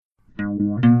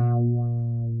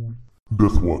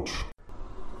Deathwatch.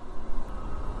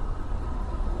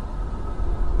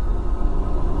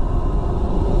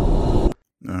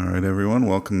 Alright everyone,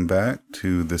 welcome back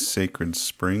to The Sacred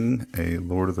Spring, a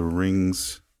Lord of the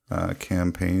Rings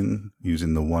campaign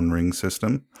using the One Ring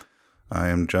system. I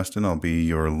am Justin, I'll be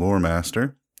your lore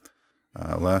master.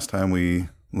 Last time we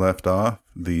left off,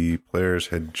 the players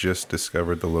had just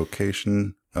discovered the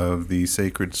location of the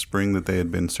Sacred Spring that they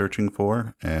had been searching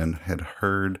for and had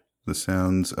heard the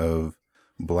sounds of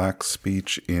black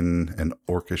speech in an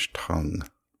orcish tongue.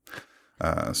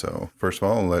 So first of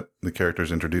all, I'll let the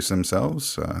characters introduce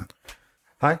themselves.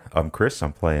 Hi, I'm Chris.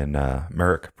 I'm playing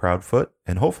Merrick Proudfoot,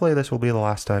 and hopefully this will be the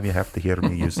last time you have to hear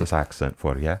me use this accent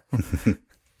for you.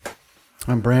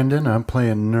 I'm Brandon. I'm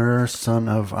playing Nur, son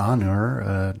of Anur,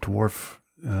 a dwarf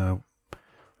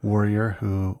warrior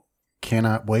who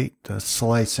cannot wait to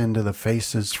slice into the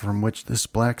faces from which this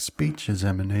black speech is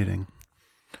emanating.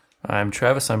 I'm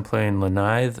Travis. I'm playing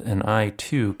Lenithe, and I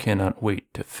too cannot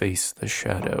wait to face the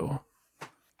shadow.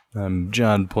 I'm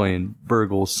John playing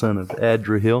Burgle, son of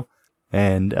Adrahil,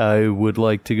 and I would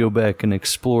like to go back and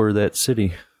explore that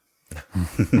city.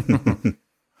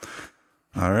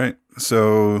 All right.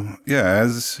 So, yeah,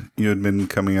 as you had been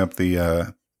coming up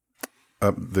the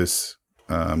up this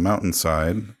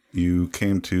mountainside, you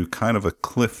came to kind of a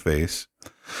cliff face,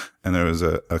 and there was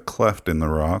a cleft in the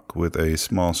rock with a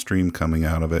small stream coming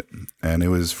out of it. And it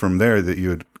was from there that you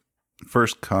had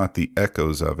first caught the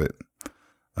echoes of it.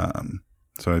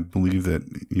 So I believe that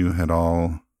you had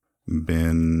all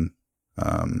been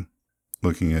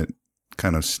looking at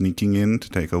kind of sneaking in to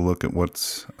take a look at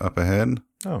what's up ahead.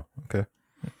 Oh, okay.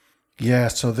 Yeah,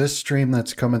 so this stream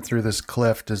that's coming through this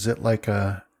cleft, is it like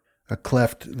a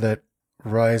cleft that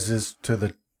rises to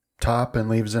the top and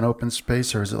leaves an open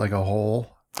space, or is it like a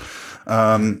hole?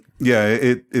 Yeah,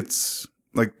 it's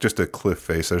like just a cliff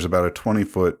face. There's about a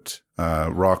 20-foot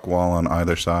rock wall on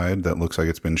either side that looks like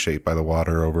it's been shaped by the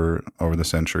water over the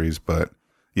centuries. But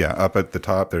yeah, up at the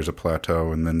top there's a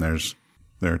plateau, and then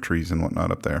there are trees and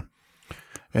whatnot up there.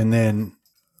 And then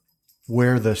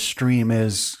where the stream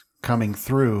is coming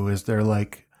through, is there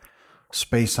like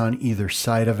space on either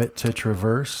side of it to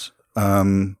traverse?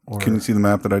 Can you see the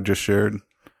map that I just shared?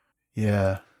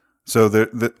 Yeah. So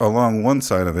along one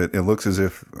side of it, it looks as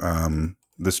if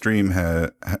the stream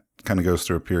kind of goes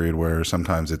through a period where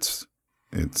sometimes it's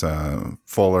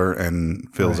fuller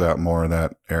and fills out more of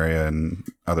that area, and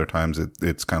other times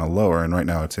it's kind of lower. And right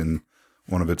now it's in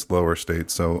one of its lower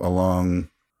states. So along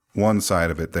one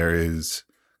side of it, there is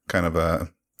kind of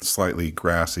a slightly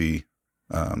grassy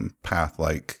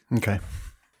path-like. Okay.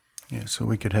 Yeah, so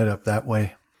we could head up that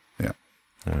way. Yeah.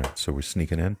 All right, so we're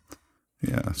sneaking in?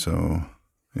 Yeah, so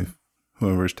if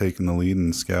whoever's taking the lead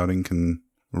in scouting can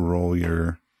roll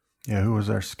your... Yeah, who was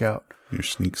our scout? Your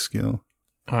sneak skill.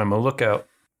 I'm a lookout.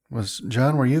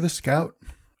 John, were you the scout?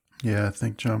 Yeah, I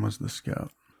think John was the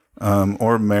scout.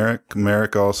 Or Merrick.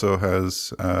 Merrick also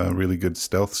has a really good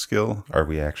stealth skill. Are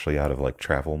we actually out of like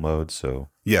travel mode? So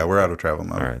yeah, we're out of travel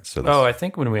mode. All right. So I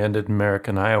think when we ended, Merrick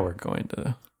and I were going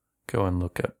to go and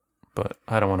look up, but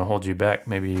I don't want to hold you back.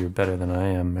 Maybe you're better than I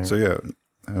am, Merrick. So yeah,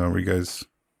 however you guys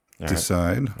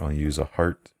decide. Right. I'll use a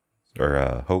heart or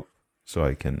a hope so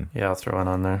I can... Yeah, I'll throw it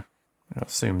on there. I'll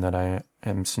assume that I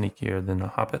am sneakier than a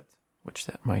hobbit, which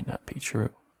that might not be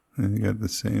true. And you got the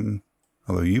same,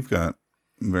 although you've got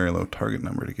very low target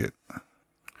number to get.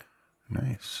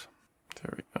 Nice.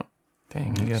 There we go.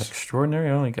 Dang, you got extraordinary.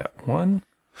 I only got one.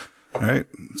 All right.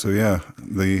 So yeah,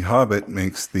 the hobbit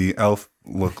makes the elf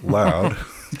look loud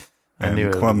and I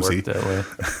knew clumsy. It would work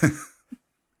that way.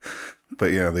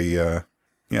 But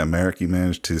yeah, Merrick, you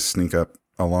managed to sneak up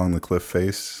along the cliff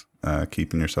face,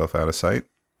 keeping yourself out of sight.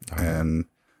 And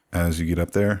as you get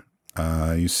up there,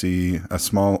 you see a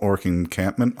small orc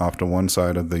encampment off to one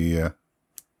side of the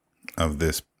of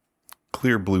this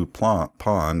clear blue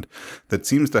pond that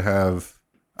seems to have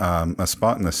a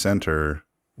spot in the center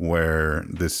where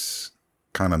this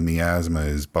kind of miasma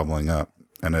is bubbling up.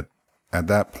 And at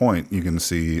that point, you can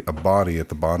see a body at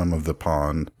the bottom of the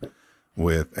pond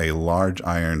with a large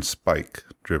iron spike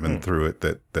driven through it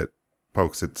that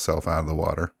pokes itself out of the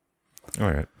water. All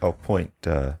right. I'll point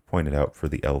it out for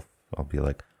the elf. I'll be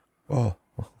like, oh,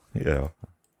 yeah,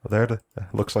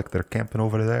 looks like they're camping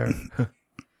over there.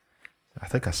 I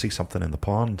think I see something in the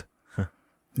pond.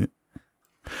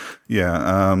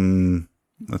 Yeah.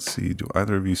 Let's see. Do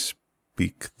either of you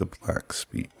speak the black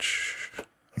speech?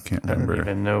 I can't remember. I don't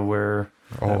even know where.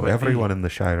 Oh, everyone in the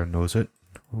Shire knows it.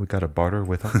 We got to barter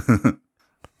with them.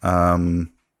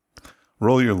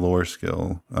 Roll your lore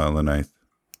skill, Lenithe.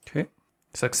 Okay.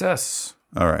 Success.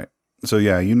 All right. So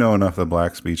yeah, you know enough of the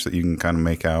black speech that you can kind of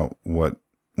make out what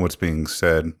what's being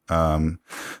said.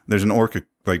 There's an orc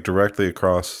like directly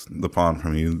across the pond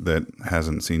from you that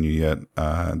hasn't seen you yet.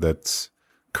 That's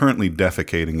currently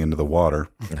defecating into the water.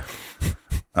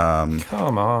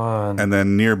 Come on. And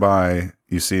then nearby,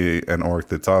 you see an orc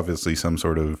that's obviously some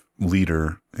sort of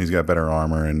leader. He's got better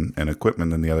armor and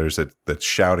equipment than the others that's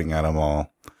shouting at them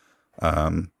all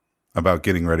about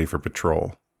getting ready for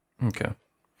patrol. Okay.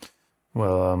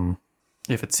 Well,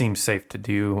 if it seems safe to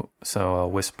do so,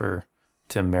 I'll whisper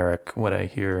to Merrick what I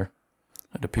hear.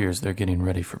 It appears they're getting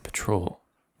ready for patrol.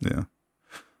 Yeah.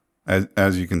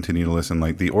 As you continue to listen,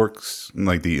 like the orcs,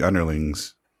 like the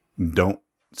underlings, don't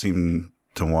seem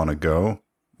to want to go.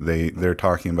 They're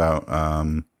talking about,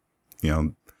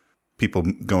 people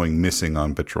going missing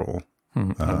on patrol.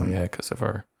 Yeah, because of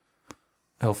our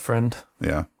elf friend.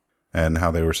 Yeah. And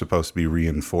how they were supposed to be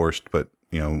reinforced, but,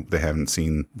 they haven't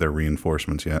seen their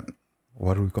reinforcements yet.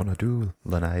 What are we going to do,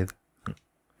 Lenaid?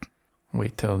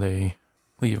 Wait till they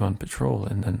leave on patrol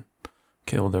and then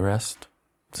kill the rest.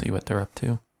 See what they're up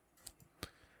to.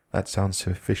 That sounds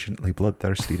sufficiently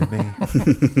bloodthirsty to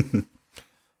me.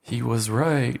 He was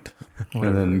right.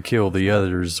 And then kill the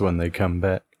others when they come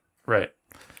back. Right.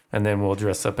 And then we'll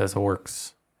dress up as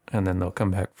orcs, and then they'll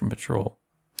come back from patrol.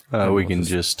 We can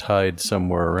just hide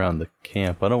somewhere around the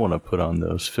camp. I don't want to put on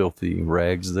those filthy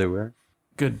rags they wear.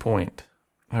 Good point.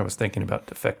 I was thinking about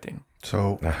defecting.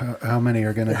 So how many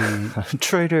are going to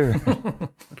Traitor.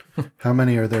 be? How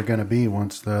many are there going to be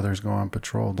once the others go on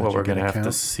patrol? Did Well, you we're get going to a have to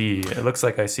count? see. It looks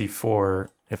like I see 4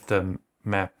 if the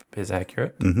map is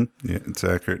accurate. Mm-hmm. Yeah, it's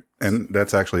accurate. And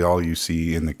that's actually all you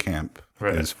see in the camp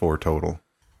is 4 total.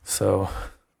 So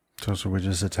So we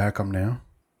just attack them now?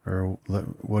 Or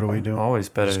what do we do? always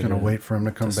better Just going to wait for him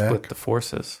to come to split back? the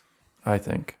forces, I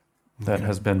think. That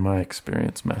has been my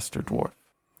experience, Master Dwarf.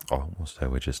 Almost, I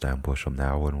would just ambush them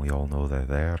now when we all know they're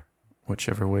there.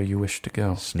 Whichever way you wish to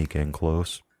go. Sneak in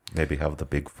close. Maybe have the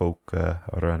big folk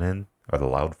run in. Or the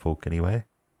loud folk, anyway.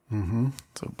 Mm-hmm.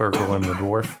 So Burgle and the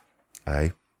dwarf.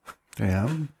 Aye. Yeah,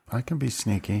 I can be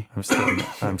sneaky.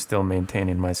 I'm still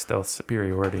maintaining my stealth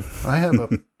superiority. I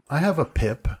have a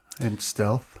pip in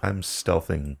stealth. I'm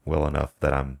stealthing well enough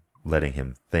that I'm letting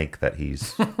him think that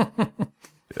he's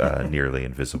nearly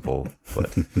invisible.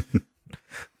 But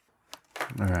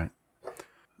All right.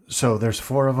 So there's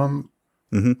 4 of them,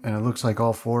 and it looks like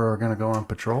all 4 are going to go on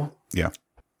patrol. Yeah.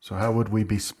 So how would we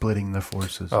be splitting the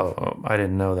forces? Oh, I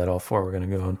didn't know that all 4 were going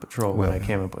to go on patrol when I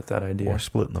came up with that idea. we're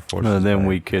splitting the forces. Then by-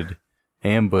 we could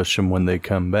ambush them when they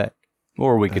come back.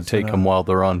 Or we could That's take them enough. while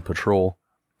they're on patrol.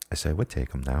 I say we'd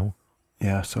take them now.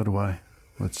 Yeah, so do I.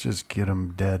 Let's just get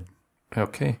them dead.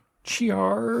 Okay.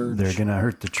 Charge. They're going to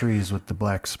hurt the trees with the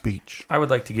black speech. I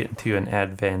would like to get into an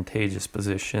advantageous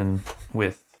position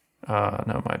with...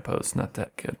 no, my bow's not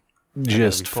that good.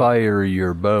 Just fire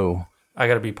your bow. I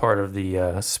got to be part of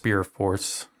the spear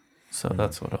force, so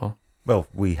that's what I'll... Well,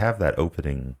 we have that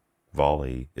opening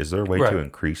volley. Is there a way Right. to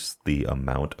increase the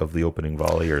amount of the opening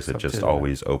volley, or is it up just to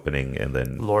always opening and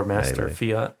then Lore Master melee?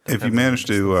 Fiat. If you manage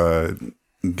to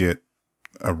get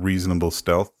a reasonable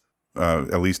stealth,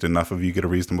 at least enough of you get a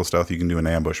reasonable stealth, you can do an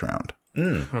ambush round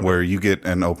where you get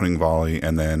an opening volley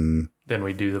and then Then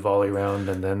we do the volley round,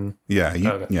 and then...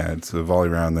 Okay. it's a volley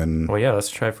round, then Well, yeah, let's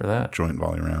try for that. joint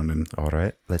volley round, and All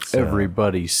right, let's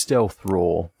Everybody stealth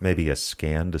roll. maybe a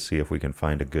scan to see if we can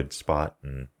find a good spot,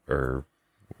 or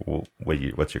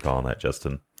what's you calling that,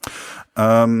 Justin?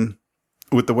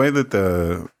 with the way that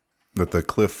the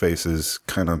cliff faces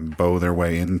kind of bow their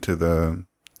way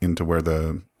into where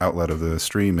the outlet of the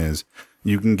stream is,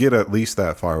 you can get at least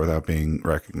that far without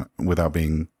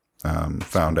being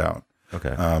found out.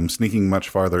 Okay. Sneaking much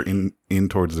farther in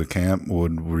towards the camp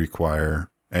would require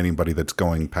anybody that's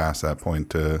going past that point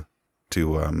to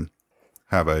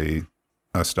have a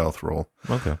stealth roll.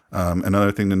 Okay.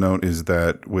 Another thing to note is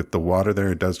that with the water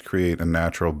there, it does create a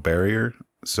natural barrier.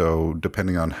 So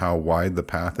depending on how wide the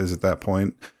path is at that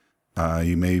point,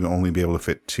 you may only be able to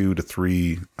fit 2 to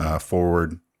 3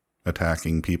 forward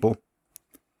attacking people.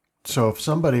 So if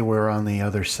somebody were on the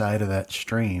other side of that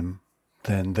stream,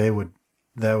 then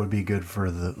that would be good for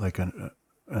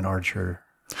an archer.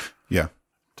 Yeah.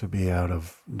 To be out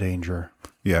of danger.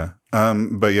 Yeah.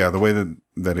 But yeah, the way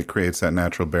that it creates that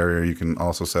natural barrier, you can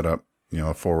also set up,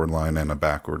 a forward line and a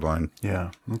backward line Yeah.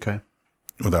 Okay.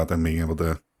 without them being able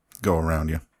to go around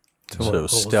you. So, So what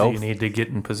goals do stealth? you need to get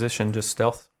in position? Just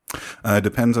stealth? It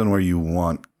depends on where you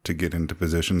want to get into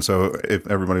position. So if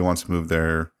everybody wants to move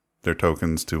their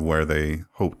tokens to where they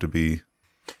hope to be.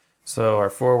 So our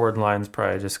forward line's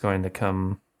probably just going to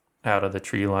come out of the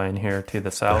tree line here to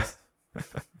the south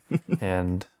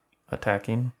and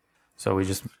attacking. So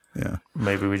Yeah.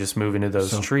 maybe we just move into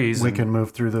those trees. We can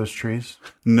move through those trees?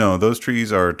 No, those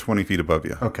trees are 20 feet above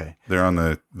you. Okay. They're on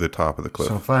the top of the cliff.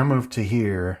 So if I move to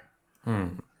here,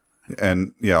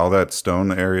 And yeah, all that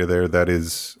stone area there, that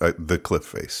is the cliff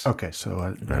face. okay, so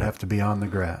I'd have to be on the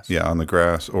grass. Yeah, on the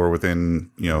grass or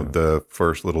within, the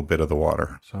first little bit of the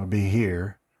water. So I'll be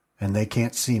here, and they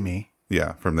can't see me.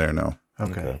 Yeah, from there, no.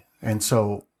 Okay. And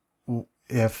so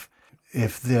if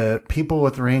the people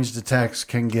with ranged attacks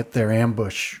can get their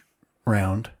ambush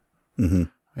round,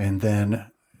 and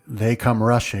then they come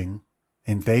rushing,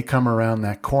 and they come around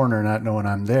that corner not knowing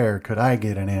I'm there, could I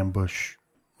get an ambush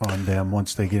on them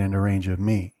once they get into range of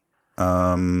me?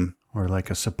 Or like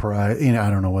a surprise, I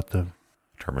don't know what the...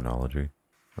 Terminology.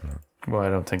 Well, I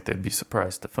don't think they'd be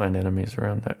surprised to find enemies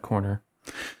around that corner.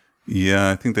 Yeah,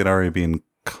 I think they'd already be in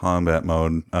combat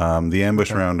mode. The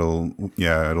ambush round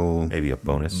it'll Maybe a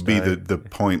bonus be die? the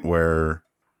point where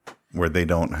they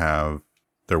don't have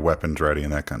their weapons ready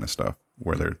and that kind of stuff.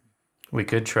 We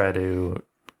could try to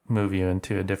move you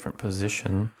into a different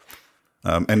position.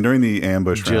 And during the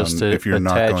ambush Just round, if you're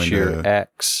not attach going your to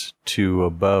axe to a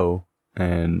bow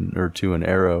or to an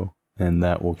arrow, and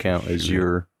that will count as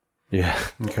your... Yeah.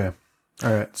 Okay.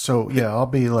 All right. So, yeah, I'll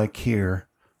be like here,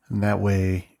 and that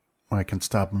way I can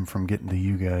stop them from getting to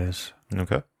you guys.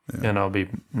 Okay. And I'll be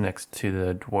next to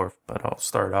the dwarf, but I'll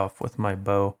start off with my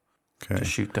bow to Okay.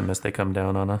 shoot them as they come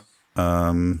down on us.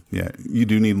 Yeah, you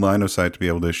do need line of sight to be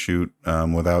able to shoot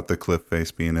without the cliff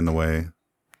face being in the way.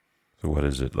 So what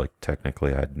is it, like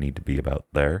technically I'd need to be about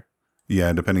there?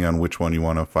 Yeah, depending on which one you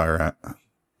want to fire at.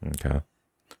 Okay.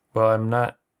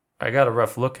 Well, I got a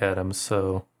rough look at them,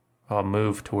 so I'll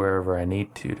move to wherever I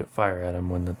need to fire at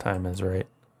them when the time is right.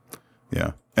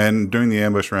 Yeah. And during the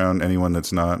ambush round, anyone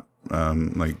that's not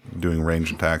doing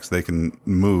ranged attacks, they can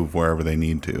move wherever they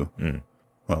need to.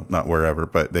 Well, not wherever,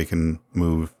 but they can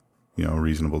move, a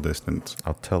reasonable distance.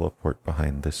 I'll teleport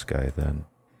behind this guy then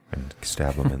and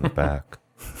stab him in the back.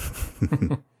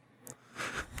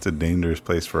 It's a dangerous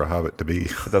place for a hobbit to be.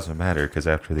 It doesn't matter because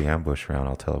after the ambush round,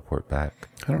 I'll teleport back.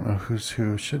 I don't know who's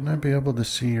who. Shouldn't I be able to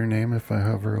see your name if I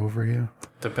hover over you?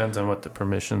 Depends on what the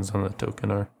permissions on the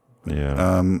token are.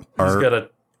 Yeah. He's got to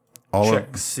all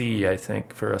check C, I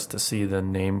think, for us to see the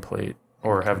nameplate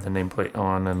or have the nameplate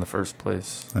on in the first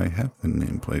place. I have the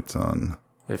nameplates on.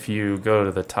 If you go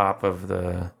to the top of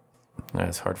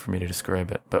it's hard for me to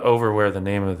describe it, but over where the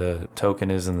name of the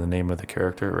token is and the name of the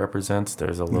character it represents,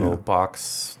 there's a little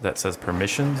box that says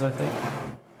permissions, I think.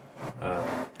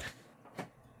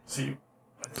 See?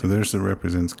 So there's the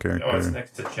represents character. Oh, it's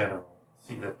next to general.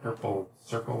 See the purple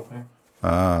circle thing?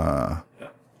 Ah. Yeah.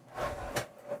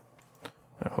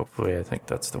 Hopefully, I think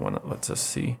that's the one that lets us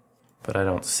see. But I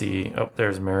don't see... Oh,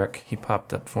 there's Merrick. He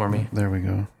popped up for me. There we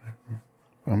go.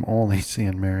 I'm only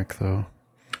seeing Merrick, though.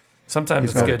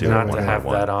 Sometimes He's it's got good the not other to one. have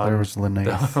that on. There was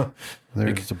Linnaeus.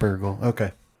 There's the burgle.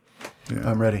 Okay. Yeah.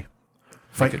 I'm ready.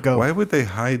 Fight, go. Why would they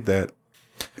hide that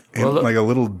in, Well, look- like a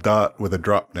little dot with a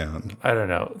drop down? I don't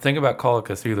know. Think about Call of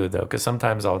Cthulhu, though, because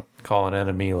sometimes I'll call an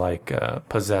enemy like a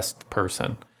possessed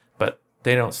person, but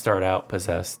they don't start out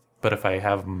possessed. But if I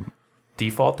have them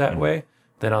default that way,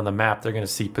 then on the map they're going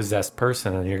to see possessed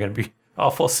person, and you're going to be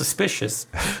awful suspicious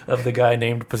of the guy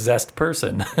named possessed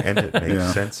person. And it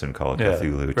makes sense in Call of Yeah,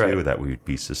 Cthulhu, too, right. that we would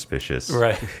be suspicious.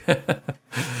 Right.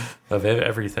 Of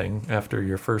everything after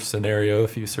your first scenario,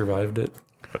 if you survived it.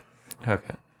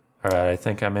 Okay. All right, I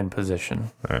think I'm in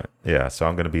position. All right. Yeah, so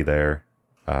I'm going to be there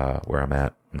where I'm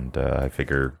at, and I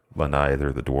figure Lanai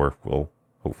or the dwarf will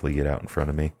hopefully get out in front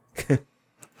of me.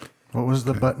 What was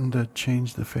the button to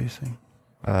change the facing?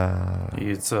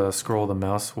 It's scroll the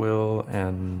mouse wheel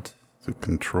and Is it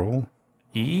control?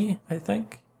 E, I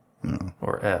think? No.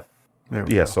 Or F. There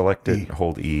we Yeah, go. select it, E.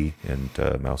 hold E, and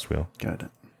mouse wheel. Got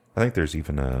it. I think there's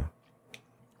even a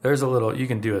There's a little, you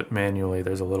can do it manually.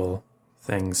 There's a little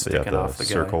thing sticking the off the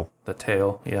circle. guy. The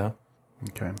tail, yeah.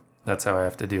 Okay. That's how I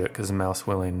have to do it because mouse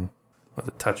wheeling with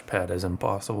a touchpad is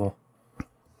impossible.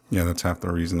 Yeah, that's half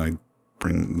the reason I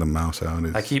bring the mouse out.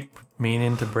 Is I keep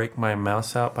meaning to break my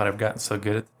mouse out, but I've gotten so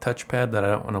good at the touchpad that I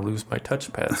don't want to lose my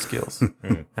touchpad skills.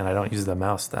 And I don't use the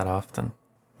mouse that often.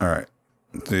 All right.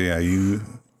 So yeah, you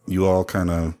all kind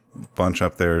of bunch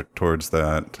up there towards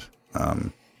that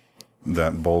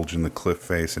bulge in the cliff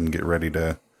face and get ready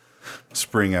to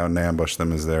spring out and ambush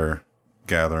them as they're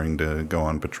gathering to go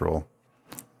on patrol.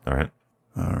 All right.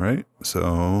 All right.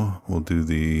 So we'll do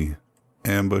the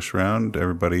ambush round.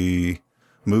 Everybody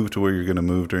move to where you're going to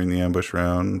move during the ambush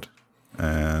round,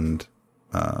 and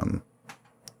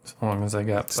As long as I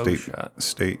got bow shot.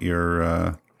 state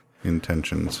your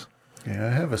intentions. Yeah, I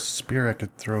have a spear I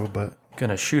could throw, but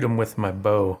Gonna shoot him with my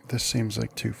bow. This seems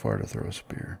like too far to throw a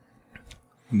spear.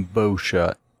 Bow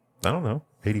shot. I don't know.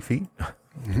 80 feet?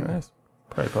 That's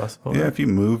probably possible. Yeah, right? if you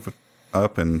move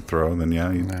up and throw, then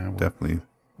yeah, you Nah, definitely.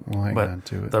 We'll hang But on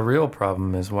to it. the real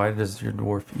problem is, why does your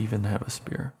dwarf even have a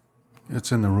spear?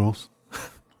 It's in the rules.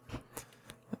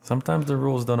 Sometimes the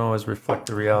rules don't always reflect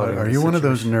the reality. Are of the you one of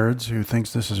those situation. nerds who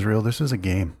thinks this is real? This is a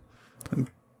game.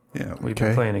 Yeah. We've Okay.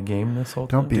 been playing a game this whole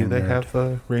Don't time. be Do a they nerd.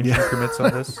 have range increments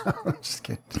on this? Just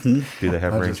kidding. Do they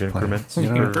have I'm range just playing. increments?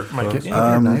 You know, Hurt my get kid.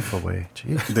 your knife away.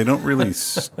 Jeez. They don't really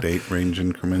state range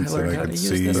increments I that learned I how could to use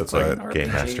see, this It's but like Game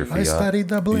Master I Fiat. studied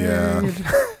the blade.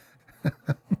 Yeah.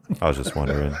 I was just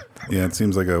wondering. yeah, it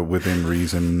seems like a within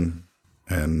reason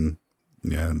and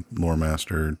yeah, lore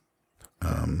master.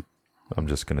 I'm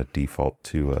just going to default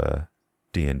to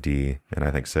D&D, and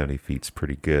I think 70 feet's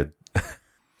pretty good.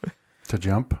 To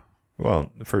jump.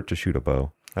 Well, for it to shoot a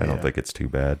bow, I don't Yeah. think it's too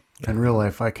bad. In real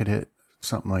life, I could hit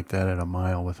something like that at a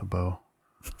mile with a bow.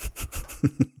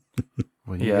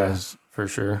 Well, you Yeah, guys, for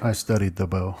sure. I studied the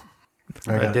bow.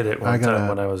 I did it one got time a-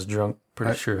 when I was drunk.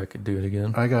 Pretty sure I could do it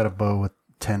again. I got a bow with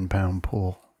 10-pound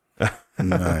pull.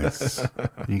 Nice.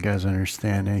 You guys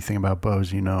understand anything about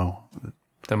bows? You know,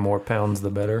 The more pounds,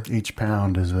 the better. each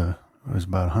pound is about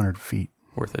 100 feet.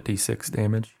 Worth a d6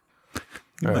 damage.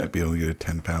 You All might right. be able to get a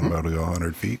 10-pound bow to go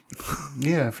 100 feet.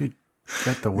 Yeah, if you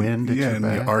got the wind at Yeah, your and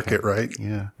back. you arc it right.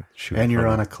 Yeah, Shoot and it you're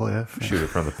from on the- a cliff. Shoot it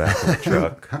from the back of the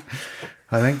truck.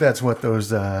 I think that's what those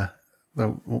the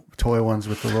toy ones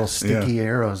with the little sticky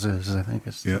arrows is. I think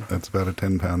it's Yeah, that's about a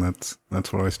 10-pound.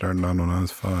 That's what I started on when I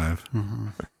was 5.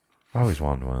 I always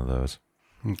wanted one of those.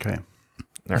 okay.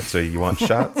 All right, so you want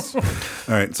shots? All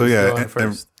right, so Go yeah, on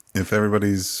first. if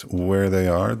everybody's where they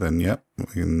are, then yep, we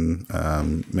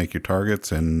can make your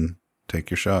targets and take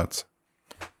your shots.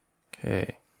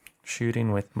 Okay.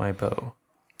 Shooting with my bow.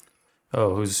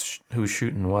 Oh, who's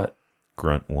shooting what?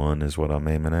 Grunt 1 is what I'm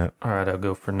aiming at. All right, I'll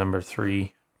go for number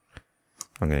 3.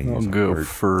 I'm going to I'll use a go word.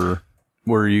 for.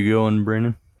 Where are you going,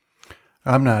 Brandon?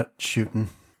 I'm not shooting.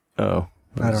 Oh,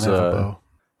 I don't that's, have a bow.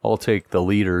 I'll take the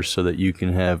leader so that you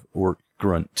can have Orc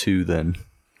Grunt 2 then.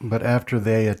 But after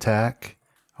they attack,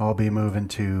 I'll be moving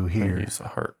to Here. here. Use a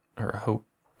heart or a hope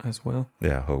as well.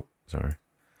 Yeah, hope. Sorry.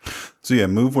 So yeah,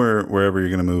 move wherever you're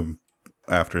going to move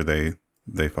after they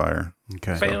fire.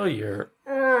 Okay. Failure.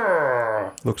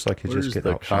 Looks like you Where's just get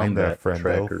the outshined there, combat friend.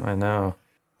 tracker? I know.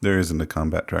 There isn't a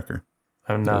combat tracker.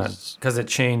 I'm not, Does- because it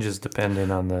changes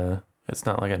depending on the. It's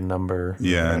not like a number.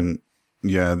 Yeah, and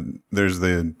yeah, there's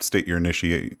the state your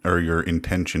initiate or your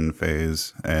intention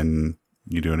phase, and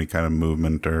you do any kind of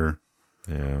movement or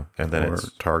Yeah, and then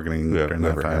it's targeting during that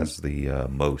whoever time. has the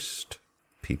most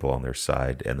people on their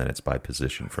side, and then it's by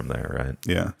position from there, right?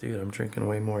 Yeah, Dude, I'm drinking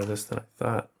way more of this than I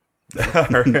thought.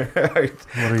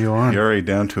 What are you on? you're already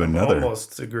down to another.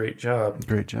 Almost a great job.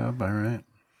 Great job. All right.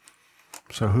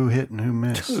 So who hit and who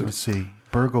missed? Let's see.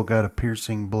 Burgle got a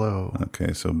piercing blow.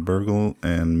 Okay, so Burgle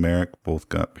and Merrick both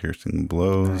got piercing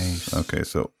blows. Nice. Okay,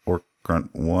 so Orc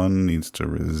Grunt 1 needs to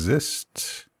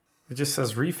resist. It just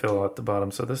says refill at the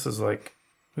bottom. So this is like,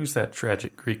 who's that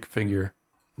tragic Greek figure?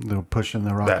 They're pushing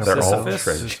the rock That- up they're the all hill.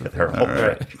 tragic. They're all All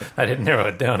right. tragic. I didn't narrow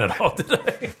it down at all, did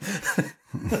I?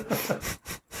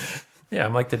 Yeah,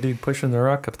 I'm like the dude pushing the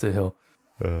rock up the hill.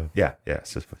 Yeah,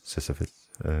 Sisyphus.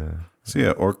 So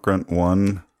yeah, Orc Grunt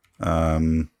 1,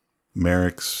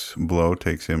 Merrick's blow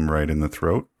takes him right in the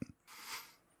throat.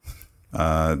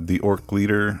 The Orc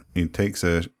leader, he takes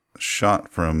a shot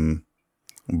from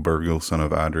Burgle, son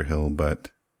of Adrahil,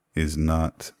 but is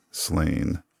not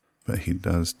slain. But he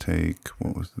does take,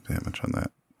 what was the damage on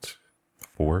that?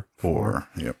 4. 4.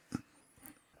 Yep.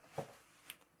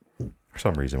 For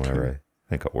some reason, whenever I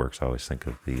think of orcs, I always think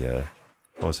of the,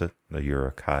 what was it? The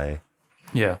Urukai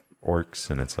Yeah, orcs,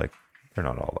 and it's like, they're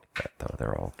not all like that, though.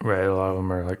 They're all, right. A lot of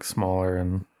them are like smaller,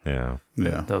 and yeah.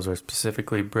 Yeah. those are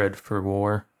specifically bred for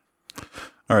war.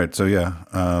 All right, so yeah,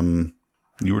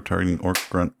 you were targeting Orc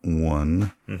Grunt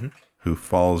 1, who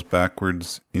falls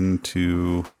backwards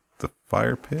into the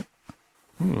fire pit,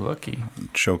 Ooh, lucky.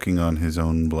 choking on his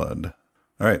own blood.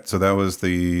 All right, so that was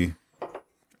the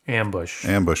Ambush.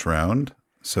 ambush round.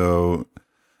 So,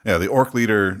 yeah, the Orc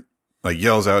leader like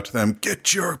yells out to them,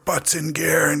 "Get your butts in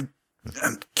gear and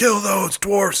kill those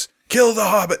dwarfs, kill the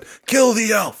hobbit, kill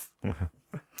the elf."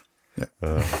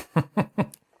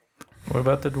 What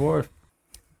about the dwarf?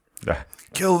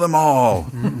 Kill them all.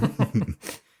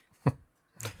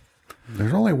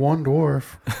 There's only one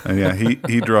dwarf. And yeah,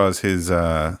 he draws his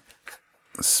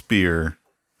spear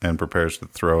and prepares to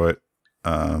throw it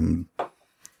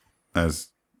as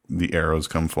the arrows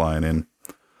come flying in.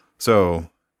 So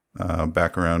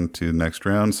back around to the next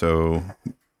round. So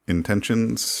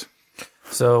intentions.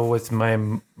 So with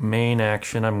my main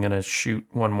action, I'm going to shoot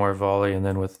one more volley, and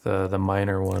then with the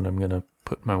minor one, I'm going to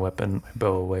put my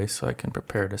bow away so I can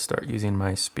prepare to start using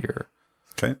my spear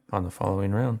Okay. on the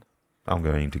following round. I'm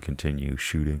going to continue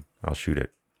shooting. I'll shoot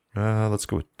it. Let's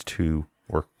go with 2.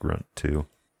 Orc grunt 2.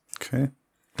 Okay.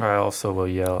 I also will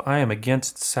yell, "I am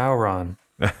against Sauron,"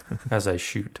 as I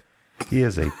shoot. He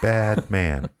is a bad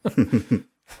man.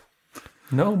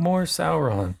 No more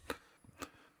Sauron.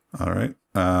 All right.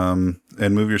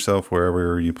 And move yourself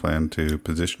wherever you plan to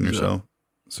position yourself.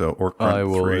 So Orc Grunt I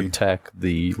will 3. attack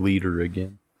the leader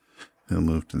again. He'll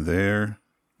move to there.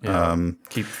 Yeah,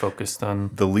 keep focused on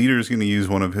The leader is going to use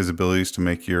one of his abilities to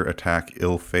make your attack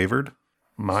ill-favored.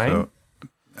 mine.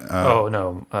 So,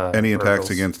 No. any attacks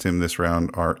Virgil's. against him this round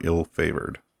are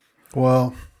ill-favored.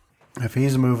 Well, if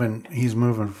he's moving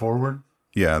forward.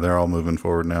 Yeah, they're all moving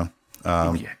forward now.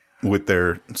 Yeah. With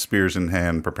their spears in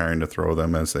hand, preparing to throw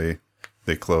them as they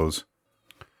close.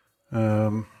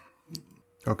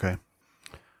 Okay.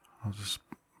 I'll just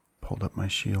hold up my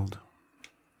shield.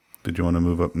 Did you want to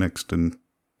move up next? And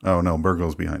oh no,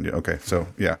 Burgle's behind you. Okay, so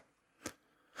yeah.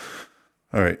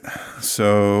 All right,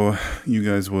 so you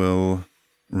guys will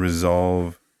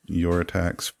resolve your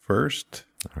attacks first.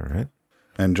 All right.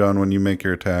 And John, when you make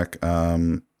your attack,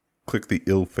 click the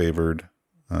ill-favored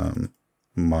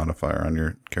modifier on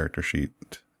your character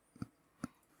sheet.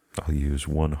 I'll use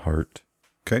 1 heart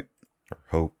Okay, or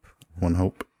hope. 1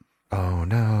 hope. Oh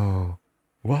no.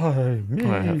 Why me?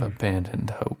 I have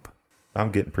abandoned hope.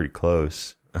 I'm getting pretty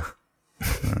close. All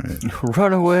right.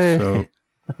 Run away! So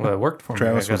Well, it worked for me.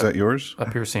 Travis, I was got that yours? a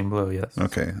piercing blow? Yes.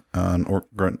 Okay, on Orc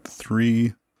Grunt 3.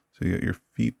 So you got your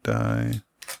feet die.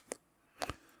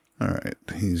 All right,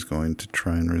 he's going to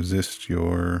try and resist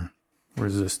your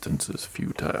Resistance is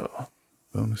futile.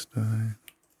 bonus die.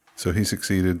 So he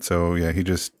succeeded. So yeah, he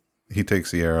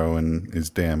takes the arrow and is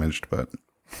damaged, but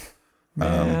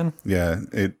Man, yeah,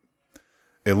 it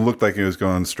looked like it was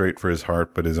going straight for his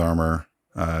heart, but his armor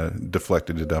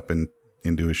deflected it up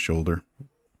into his shoulder.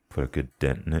 Put a good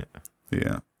dent in it.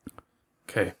 Yeah.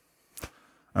 okay.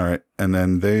 All right, and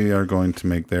then they are going to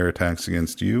make their attacks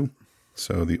against you.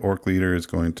 So the orc leader is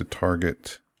going to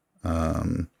target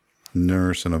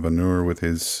Nur, son of Anur, with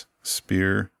his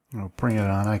spear. Oh, bring it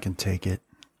on. I can take it.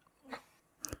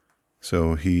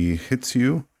 So he hits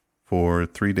you for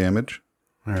 3 damage.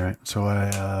 All right. So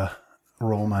I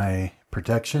roll my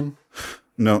protection.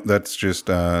 No, that's just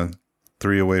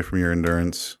 3 away from your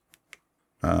endurance.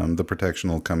 The protection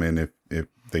will come in if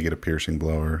they get a piercing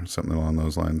blow or something along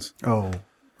those lines. Oh,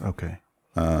 okay.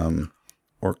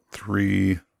 Orc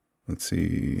 3, let's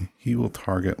see, he will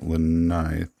target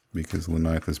Lenaith because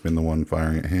Lenaith has been the one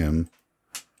firing at him,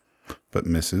 but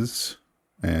misses.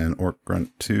 And Orc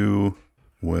Grunt 2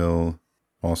 will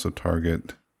also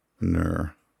target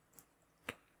Nur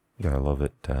Yeah, I love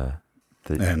it.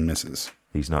 and misses.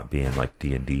 These not being like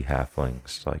D&D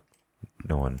halflings. Like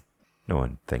no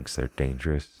one thinks they're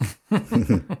dangerous.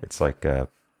 It's like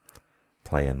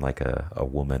playing like a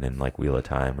woman in like Wheel of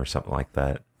Time or something like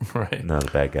that. Right. None of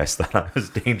the bad guys thought I was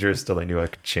dangerous till they knew I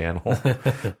could channel.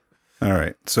 All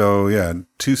right, so yeah,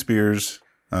 2 spears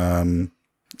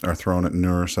are thrown at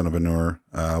Nur, son of Anur.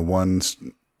 One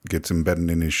gets embedded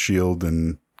in his shield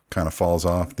and kind of falls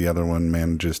off. The other one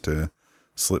manages to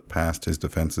slip past his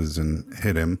defenses and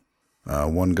hit him.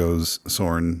 One goes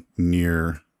soaring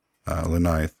near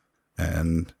Lenaith,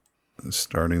 and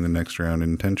starting the next round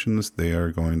intentions, they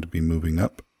are going to be moving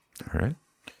up. All right.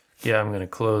 Yeah, I'm going to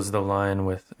close the line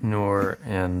with Noor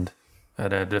and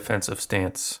at a defensive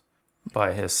stance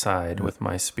by his side with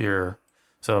my spear.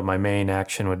 So my main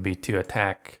action would be to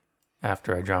attack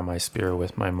after I draw my spear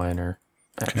with my minor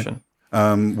action.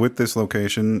 With this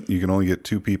location, you can only get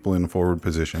 2 people in forward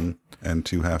position, and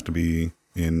 2 have to be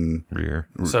in Rear.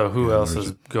 So who yeah, else there's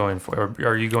is going for?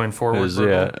 Are you going forward? Is-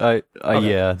 yeah, Virgil?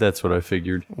 Okay. yeah, that's what I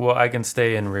figured. Well, I can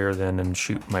stay in rear then and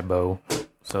shoot my bow.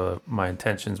 So my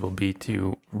intentions will be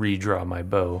to redraw my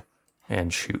bow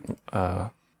and shoot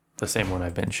the same one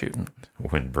I've been shooting.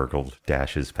 When Virgil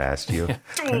dashes past you.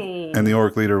 And the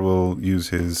orc leader will use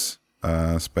his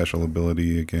special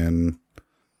ability again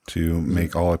to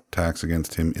make all attacks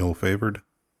against him ill-favored.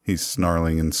 He's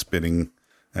snarling and spitting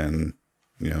and,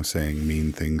 saying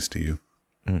mean things to you.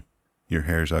 Mm. Your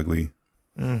hair's ugly.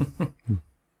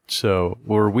 So,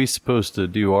 were we supposed to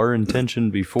do our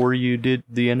intention before you did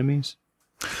the enemies?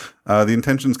 The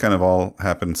intentions kind of all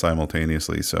happened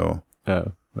simultaneously. So,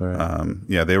 Oh, all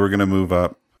right. they were going to move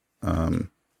up. I'm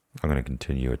going to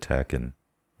continue attacking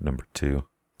number 2.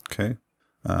 Okay.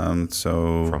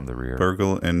 So From the rear.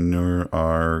 Burgle and Nur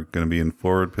are going to be in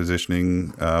forward positioning.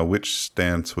 Which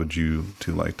stance would you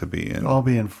two like to be in? I'll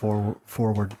be in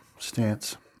forward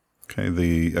stance. Okay,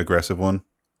 the aggressive one.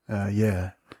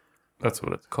 Yeah. That's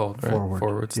what it's called, right?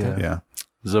 Forward. Stand. Yeah,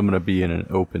 So I'm going to be in an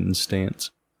open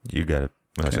stance. You got it.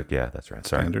 I was like, yeah, that's right.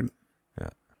 Sorry. standard. Yeah.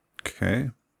 Okay,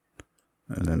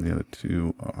 and then the other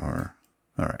two are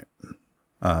all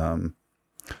right.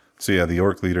 So yeah, the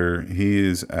orc leader, he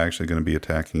is actually going to be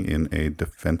attacking in a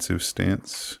defensive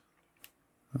stance.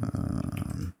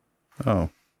 Oh,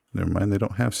 never mind. They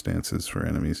don't have stances for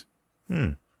enemies.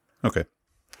 Okay.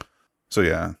 So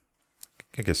yeah,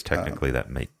 I guess technically that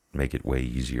might make it way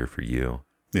easier for you.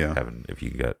 yeah. If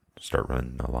you start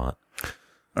running a lot.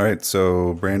 All right.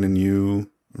 So Brandon,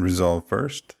 you resolve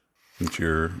first. It's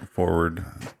your forward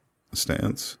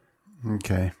stance.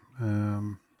 Okay.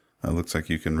 Looks like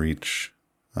you can reach.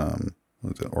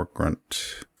 What's it? Orc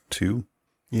grunt 2.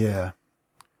 Yeah.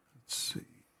 Let's see.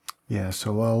 Yeah,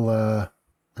 so I'll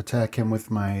attack him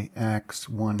with my axe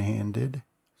one-handed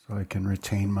so I can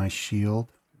retain my shield.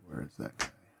 Where is that guy?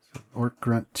 So Orc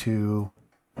Grunt 2,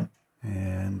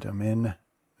 and I'm in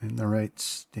the right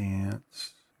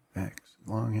stance. Axe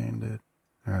long-handed.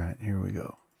 All right, here we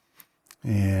go.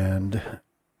 And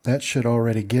that should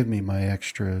already give me my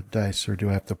extra dice, or do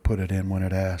I have to put it in when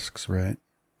it asks, right?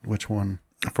 Which one?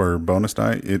 For bonus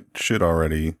die, it should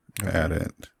already add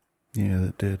it. Yeah,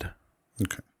 it did.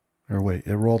 Okay. Or wait,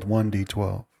 it rolled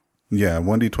 1d12. Yeah,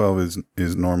 1d12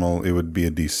 is normal. It would be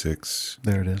a d6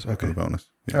 There it is. for Okay. the bonus.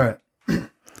 Yeah. All right.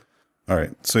 All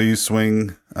right. So you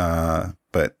swing,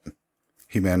 but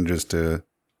he manages to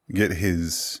get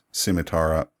his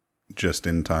scimitar up just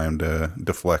in time to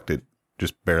deflect it,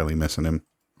 just barely missing him.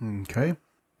 Okay.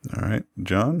 All right,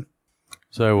 John.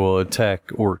 So I will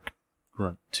attack Orc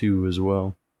Grunt 2 as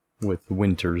well with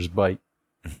Winter's Bite.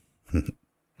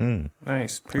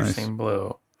 Nice. Piercing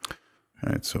blow.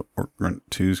 All right, so Orc Grunt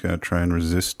 2's got to try and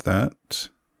resist that.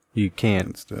 You can't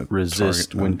It's the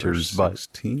resist target number Winter's Bite.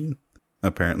 16.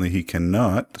 Apparently he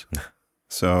cannot.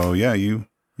 So yeah, you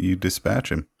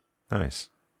dispatch him. Nice.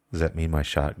 Does that mean my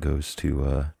shot goes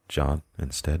to John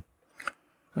instead?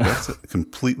 That's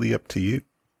completely up to you.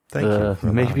 Thank you. for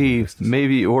allowing me this.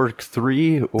 Maybe Orc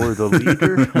 3 or the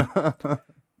leader.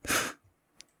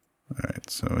 All right,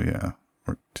 so yeah,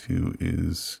 Orc 2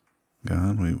 is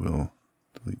gone. We will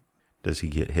delete. Does he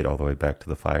get hit all the way back to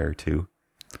the fire too?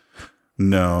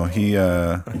 No, he's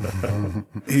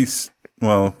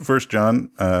well. First, John,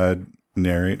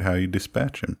 narrate how you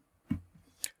dispatch him.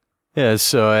 Yeah,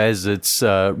 so as it's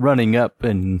running up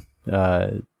and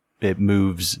it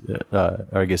moves, or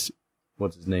I guess,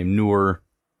 what's his name? Noor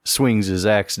swings his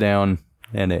axe down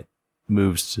and it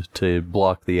moves to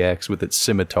block the axe with its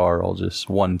scimitar. I'll just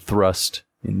one thrust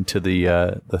into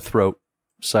the throat,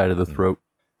 side of the throat,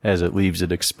 as it leaves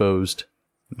it exposed.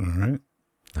 All right.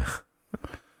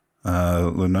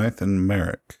 Lunith and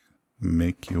Merrick,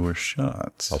 make your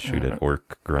shots. I'll shoot at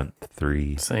Orc Grunt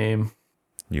 3. Same.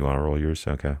 You want to roll yours?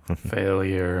 Okay.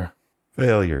 Failure.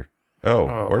 Failure. Oh,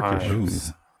 nice.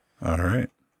 Orcish. All right.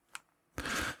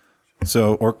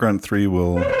 So Orc Grunt 3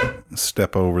 will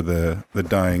step over the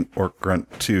dying Orc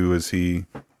Grunt 2 as he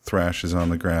thrashes on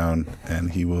the ground,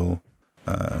 and he will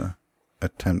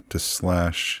attempt to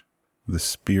slash the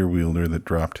spear wielder that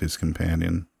dropped his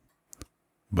companion,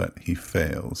 but he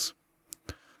fails.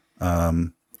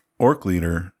 Orc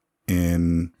leader,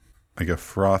 in like a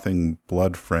frothing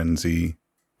blood frenzy,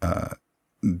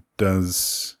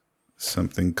 does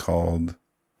something called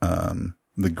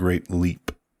the Great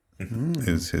Leap.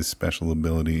 Is his special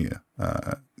ability,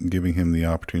 giving him the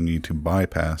opportunity to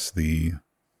bypass the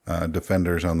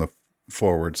defenders on the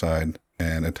forward side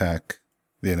and attack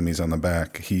the enemies on the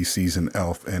back. He sees an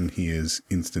elf and he is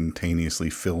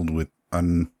instantaneously filled with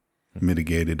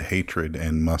unmitigated hatred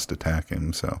and must attack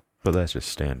him. So, But that's just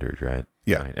standard, right?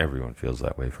 Yeah. I mean, everyone feels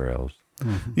that way for elves.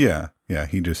 yeah.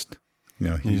 He just,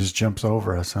 He just jumps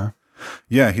over us, huh?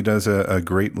 yeah, he does a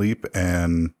great leap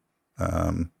and,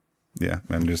 and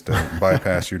just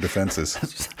bypass your defenses.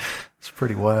 It's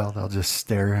pretty wild. I'll just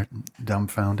stare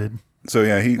dumbfounded. So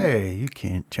yeah, Hey, you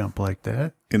can't jump like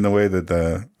that. in the way that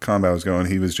the combat was going,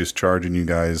 he was just charging you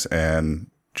guys,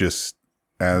 and just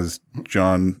as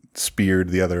John speared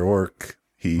the other orc,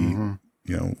 he,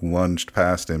 lunged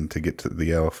past him to get to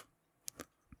the elf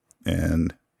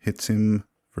and hits him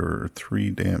for 3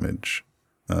 damage.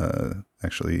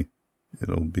 Actually,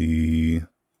 it'll be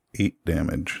 8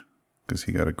 damage because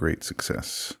he got a great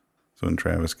success. So when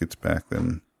Travis gets back,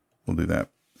 then we'll do that.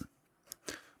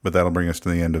 But that'll bring us to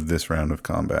the end of this round of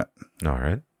combat. All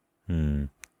right.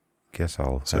 Guess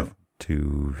I'll have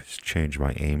to change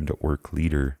my aim to orc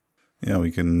leader. Yeah,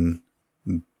 we can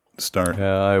start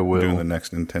I will. doing the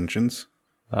next intentions.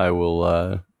 I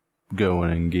will go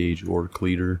and engage Orc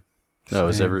Leader. Oh,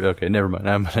 is Same. okay? Never mind.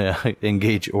 I'm gonna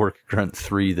engage Orc Grunt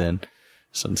 3 then,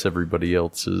 since everybody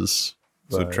else is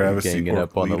So Travis, the ganging orc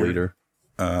up on the leader.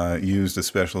 used a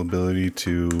special ability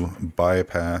to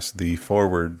bypass the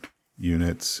forward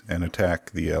units and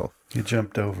attack the elf. He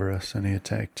jumped over us and he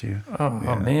attacked you. Oh,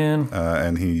 man.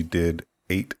 And he did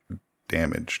 8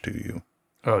 damage to you.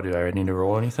 Oh, do I need to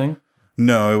roll anything?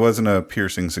 No, it wasn't a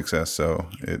piercing success, so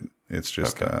it's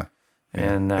just Okay.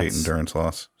 and And 8 that's endurance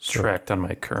loss. tracked on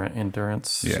my current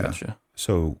endurance. Yeah. Gotcha.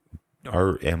 So,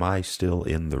 am I still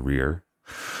in the rear?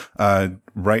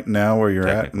 Right now, where you're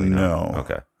at, Technically, no.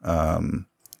 Okay.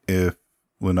 If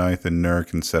Lenaith and Nur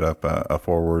can set up a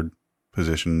forward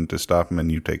position to stop him,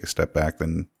 and you take a step back,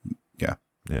 then yeah.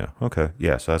 Yeah. Okay.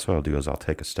 Yeah. So that's what I'll do is I'll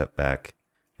take a step back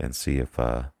and see if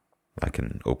I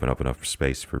can open up enough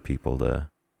space for people to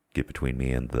get between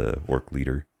me and the orc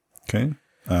leader. Okay.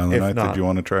 Lenaith, not- did you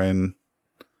want to try and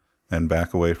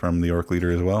back away from the orc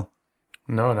leader as well?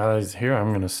 No, now that he's here, I'm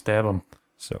going to stab him.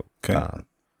 So, Okay.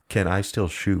 can I still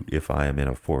shoot if I am in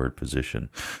a forward position?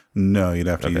 No, you'd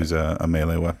have to Okay. use a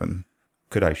melee weapon.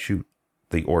 Could I shoot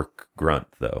the orc grunt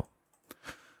though?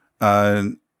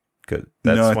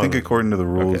 No, I think according to the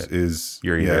rules Okay. is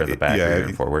You're either in the back or you're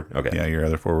in forward. Okay. Yeah, you're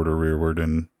either forward or rearward,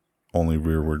 and only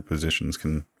rearward positions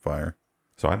can fire.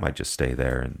 So I might just stay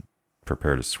there and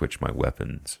prepare to switch my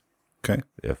weapons Okay.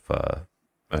 if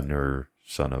Anur,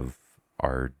 son of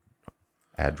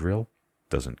Adril,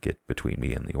 doesn't get between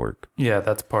me and the orc. Yeah,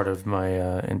 that's part of my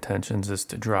intentions is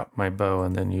to drop my bow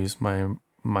and then use my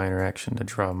minor action to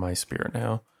draw my spear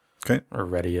now. Okay. Or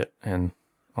ready it, and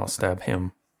I'll stab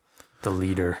him, the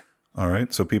leader. All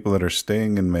right. So people that are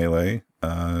staying in melee,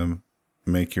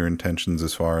 make your intentions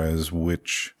as far as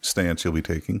which stance you'll be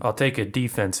taking. I'll take a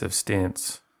defensive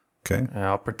stance. Okay.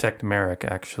 I'll protect Merrick,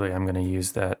 actually. I'm going to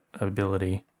use that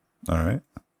ability. All right.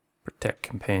 Protect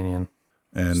companion.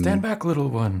 And Stand back, little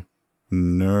one.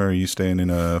 Nur, are you staying in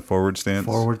a forward stance?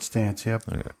 Forward stance, yep.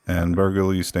 Okay. And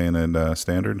Burgle, you staying at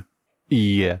standard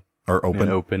Yeah. or open?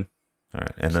 And open. All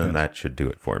right. And then that should do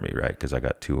it for me, right? Because I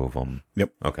got 2 of them.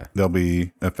 Yep. Okay. They'll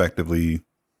be effectively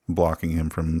blocking him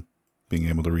from being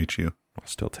able to reach you. I'll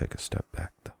still take a step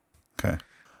back, though. Okay.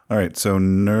 All right. So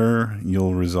Nur,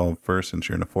 you'll resolve first since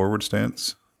you're in a forward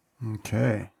stance.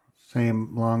 Okay.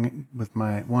 Same long with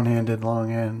my one-handed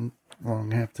long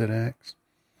hefted axe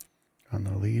on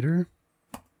the leader.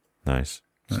 Nice.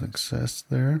 Success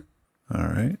there. All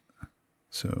right.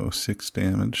 So 6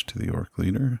 damage to the orc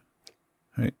leader.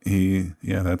 All right.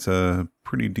 That's a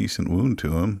pretty decent wound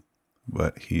to him,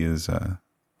 but he is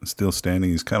still standing.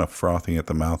 He's kind of frothing at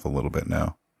the mouth a little bit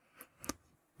now.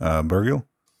 Burgle?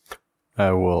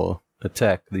 I will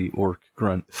attack the Orc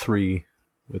Grunt 3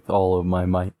 with all of my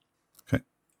might. Okay.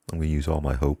 I'm going to use all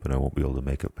my hope and I won't be able to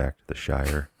make it back to the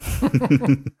Shire.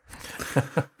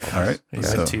 All right. You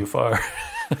So got too far.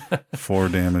 4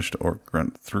 damage to orc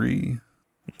grunt 3.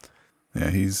 Yeah,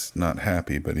 he's not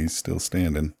happy, but he's still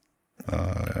standing.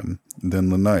 Then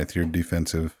Lenaith, your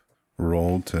defensive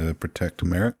roll to protect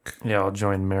Merrick. Yeah, I'll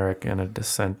join Merrick in a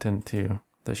descent into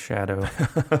the shadow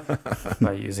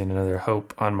by using another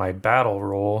hope on my battle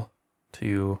roll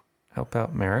to help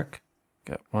out Merrick.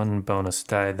 Got 1 bonus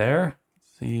die there.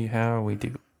 See how we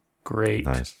do. Great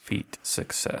Nice. feat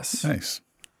success. Nice.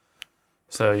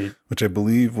 So, Which I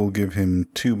believe will give him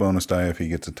 2 bonus die if he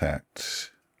gets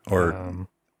attacked. Or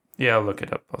yeah, I'll look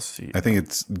it up. I'll see. I think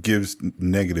it gives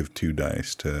 -2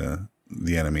 dice to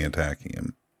the enemy attacking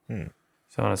him.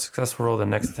 So on a successful roll, the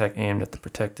next attack aimed at the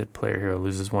protected player hero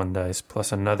loses 1 dice,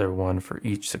 plus another 1 for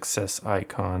each success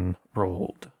icon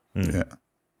rolled. Yeah.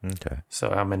 Okay.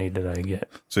 So how many did I get?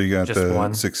 So you got Just the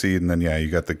 1? succeed, and then you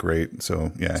got the great.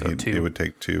 So yeah, So 2. it would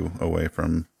take 2 away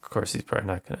from. Of course, he's probably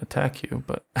not going to attack you,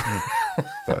 but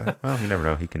But, well, you never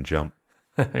know. He can jump.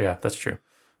 yeah, that's true.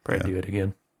 Probably do it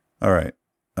again. All right,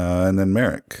 and then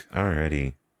Merrick, Alrighty.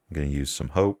 I'm going to use some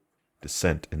hope.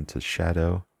 Descent into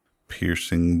shadow.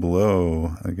 piercing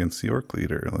blow against the orc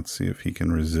leader. Let's see if he can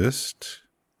resist.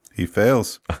 He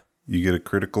fails. You get a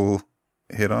critical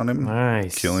hit on him,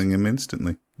 Nice. killing him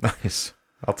instantly. Nice.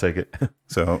 I'll take it.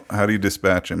 So how do you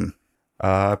dispatch him?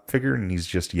 Figuring he's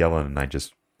just yelling and I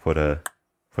just put an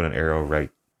arrow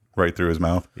right. Right through his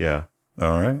mouth. Yeah.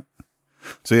 All right.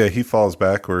 So yeah, he falls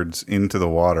backwards into the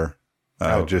water,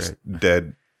 just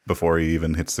dead before he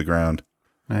even hits the ground,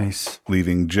 Nice.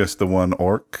 leaving just the one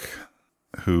orc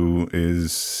who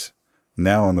is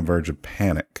now on the verge of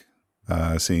panic,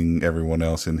 seeing everyone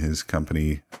else in his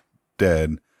company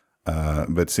dead.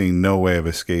 But seeing no way of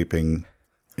escaping,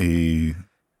 he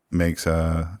makes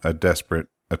a desperate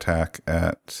attack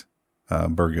at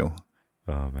Burgil.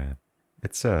 Oh man,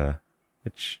 it's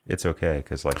okay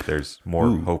because like there's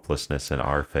more hopelessness in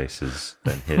our faces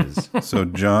than his. So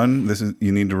John,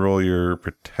 you need to roll your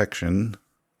protection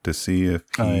to see if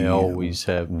he I always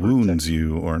have wounds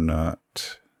you or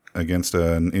not against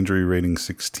an injury rating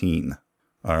 16.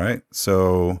 All right.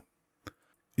 So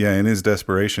yeah, in his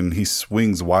desperation, he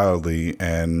swings wildly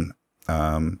and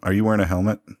are you wearing a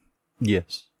helmet?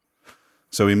 Yes.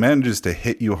 So he manages to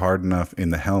hit you hard enough in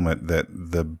the helmet that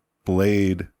the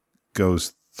blade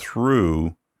goes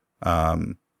through,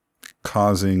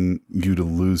 causing you to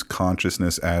lose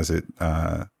consciousness as it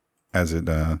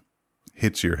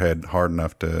hits your head hard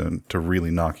enough to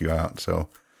really knock you out. So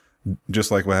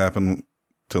just like what happened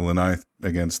to Lenaith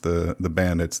against the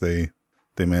bandits, they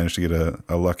managed to get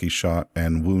a lucky shot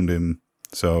and wound him.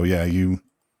 So yeah, you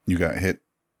got hit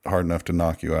hard enough to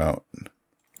knock you out.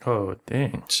 Oh,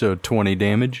 dang. So 20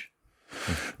 damage?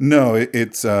 No,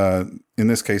 it's in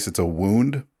this case it's a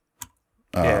wound.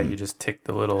 Yeah, you just tick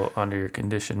the little under your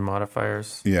condition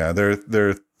modifiers. Yeah, there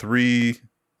are three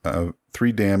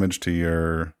damage to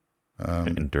your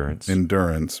endurance.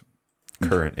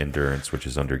 Current endurance, which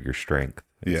is under your strength.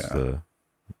 Yeah.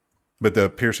 But the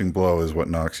piercing blow is what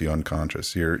knocks you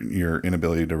unconscious. Your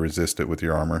inability to resist it with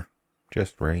your armor.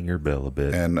 Just ring your bell a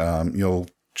bit. And you'll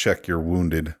check your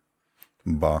wounded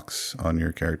box on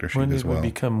your character sheet When as did well. we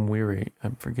become weary?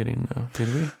 I'm forgetting now.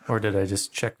 Did we? Or did I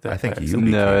just check that? I think by you accident?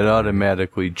 No, it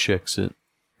automatically checks it.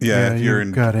 Yeah, if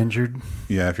you got injured.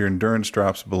 Yeah, if your endurance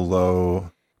drops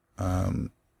below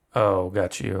Oh,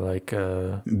 got you. Like,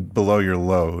 below your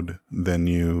load, then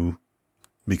you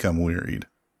become wearied.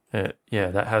 yeah,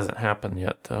 that hasn't happened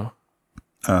yet, though.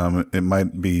 It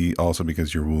might be also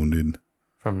because you're wounded.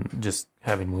 From just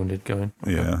having wounded going.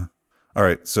 Okay. Yeah. All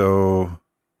right. So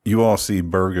you all see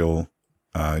Burgil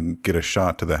get a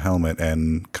shot to the helmet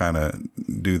and kind of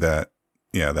do that.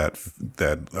 Yeah,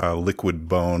 that liquid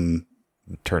bone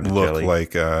Turn to look jelly.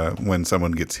 like when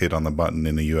someone gets hit on the button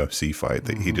in a UFC fight.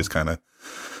 That he just kind of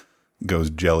goes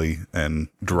jelly and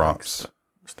drops.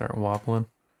 Start wobbling.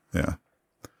 Yeah.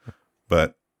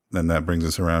 But then that brings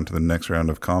us around to the next round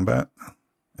of combat.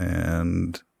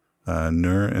 And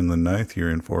Nur and Lenaith, you're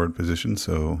in forward position,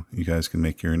 so you guys can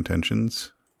make your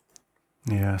intentions.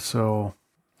 Yeah, so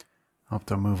I'll have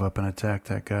to move up and attack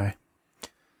that guy.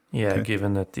 Yeah, Okay.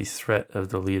 given that the threat of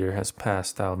the leader has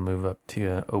passed, I'll move up to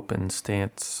an open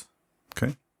stance.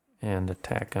 Okay. And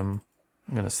attack him.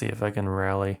 I'm going to see if I can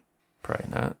rally. Probably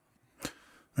not. All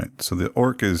right. So the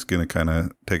orc is going to kind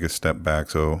of take a step back.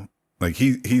 So like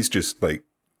he's just like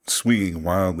swinging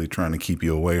wildly, trying to keep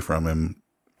you away from him,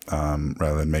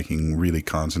 rather than making really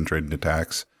concentrated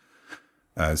attacks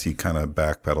as he kind of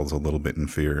backpedals a little bit in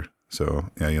fear. So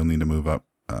yeah, you'll need to move up.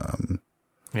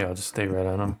 Yeah, I'll just stay right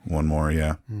on him. One more.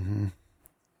 Yeah. Mm-hmm.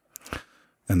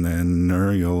 And then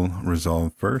Nur, you'll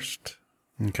resolve first.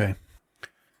 Okay.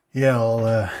 Yeah,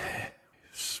 I'll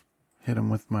hit him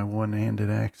with my one-handed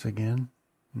axe again.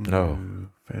 No.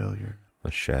 Failure.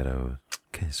 The shadow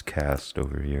is cast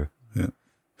over you. Yeah.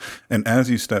 And as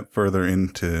you step further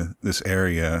into this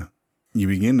area, you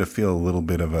begin to feel a little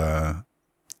bit of a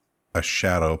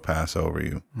shadow pass over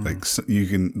you. Like you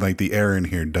can, like the air in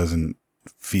here doesn't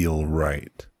feel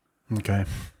right. Okay.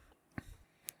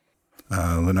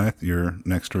 Lenaith, your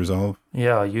next resolve.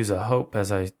 Yeah, I'll use a hope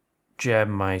as I jab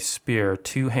my spear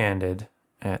two-handed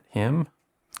at him.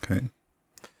 Okay.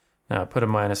 Now, I put a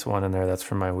 -1 in there. That's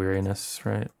for my weariness,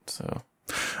 right? So,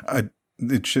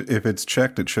 If it's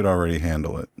checked, it should already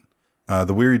handle it.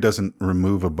 The weary doesn't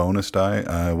remove a bonus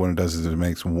die. What it does is it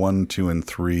makes 1, 2, and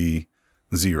 3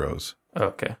 zeros.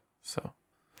 okay. So,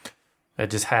 I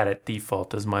just had it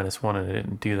default as -1, and I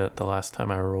didn't do that the last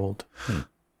time I rolled.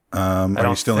 Are you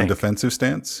don't still in think. defensive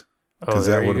stance? Oh, 'Cause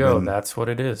there that you would've go. been- That's what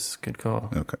it is. Good call.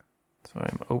 Okay. So,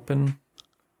 I'm open.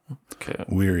 Okay.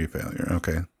 Weary failure.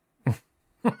 Okay.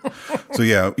 So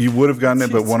yeah, you would have gotten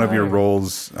it, but one of your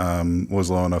rolls was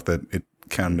low enough that it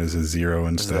counted as a 0 Is it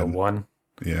instead. a 1?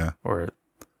 Yeah. Or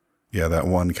Yeah, that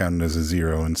 1 counted as a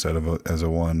 0 instead of as a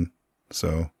 1.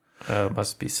 So it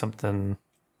must be something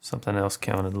else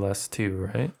counted less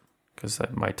too, right? Because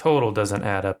my total doesn't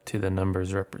add up to the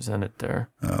numbers represented there.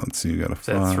 let's see, you got a Is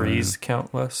that 5. 3s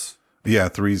count less? Yeah,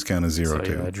 3s count as 0 So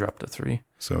too. yeah, I dropped a 3.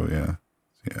 So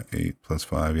yeah, 8 plus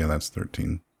 5. Yeah, that's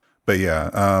 13. But yeah,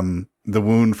 the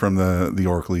wound from the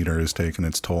orc leader has taken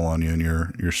its toll on you, and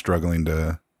you're struggling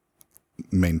to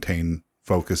maintain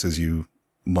focus as you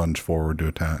lunge forward to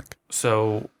attack.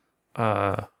 So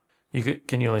can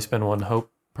you only spend 1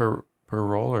 hope per per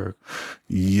roll, or?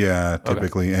 Yeah,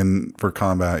 typically. Okay. And for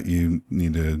combat, you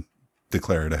need to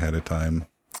declare it ahead of time.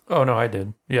 Oh, no, I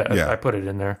did. Yeah. I put it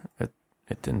in there. It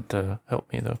didn't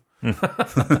help me, though.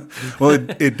 Well,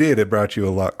 it did. It brought you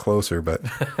a lot closer, but...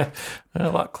 a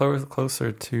lot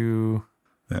closer to...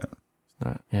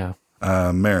 Yeah.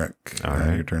 Merrick,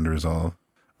 your turn to resolve.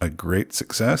 A great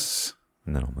success.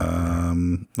 No.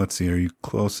 Let's see. Are you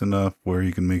close enough where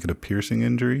you can make it a piercing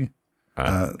injury?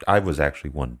 I was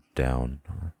actually one down.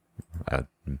 I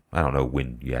don't know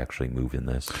when you actually move in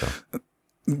this. So.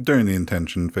 During the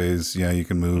intention phase, yeah, you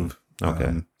can move.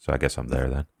 Okay, so I guess I'm there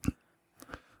then.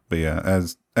 But yeah,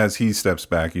 as he steps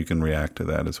back, you can react to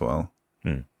that as well.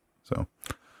 So,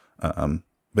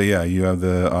 but yeah, you have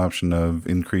the option of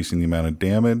increasing the amount of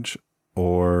damage,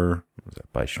 or is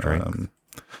that by strength?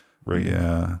 Right.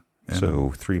 Yeah.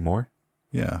 So 3 more.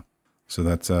 Yeah. So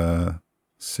that's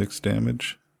 6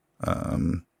 damage.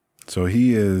 So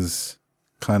he is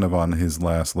kind of on his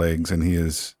last legs, and he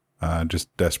is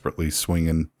just desperately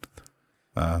swinging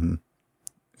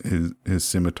his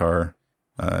scimitar.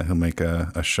 He'll make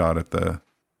a shot at the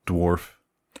dwarf,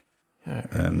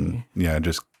 and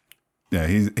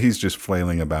he's just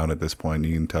flailing about at this point.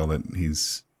 You can tell that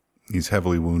he's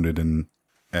heavily wounded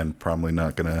and probably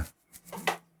not gonna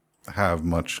have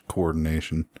much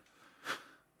coordination.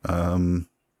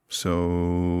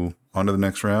 So on to the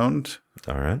next round.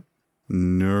 All right.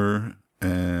 Nur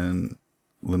and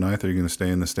Lenith, are you going to stay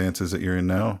in the stances that you're in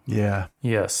now? Yeah.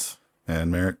 Yes.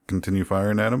 And Merrick, continue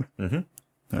firing at him?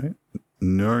 Mm-hmm. All right.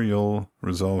 Nur, you'll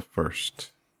resolve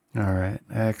first. All right.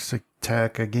 Axe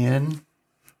attack again.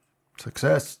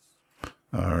 Success.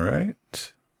 All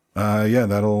right. Yeah,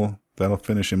 that'll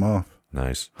finish him off.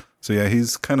 Nice. So yeah,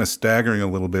 he's kind of staggering a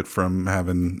little bit from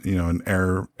having, an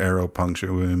arrow puncture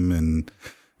him, and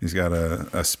he's got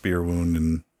a spear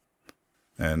wound,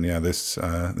 and yeah, this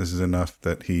is enough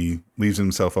that he leaves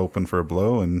himself open for a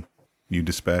blow, and you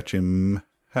dispatch him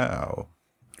how?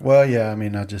 Well, yeah,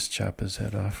 I'll just chop his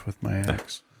head off with my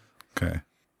axe. Okay.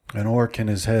 An orc and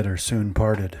his head are soon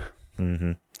parted.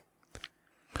 Mm-hmm.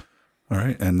 All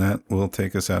right, and that will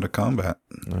take us out of combat.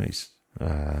 Nice.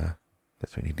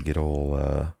 Guess we need to get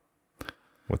old,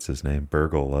 what's his name?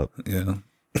 Burgle up. Yeah.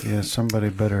 Yeah, somebody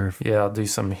better... Yeah, I'll do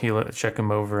some healing, check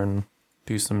him over and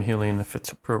do some healing if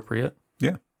it's appropriate.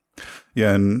 Yeah.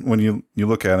 Yeah, and when you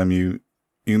look at him, you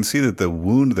can see that the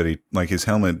wound that his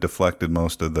helmet deflected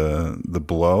most of the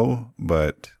blow,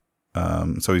 but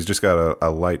so he's just got a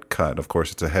light cut. Of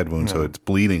course, it's a head wound, so it's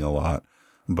bleeding a lot,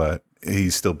 but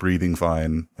he's still breathing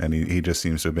fine, and he just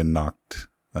seems to have been knocked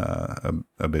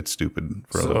a bit stupid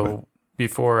for a little bit.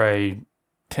 Before I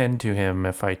tend to him,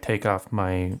 if I take off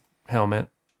my helmet,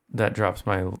 that drops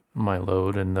my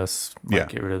load and thus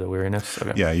get rid of the weariness.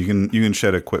 Okay. Yeah, you can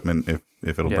shed equipment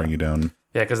if it'll bring you down.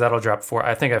 Yeah, because that'll drop 4.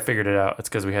 I think I figured it out. It's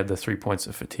because we had the 3 points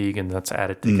of fatigue, and that's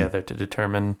added together to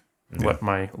determine what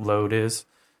my load is.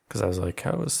 Because I was like,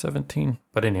 how was 17?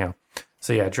 But anyhow,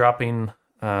 so yeah, dropping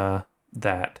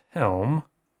that helm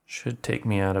should take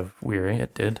me out of weary.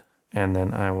 It did, and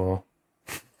then I will.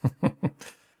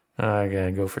 I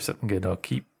gotta go for something good. I'll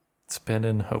keep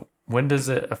spending hope. When does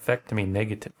it affect me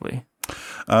negatively?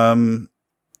 You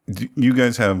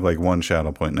guys have like 1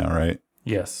 shadow point now, right?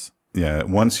 Yes. Yeah.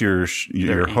 Once your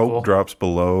hope drops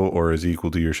below or is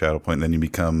equal to your shadow point, then you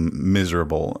become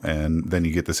miserable, and then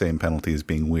you get the same penalty as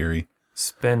being weary.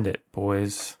 Spend it,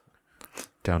 boys.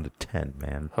 Down to 10,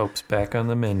 man. Hope's back on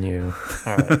the menu.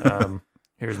 All right.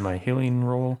 Here's my healing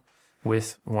roll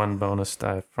with 1 bonus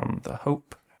die from the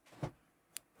hope.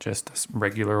 Just a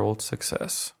regular old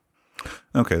success.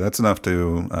 Okay, that's enough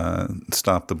to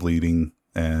stop the bleeding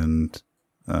and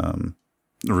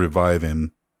revive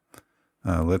him.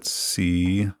 Let's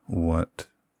see what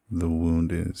the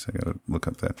wound is. I gotta look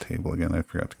up that table again. I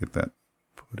forgot to get that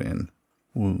put in.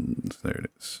 Wounds, there it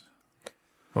is.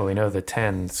 Well, we know the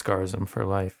 10 scars him for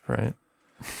life, right?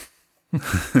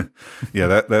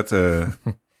 Yeah, that's a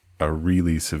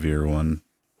really severe one.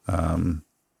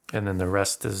 And then the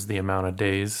rest is the amount of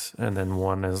days, and then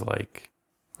 1 is like,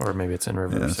 or maybe it's in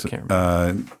reverse. I can't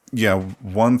remember.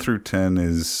 1 through 10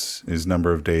 is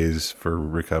number of days for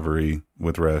recovery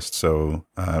with rest. So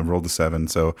I rolled a 7,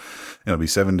 so it'll be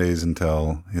 7 days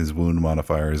until his wound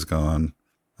modifier is gone.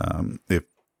 If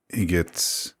he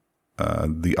gets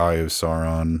the Eye of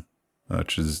Sauron,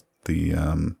 which is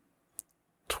the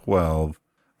 12,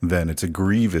 then it's a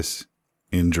grievous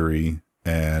injury,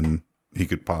 and he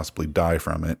could possibly die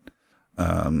from it.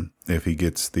 If he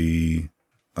gets the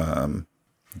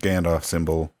Gandalf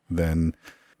symbol, then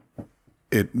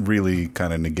it really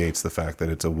kind of negates the fact that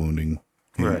it's a wounding.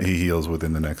 He heals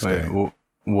within the next day.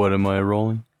 What am I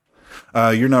rolling?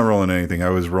 You're not rolling anything. I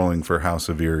was rolling for how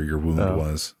severe your wound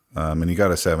was. And you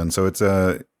got a 7. So it's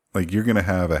like you're going to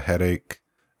have a headache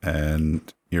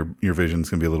and your vision's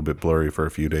going to be a little bit blurry for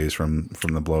a few days from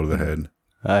the blow to the head.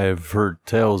 I have heard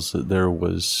tales that there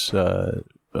was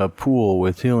a pool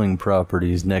with healing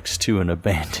properties next to an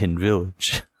abandoned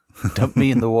village. Dump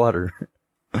me in the water.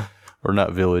 Or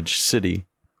not village, city.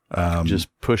 Just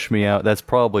push me out. That's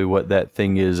probably what that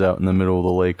thing is out in the middle of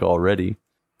the lake already.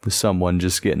 With someone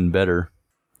just getting better.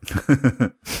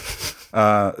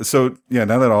 So yeah,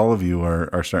 now that all of you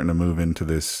are starting to move into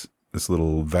this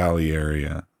little valley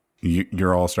area,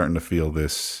 you're all starting to feel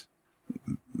this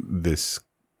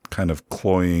kind of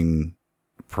cloying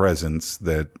presence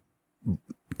that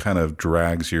kind of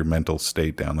drags your mental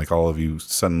state down. Like all of you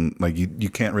like you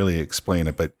can't really explain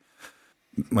it, but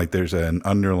like there's an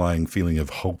underlying feeling of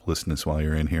hopelessness while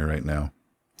you're in here right now.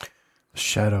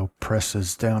 Shadow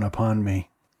presses down upon me.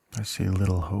 I see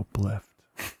little hope left.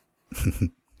 All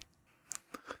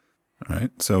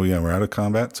right. So yeah, we're out of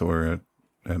combat, so we're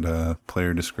at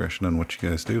player discretion on what you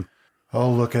guys do.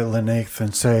 I'll look at Lenath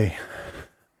and say,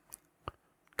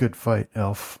 good fight,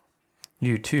 elf.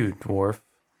 You too, dwarf.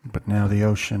 But now the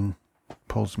ocean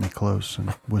pulls me close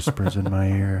and whispers in my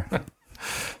ear.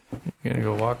 You're going to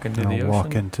go walk into And the I'll ocean?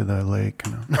 walk into the lake.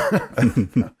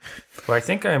 Well, I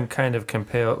think I'm kind of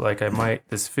compelled, like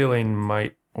this feeling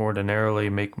might ordinarily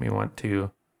make me want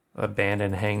to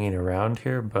abandon hanging around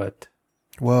here, but...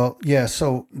 Well, yeah,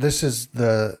 so this is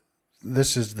the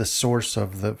source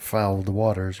of the fouled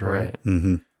waters, right?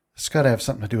 Mm-hmm. It's got to have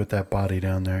something to do with that body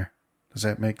down there. Does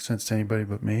that make sense to anybody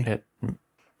but me?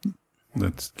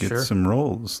 Let's get Sure. some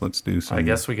rolls. Let's do some. I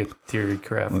guess we get theory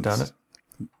craft on it.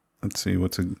 Let's see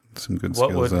what's some good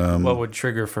What skills. what would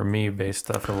trigger for me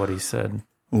based off of what he said?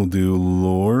 We'll do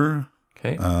lore.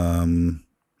 Okay.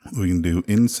 We can do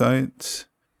insight,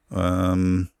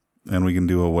 and we can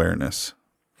do awareness.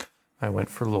 I went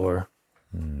for lore.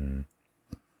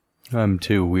 I'm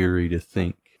too weary to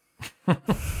think.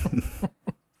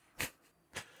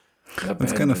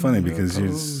 That's kind of funny because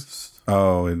negated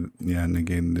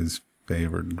his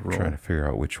favored roll. Trying to figure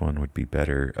out which one would be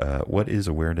better. What is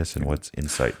awareness and what's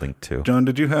insight linked to? John,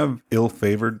 did you have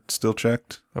ill-favored still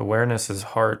checked? Awareness is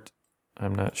heart.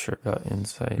 I'm not sure about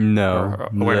insight. No,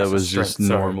 awareness that was is strength, just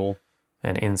sorry. normal.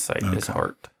 And insight is Okay.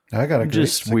 heart. I got a great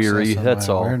Just weary, success on that's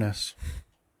my all. awareness.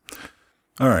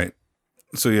 All right.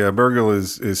 So yeah, Burgle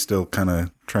is still kind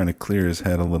of trying to clear his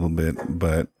head a little bit,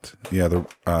 but yeah,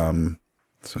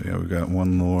 we've got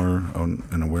one lore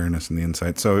and awareness and the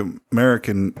insight. So Merrick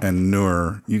and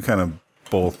Noor, you kind of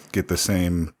both get the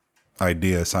same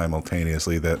idea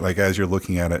simultaneously that like as you're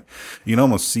looking at it, you can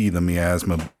almost see the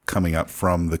miasma coming up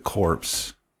from the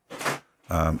corpse,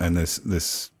 and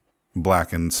this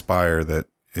blackened spire that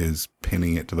is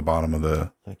pinning it to the bottom of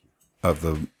the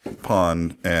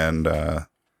pond.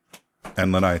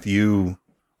 And Lenath, you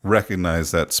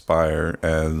recognize that spire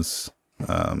as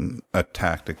a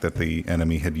tactic that the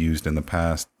enemy had used in the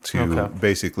past to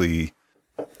basically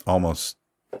almost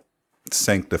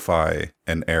sanctify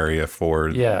an area for.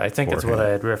 Yeah, I think it's for what him. I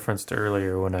had referenced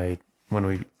earlier when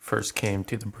we first came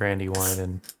to the Brandywine,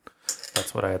 and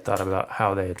that's what I had thought about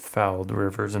how they had fouled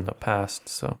rivers in the past.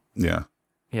 So Yeah.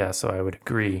 so I would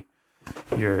agree.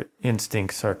 Your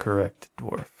instincts are correct,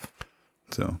 dwarf.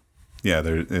 So yeah,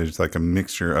 there's like a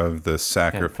mixture of the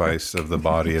sacrifice of the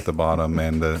body at the bottom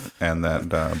and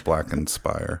that blackened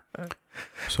spire.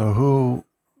 So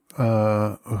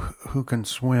who can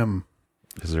swim?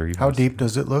 Is there even How deep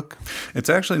does it look? It's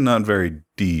actually not very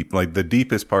deep. Like the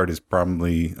deepest part is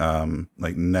probably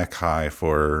like neck high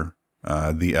for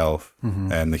the elf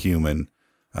and the human.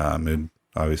 It'd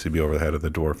obviously be over the head of the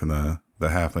dwarf and the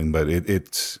halfling, but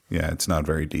it's not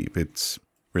very deep. It's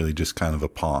really just kind of a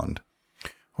pond.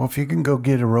 Well, if you can go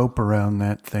get a rope around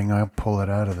that thing, I'll pull it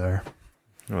out of there.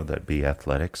 Would that be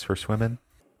athletics for swimming?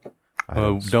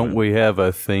 Don't we have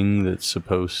a thing that's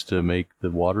supposed to make the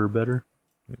water better?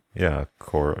 Yeah,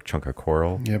 a chunk of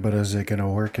coral. Yeah, but is it going to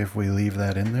work if we leave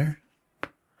that in there?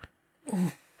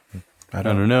 I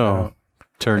don't know.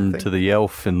 Turn to the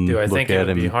elf and Do I look think it at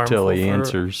would be him harmful till he for-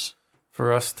 answers.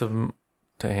 For us to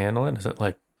handle it, is it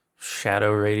like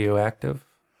shadow radioactive?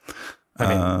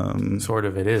 I mean, sort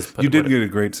of it is. But You did get a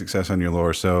great success on your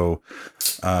lore. So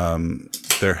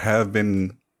there have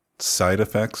been side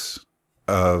effects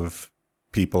of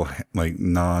people like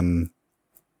non-servants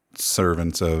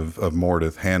of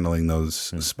Mordith handling those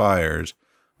spires,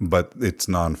 but it's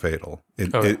non-fatal.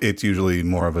 It's usually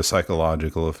more of a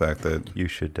psychological effect that You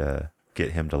should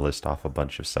get him to list off a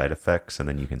bunch of side effects, and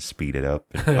then you can speed it up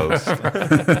in post.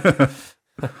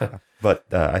 But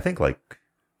I think like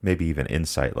maybe even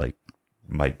insight, like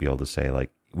might be able to say, like,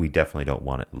 we definitely don't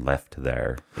want it left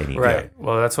there anymore. Right.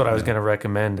 Well, that's what I was going to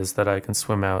recommend, is that I can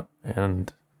swim out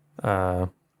and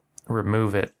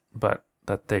remove it, but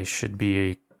that they should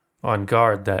be on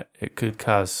guard that it could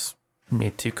cause me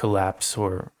to collapse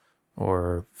or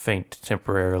faint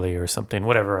temporarily or something,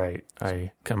 whatever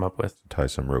I come up with. Tie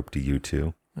some rope to you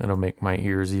too. It'll make my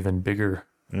ears even bigger.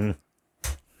 All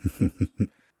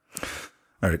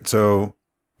right. So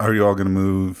are you all going to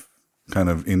move kind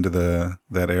of into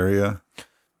that area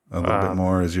a little bit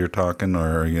more as you're talking,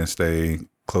 or are you going to stay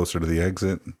closer to the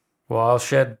exit? Well, I'll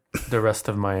shed the rest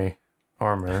of my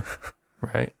armor,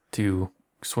 right, to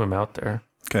swim out there.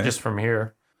 Okay. Just from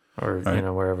here, or, right.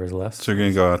 wherever's left. So you're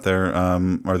going to go out there.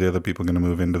 Are the other people going to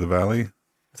move into the valley?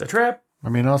 It's a trap. I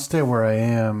mean, I'll stay where I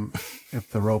am if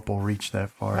the rope will reach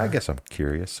that far. I guess I'm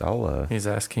curious. I'll He's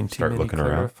asking too start many looking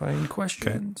around. clarifying Okay.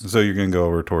 questions. So you're going to go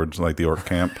over towards like the orc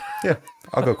camp. yeah,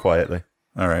 I'll go quietly.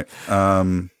 All right.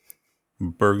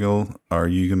 Burgle, are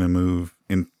you going to move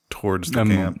in towards the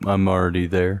camp? I'm already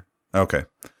there. Okay.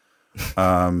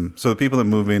 So the people that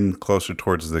move in closer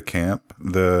towards the camp,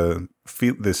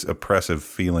 this oppressive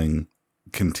feeling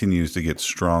continues to get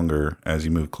stronger as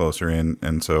you move closer in,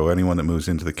 and so anyone that moves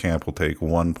into the camp will take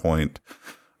 1 point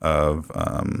of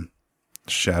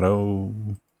shadow.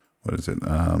 What is it?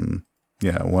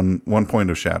 One point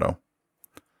of shadow.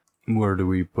 Where do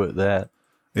we put that?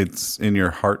 It's in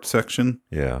your heart section.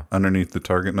 Yeah. Underneath the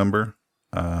target number.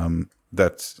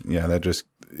 It's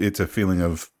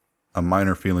a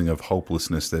minor feeling of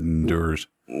hopelessness that endures.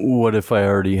 What if I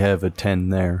already have a 10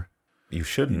 there? You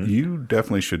shouldn't. You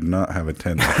definitely should not have a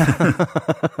 10.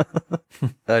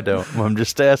 I don't. I'm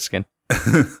just asking.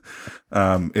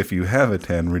 If you have a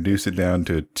 10, reduce it down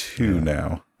to a 2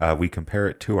 now. We compare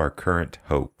it to our current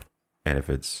hope, and if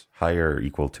it's higher or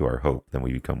equal to our hope, then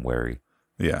we become wary.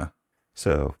 Yeah.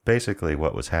 So basically,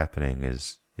 what was happening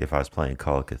is, if I was playing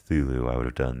Call of Cthulhu, I would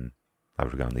have gone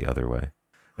the other way.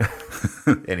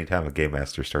 Anytime a game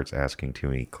master starts asking too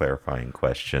many clarifying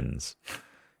questions,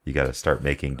 you got to start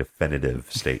making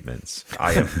definitive statements.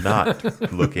 I am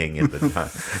not looking in the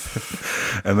time.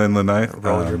 And then the knife.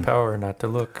 Roll your power not to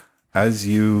look. As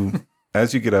you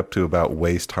get up to about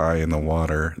waist high in the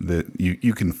water, that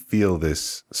you can feel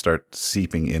this start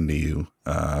seeping into you.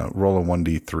 Roll a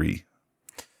 1d3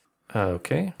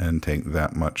 Okay. and take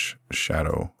that much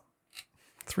shadow.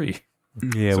 3.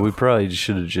 Yeah, we probably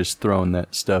should have just thrown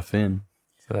that stuff in.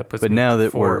 So that puts But me now at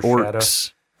that 4 we're shadow,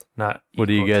 orcs, not what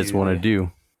do you equal guys want to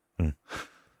do?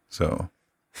 So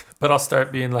But I'll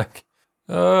start being like,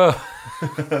 woe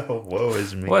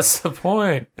is me. What's the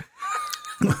point?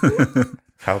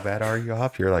 How bad are you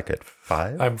off? You're like at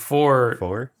 5? I'm 4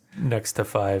 4? next to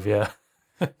 5, yeah.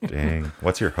 Dang.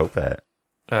 What's your hope at?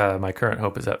 My current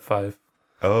hope is at 5.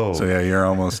 Oh. So yeah, you're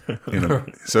almost.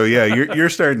 So yeah, you're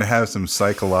starting to have some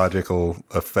psychological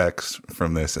effects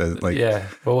from this. Yeah.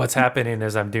 But what's happening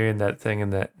is I'm doing that thing in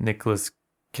that Nicolas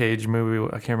Cage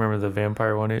movie. I can't remember the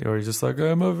vampire one, where he's just like,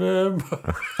 I'm a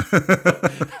vampire.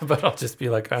 But I'll just be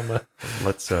like,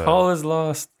 all is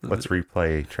lost. Let's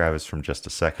replay Travis from just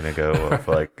a second ago of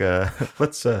like,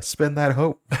 let's spin that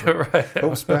hope. Right.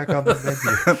 Hope's back on the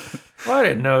menu. Well, I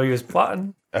didn't know he was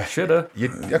plotting. I should have.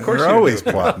 Of course, we're always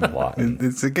do. plotting.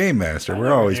 It's a game master.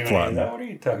 We're always plotting. What are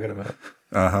you talking about?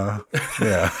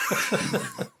 Yeah.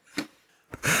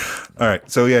 All right.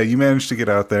 So yeah, you managed to get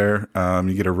out there.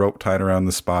 You get a rope tied around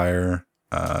the spire,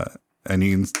 and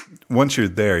you can. Once you're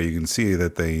there, you can see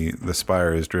that the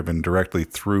spire is driven directly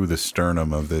through the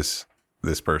sternum of this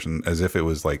person, as if it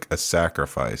was like a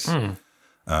sacrifice,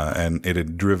 and it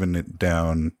had driven it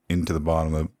down into the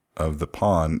bottom of the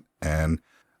pond, and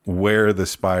where the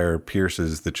spire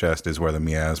pierces the chest is where the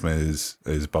miasma is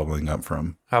bubbling up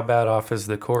from. How bad off is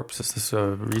the corpse? Is this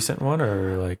a recent one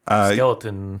or like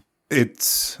skeleton?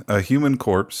 It's a human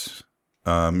corpse.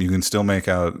 You can still make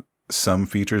out some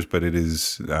features, but it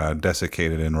is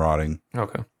desiccated and rotting.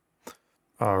 Okay.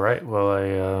 All right.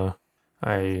 Well,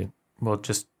 I will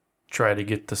just try to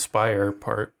get the spire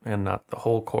part and not the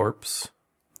whole corpse.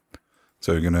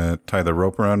 So you're going to tie the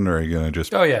rope around, or are you going to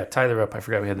just... Oh, yeah, tie the rope. I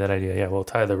forgot we had that idea. Yeah, we'll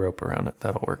tie the rope around it.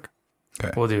 That'll work.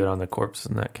 Okay. We'll do it on the corpse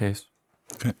in that case.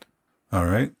 Okay. All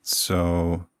right.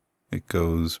 So it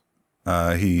goes...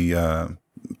 he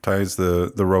ties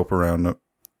the rope around it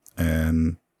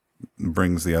and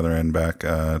brings the other end back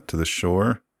to the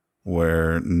shore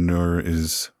where Nur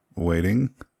is waiting.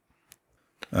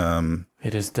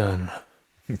 It is done.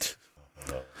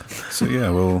 So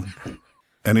yeah, well...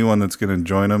 Anyone that's going to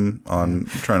join him on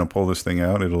trying to pull this thing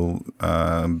out, it'll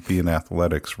be an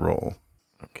athletics roll.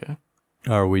 Okay.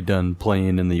 Are we done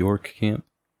playing in the orc camp?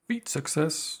 Feat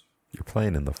success. You're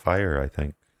playing in the fire, I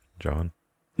think, John.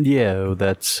 Yeah,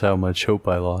 that's how much hope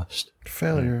I lost.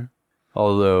 Failure.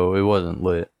 Although it wasn't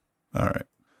lit. All right.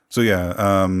 So yeah,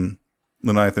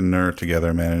 Lenaith and Nur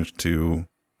together managed to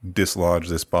dislodge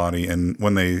this body, and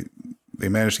when they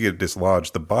managed to get it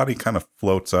dislodged, the body kind of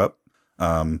floats up,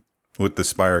 with the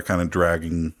spire kind of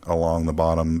dragging along the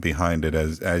bottom behind it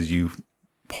as you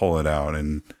pull it out,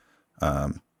 and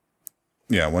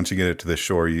once you get it to the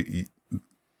shore,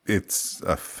 it's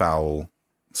a foul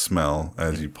smell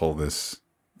as you pull this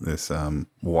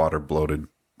water bloated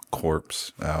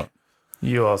corpse out.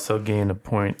 You also gain a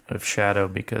point of shadow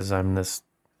because I'm this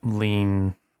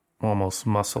lean, almost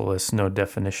muscleless, no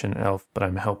definition elf, but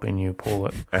I'm helping you pull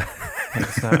it.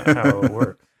 That's not how it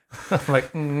works. I'm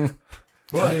like,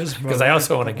 because I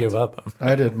also want to give up.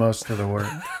 I did most of the work.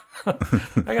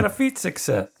 I got a feat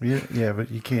success. Yeah, but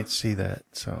you can't see that,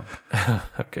 so.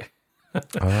 Okay.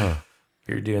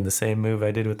 You're doing the same move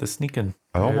I did with the sneaking.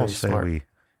 I almost say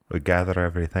we gather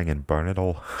everything and burn it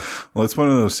all. Well, it's one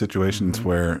of those situations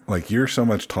where, like, you're so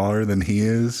much taller than he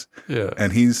is,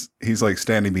 and he's like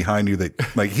standing behind you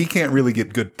that, like, he can't really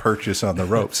get good purchase on the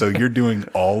rope, so you're doing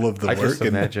all of the work. I just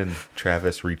imagine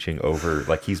Travis reaching over,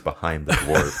 like he's behind the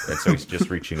dwarf, and so he's just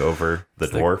reaching over the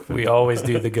dwarf. Like we always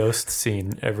do the ghost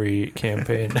scene every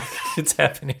campaign. It's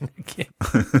happening again.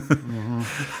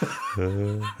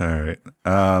 All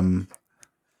right.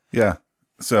 Yeah.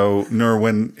 So, Nur,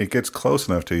 when it gets close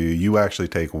enough to you, you actually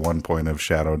take 1 point of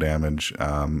shadow damage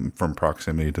from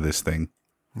proximity to this thing.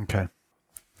 Okay.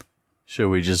 Should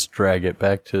we just drag it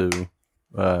back to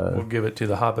We'll give it to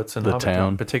the hobbits and the Hobbiton,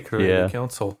 town? particularly the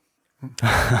council.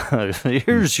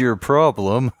 Here's your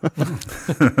problem. I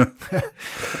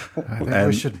think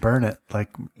we should burn it, like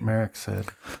Merrick said.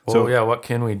 Well, what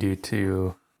can we do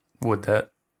to... Would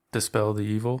that dispel the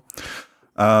evil?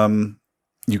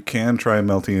 You can try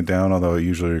melting it down, although it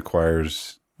usually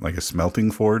requires like a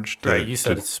smelting forge. Right, you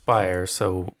said it's spire,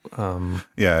 so...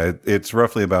 Yeah, it's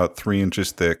roughly about 3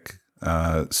 inches thick,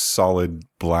 solid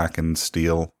blackened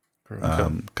steel,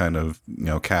 kind of,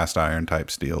 cast iron type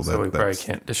steel. So we probably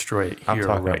can't destroy it here I'm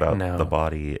talking right about now. the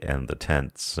body and the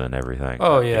tents and everything.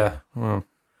 Oh, yeah. Well,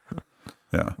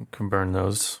 yeah. we can burn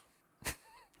those.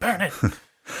 Burn it!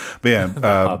 But yeah,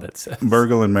 Hobbit says.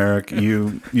 Burgle and Merrick,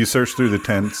 you search through the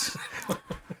tents.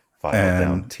 File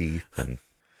down teeth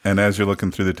and as you're looking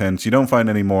through the tents, you don't find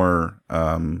any more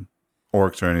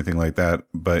orcs or anything like that,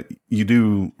 but you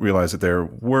do realize that there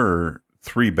were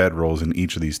 3 bedrolls in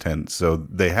each of these tents, so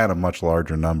they had a much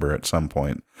larger number at some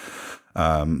point.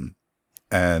 And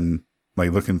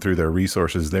like looking through their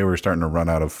resources, they were starting to run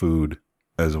out of food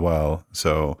as well.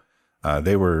 So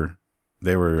they were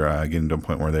getting to a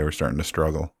point where they were starting to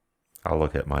struggle. I'll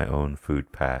look at my own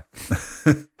food pack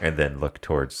and then look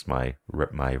towards my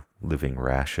living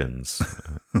rations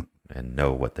and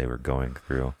know what they were going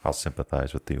through. I'll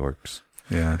sympathize with the orcs.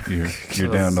 Yeah,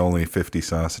 you're down to only 50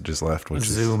 sausages left. Which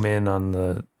zoom in on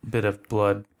the bit of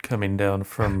blood coming down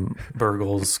from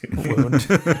Burgle's wound.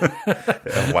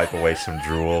 And wipe away some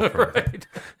drool. Right.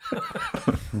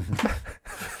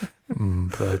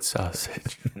 Blood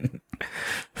sausage.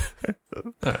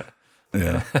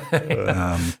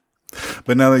 Yeah.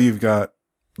 But now that you've got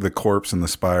the corpse and the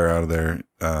spire out of there,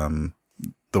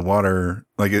 the water,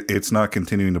 like it's not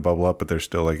continuing to bubble up, but there's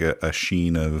still like a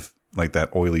sheen of like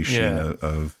that oily sheen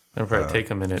of It'll probably take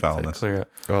a minute foulness. to clear it.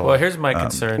 Well, here's my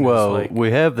concern. Well,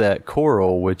 we have that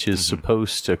coral, which is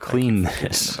supposed to clean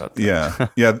this. Yeah.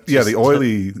 The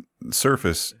oily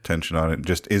surface tension on it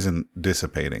just isn't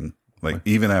dissipating. Like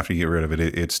even after you get rid of it,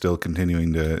 it's still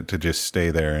continuing to just stay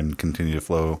there and continue to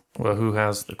flow. Well, who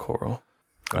has the coral?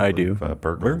 I do.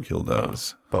 Burgle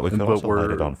does. But we can also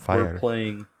light it on fire.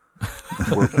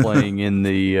 We're playing in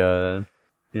the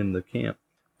camp.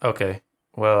 Okay.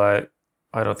 Well,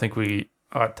 I don't think we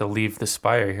ought to leave the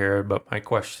spire here, but my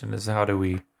question is, how do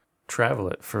we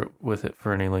travel with it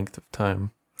for any length of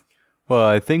time? Well,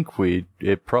 I think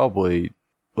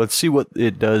let's see what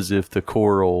it does if the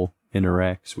coral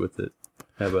interacts with it.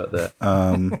 How about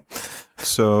that?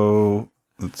 So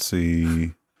let's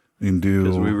see. You can do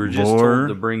because we were just told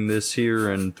to bring this here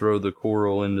and throw the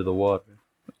coral into the water.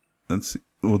 Let's see.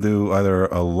 We'll do either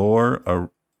a lore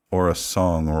or a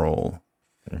song roll.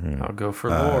 Mm-hmm. I'll go for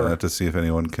lore to see if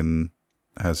anyone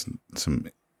has some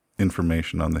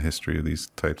information on the history of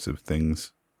these types of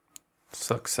things.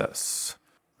 Success.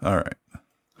 All right.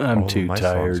 I'm too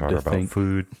tired to think.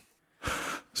 Food.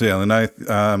 So yeah, the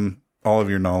ninth, all of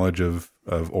your knowledge of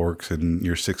orcs and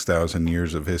your 6,000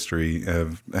 years of history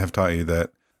have taught you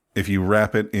that if you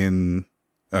wrap it in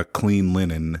a clean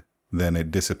linen, then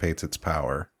it dissipates its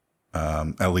power,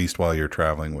 at least while you're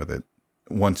traveling with it.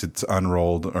 Once it's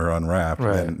unrolled or unwrapped,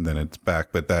 then it's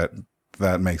back. But that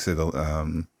that makes it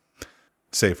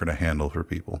safer to handle for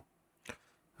people.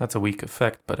 That's a weak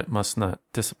effect, but it must not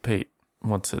dissipate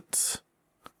once it's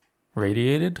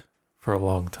radiated for a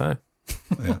long time.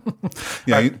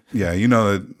 You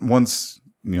know that once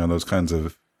those kinds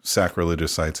of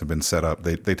sacrilegious sites have been set up,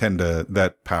 they tend to,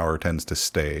 that power tends to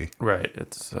stay. Right.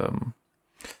 It's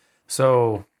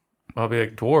so I'll be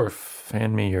like, dwarf,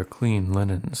 hand me your clean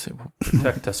linens. It will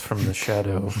protect us from the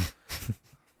shadow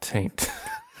taint.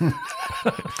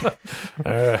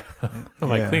 My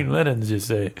clean linens, you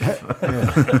say?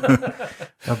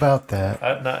 About that.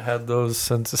 I've not had those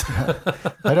since.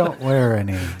 I don't wear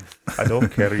any. I don't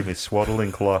carry my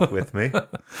swaddling cloth with me.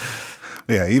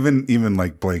 Yeah, even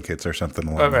like blankets or something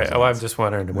along those Well, I'm lines. just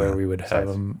wondering where we would have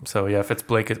them. So yeah, if it's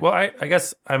blankets, well, I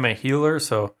guess I'm a healer,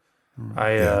 so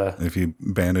if you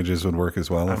bandages would work as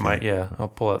well. I might. Yeah, I'll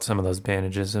pull out some of those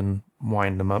bandages and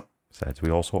wind them up. Besides,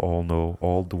 we also all know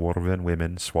all dwarven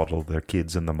women swaddle their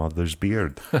kids in the mother's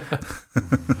beard.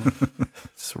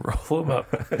 Just roll them up.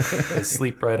 They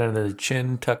sleep right under the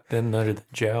chin, tucked in under the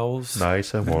jowls.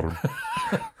 Nice and warm.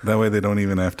 That way they don't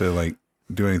even have to like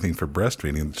do anything for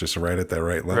breastfeeding. It's just right at that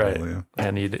right level. Right. Yeah.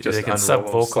 And Just they can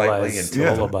unroll them slightly sub-vocalize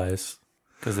until- lullabies.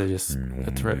 Because they just,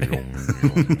 that's right.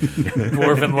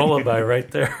 Dwarven lullaby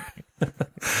right there.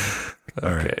 All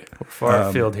right. Okay, we're far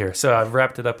afield here. So I've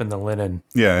wrapped it up in the linen.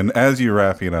 Yeah, and as you're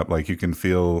wrapping it up, like you can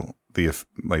feel the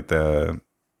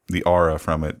aura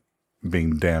from it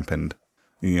being dampened.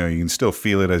 You can still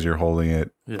feel it as you're holding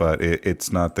it, but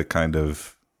it's not the kind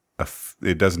of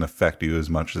it doesn't affect you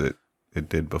as much as it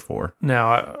did before.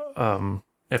 Now,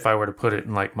 if I were to put it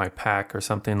in like my pack or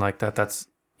something like that, that's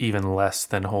even less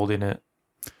than holding it.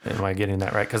 Am I getting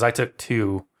that right? Because I took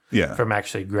 2 from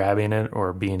actually grabbing it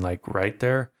or being like right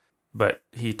there, but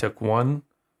he took 1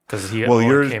 because he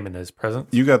came in his presence.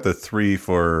 You got the 3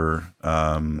 for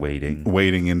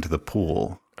wading into the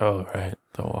pool. Oh, right,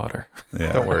 the water.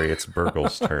 Yeah. Don't worry, it's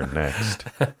Burgle's turn next.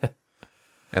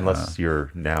 Unless you're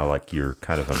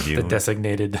kind of immune. The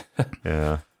designated.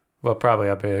 Yeah. Well, probably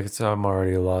I'll be like, I'm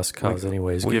already a lost cause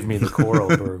anyways. Give me the coral,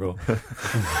 Burgle.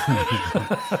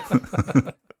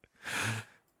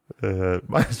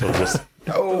 Might as well just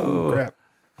crap.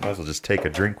 Might as well just take a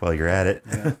drink while you're at it.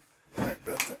 Yeah.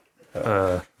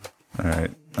 All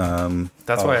right.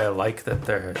 That's why I like that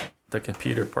the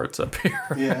computer part's up here.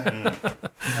 Yeah.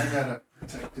 I got a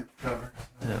protective cover.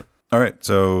 All right.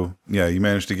 So you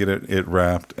managed to get it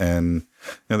wrapped, and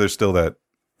there's still that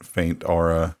faint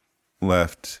aura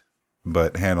left,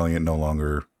 but handling it no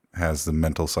longer has the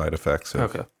mental side effects.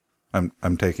 Okay.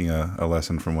 I'm taking a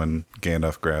lesson from when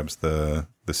Gandalf grabs the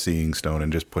seeing stone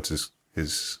and just puts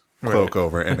his cloak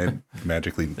over, and it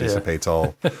magically dissipates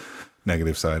all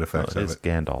negative side effects of It's it.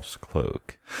 Gandalf's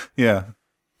cloak. Yeah,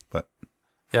 but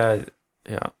Yeah.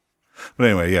 but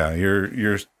anyway,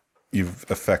 you've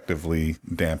effectively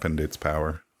dampened its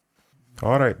power.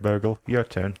 All right, Burgle, your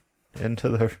turn. Into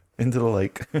the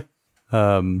lake.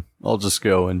 I'll just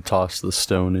go and toss the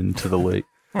stone into the lake.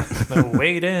 No,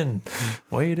 wade in.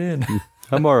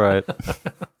 I'm all right.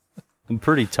 I'm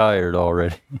pretty tired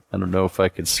already. I don't know if I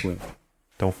could swim.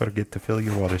 Don't forget to fill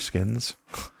your water skins.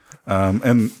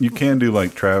 And you can do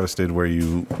like Travis did, where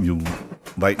you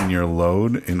lighten your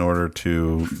load in order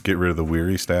to get rid of the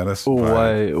weary status.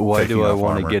 Why taking do I off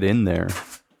want to armor. get in there?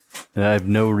 And I have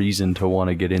no reason to want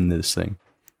to get in this thing.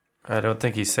 I don't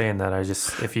think he's saying that.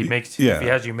 If he Yeah.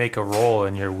 has you make a roll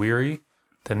and you're weary,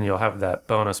 then you'll have that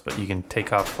bonus. But you can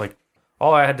take off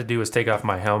all I had to do was take off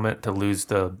my helmet to lose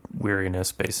the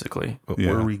weariness, basically. But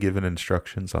Yeah. were we given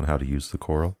instructions on how to use the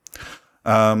coral?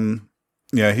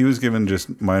 Yeah, he was given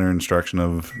just minor instruction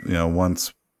of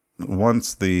once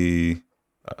the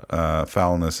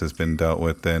foulness has been dealt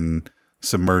with, then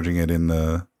submerging it in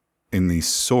the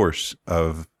source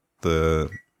of the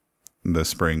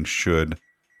spring should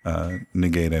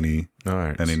negate any All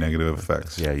right. negative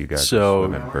effects. Yeah, you guys So- are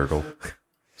swimming, Burgle.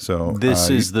 So This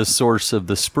is the source of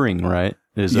the spring, right?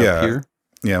 Is Yeah. up here?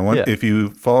 Yeah, if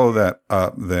you follow that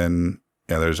up, then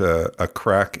there's a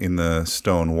crack in the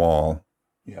stone wall.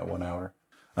 1 hour.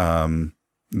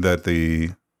 That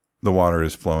the water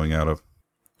is flowing out of.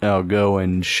 I'll go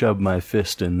and shove my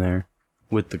fist in there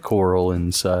with the coral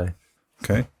inside.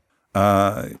 Okay.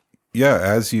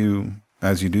 As you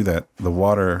do that, the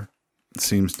water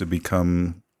seems to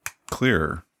become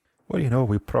clearer. Well,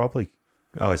 we probably...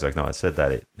 Oh, he's like, no, I said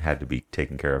that it had to be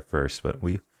taken care of first, but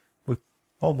we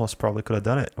almost probably could have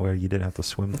done it where you didn't have to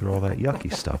swim through all that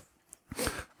yucky stuff.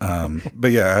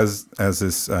 But as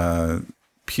this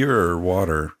pure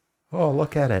water Oh,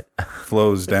 look at it.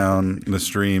 flows down the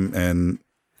stream and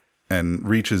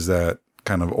reaches that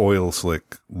kind of oil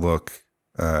slick look,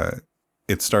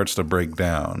 it starts to break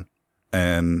down.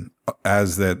 And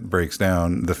as that breaks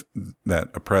down, that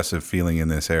oppressive feeling in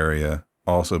this area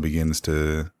also begins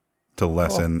to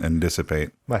lessen and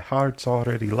dissipate. My heart's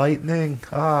already lightening.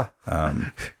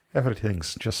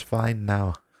 Everything's just fine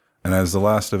now. And as the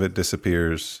last of it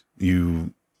disappears,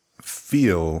 you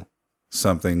feel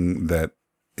something that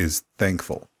is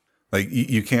thankful. Like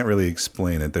you can't really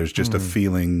explain it. There's just a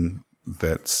feeling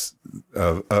that's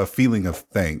a feeling of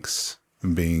thanks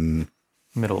being.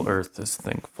 Middle Earth is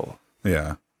thankful.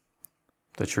 Yeah.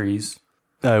 The trees.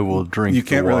 I will drink. You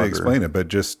can't the really water. explain it, but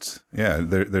just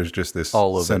there's just this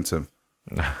sense of.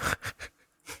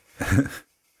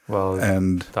 Well,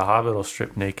 And the Hobbit will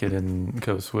strip naked and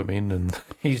go swimming, and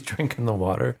he's drinking the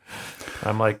water.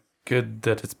 I'm like, good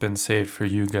that it's been saved for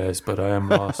you guys, but I am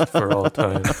lost for all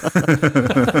time.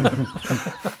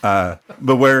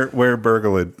 but where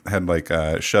Burgle had like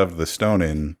shoved the stone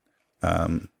in,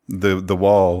 the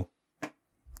wall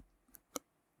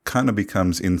kind of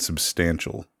becomes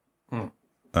insubstantial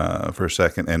for a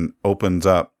second and opens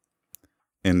up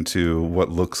into what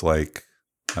looks like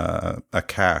a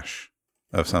cache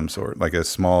of some sort, like a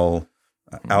small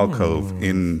alcove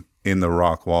in the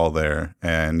rock wall there,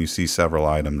 and you see several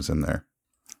items in there.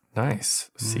 Nice.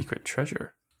 Secret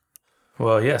treasure.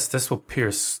 Well, yes, this will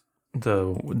pierce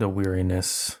the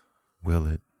weariness, Will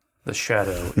it? the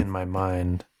shadow in my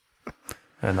mind,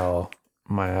 and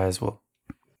my eyes will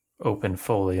open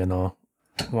fully, and I'll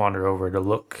wander over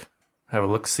to have a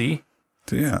look-see.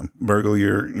 So yeah, Burgle,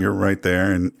 you're right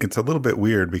there, and it's a little bit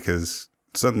weird because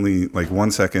suddenly, like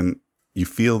 1 second, you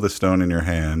feel the stone in your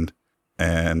hand,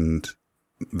 and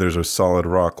there's a solid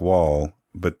rock wall,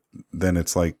 but then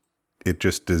it's like it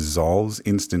just dissolves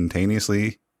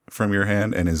instantaneously from your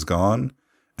hand and is gone.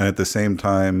 And at the same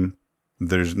time,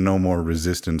 there's no more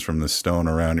resistance from the stone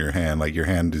around your hand. Like your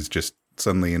hand is just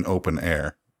suddenly in open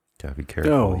air. Gotta be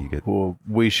careful. Oh, well,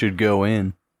 we should go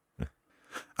in.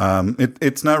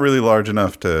 It's not really large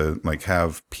enough to like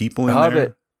have people in Hobbit,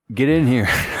 there. get in here.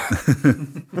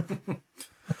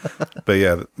 But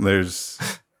yeah, there's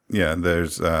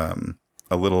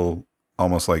a little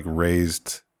almost like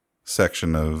raised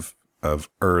section of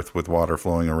earth with water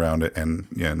flowing around it, and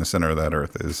in the center of that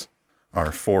earth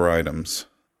are 4 items.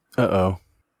 Uh-oh.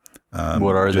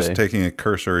 What are just they? Taking a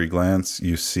cursory glance,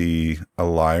 you see a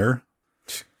lyre,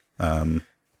 the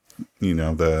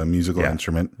musical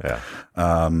instrument.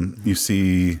 Yeah. You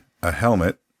see a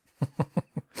helmet.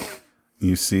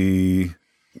 You see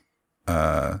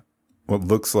what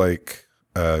looks like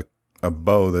a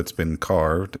bow that's been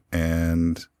carved,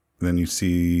 and then you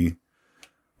see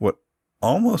what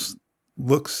almost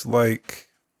looks like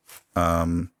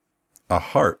a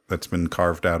heart that's been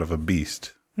carved out of a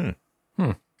beast.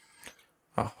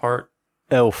 A heart.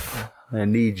 Elf, I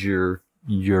need your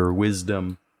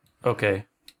wisdom. Okay.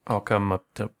 I'll come up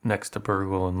next to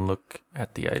Burgle and look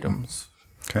at the items.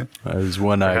 Okay. As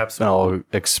when Perhaps I'll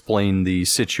explain the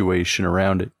situation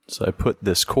around it. So I put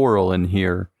this coral in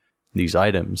here. These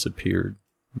items appeared.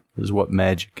 What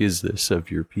magic is this of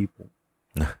your people?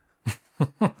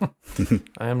 I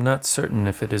am not certain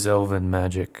if it is elven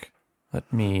magic.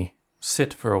 Let me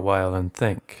sit for a while and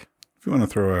think. If you want to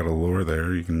throw out a lore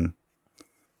there, you can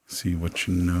see what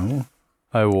you know.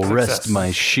 I will Success. rest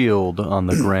my shield on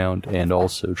the ground and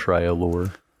also try a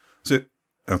lure.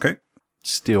 Okay.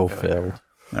 Still failed.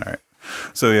 All right.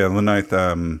 So yeah, Lenith,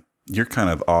 you're kind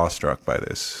of awestruck by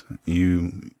this.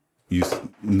 You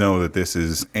know that this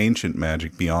is ancient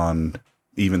magic beyond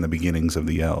even the beginnings of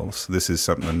the elves. This is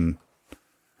something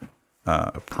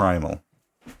primal.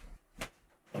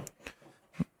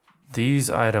 These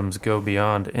items go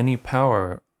beyond any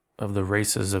power of the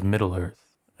races of Middle-earth.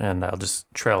 And I'll just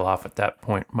trail off at that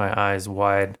point, my eyes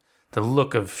wide, the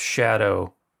look of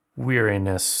shadow,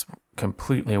 weariness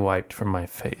completely wiped from my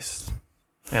face.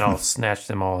 And I'll snatch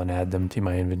them all and add them to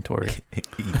my inventory.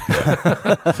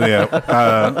 So yeah,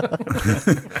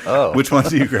 which one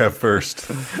do you grab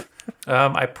first?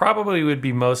 I probably would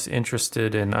be most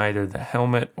interested in either the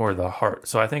helmet or the heart.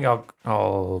 So I think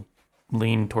I'll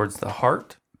lean towards the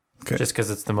heart, Okay. just because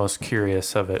it's the most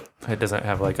curious of it. It doesn't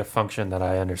have like a function that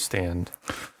I understand.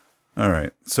 All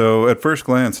right. So at first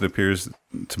glance, it appears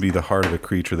to be the heart of a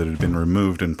creature that had been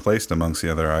removed and placed amongst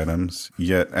the other items.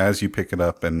 Yet as you pick it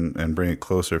up and bring it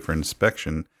closer for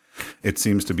inspection, it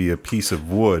seems to be a piece of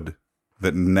wood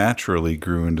that naturally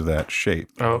grew into that shape,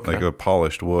 like a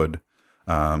polished wood.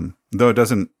 Though it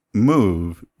doesn't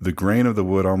move, the grain of the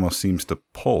wood almost seems to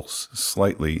pulse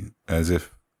slightly as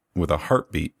if with a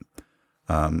heartbeat.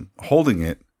 Holding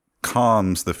it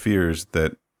calms the fears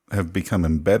that have become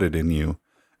embedded in you,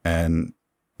 and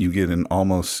you get an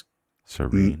almost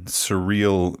Serene.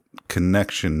 surreal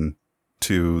connection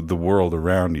to the world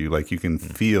around you. Like you can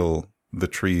feel the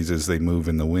trees as they move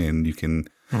in the wind. You can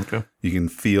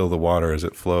feel the water as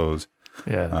it flows.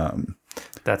 Yeah.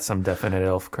 That's some definite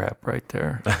elf crap right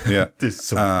there. Yeah. This is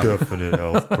some definite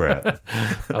elf crap.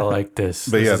 I like this.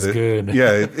 But This is good.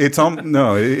 Yeah, it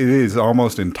is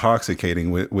almost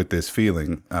intoxicating with this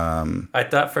feeling. I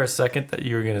thought for a second that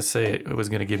you were going to say it was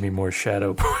going to give me more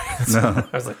shadow points. No.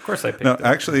 I was like, of course I picked No, it.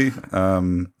 actually,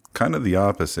 kind of the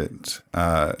opposite.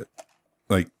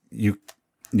 Like you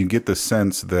get the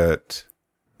sense that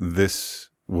this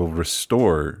will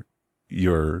restore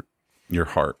your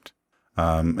heart.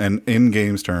 And in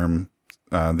games term,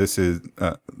 this is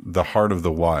the Heart of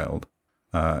the Wild.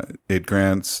 It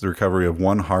grants the recovery of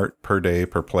 1 heart per day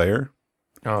per player.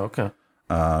 Oh, okay.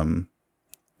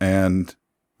 And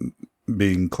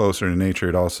being closer to nature,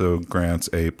 it also grants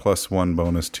a +1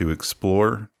 bonus to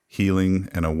explore, healing,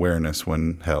 and awareness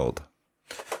when held.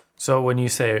 So when you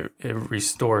say it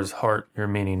restores heart, you're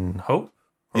meaning hope?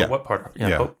 Or Yeah. what part?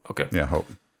 Yeah. Hope. Okay. Yeah, hope.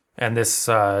 And this,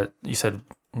 you said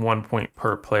 1 point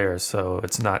per player, so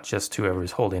it's not just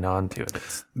whoever's holding on to it;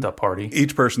 it's the party.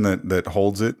 Each person that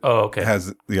holds it Oh, okay.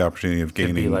 has the opportunity of It'd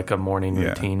gaining. be like a morning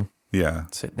routine. Yeah.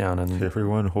 Sit down and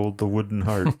Everyone hold the wooden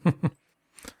heart.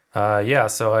 yeah.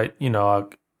 So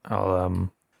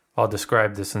I'll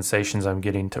describe the sensations I'm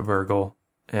getting to Virgil,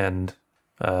 and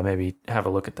maybe have a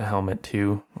look at the helmet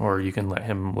too, or you can let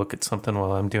him look at something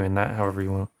while I'm doing that. However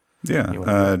you want. Yeah. You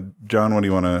wanna John, what do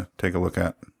you want to take a look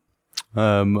at?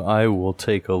 I will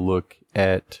take a look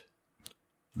at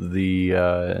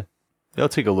I'll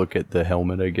take a look at the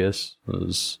helmet, I guess.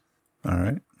 'Cause All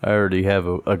right. I already have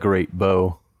a great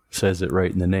bow. Says it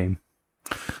right in the name.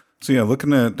 So yeah,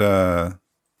 looking at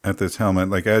this helmet,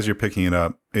 like as you're picking it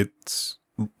up, it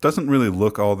doesn't really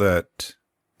look all that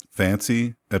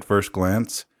fancy at first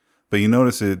glance, but you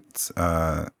notice it's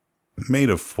made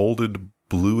of folded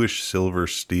bluish silver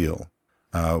steel,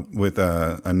 with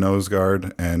a nose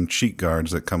guard and cheek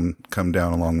guards that come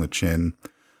down along the chin,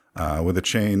 with a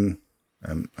chain.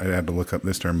 And I had to look up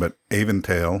this term, but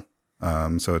aventail.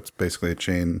 So it's basically a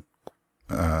chain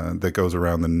that goes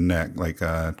around the neck, like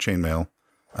chainmail,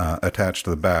 attached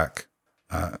to the back.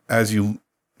 As you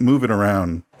move it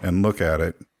around and look at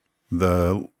it,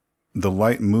 the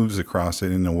light moves across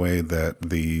it in a way that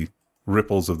the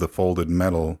ripples of the folded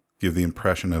metal give the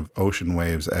impression of ocean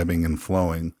waves ebbing and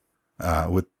flowing,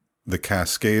 with the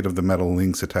cascade of the metal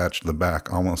links attached to the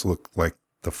back almost look like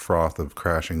the froth of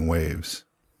crashing waves.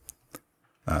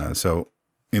 So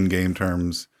in game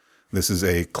terms, this is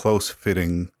a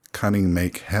close-fitting, cunning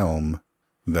make helm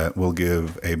that will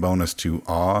give a bonus to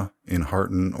awe,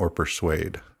 enhearten, or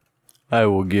persuade. I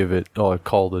will give it. I'll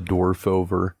call the dwarf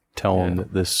over. Tell him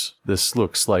that this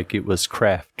looks like it was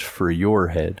crafted for your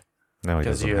head. Now he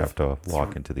 'Cause doesn't you have to have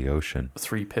walk into the ocean.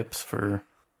 3 pips for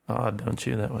odd, don't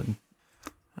you? That would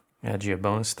add you a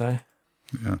bonus die.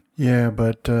 Yeah. Yeah,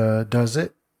 but does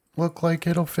it look like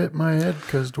it'll fit my head?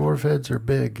 Because dwarf heads are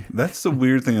big. That's the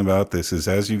weird thing about this is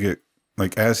as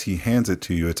he hands it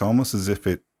to you, it's almost as if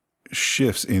it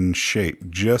shifts in shape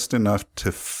just enough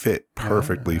to fit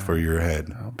perfectly for your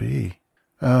head. I'll be.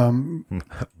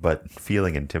 But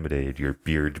feeling intimidated, your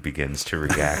beard begins to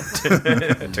react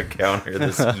to counter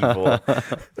this evil.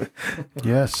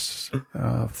 Yes.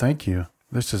 Thank you.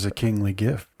 This is a kingly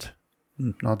gift.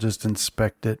 I'll just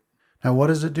inspect it. Now, what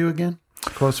does it do again?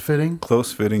 Close fitting?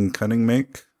 Close-fitting cunning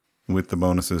make with the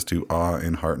bonuses to awe,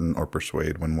 enhearten, or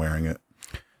persuade when wearing it.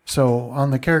 So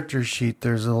on the character sheet,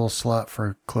 there's a little slot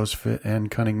for close fit and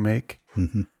cunning make,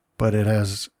 but it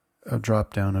has a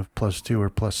drop down of +2 or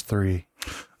 +3.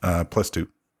 +2.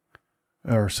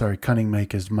 Or sorry, cunning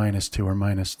make is -2 or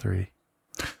 -3.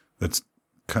 That's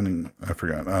cunning. I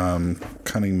forgot.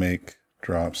 Cunning make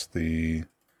drops the.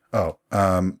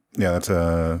 That's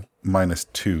a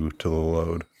 -2 to the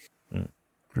load.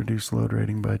 Reduce load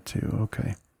rating by 2.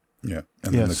 Okay. Yeah.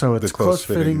 And Yeah. then So it's close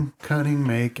fitting, cunning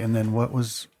make, and then what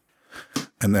was?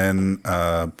 And then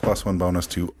 +1 bonus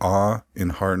to awe,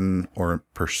 enhearten, or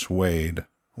persuade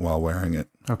while wearing it.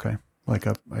 Okay. Like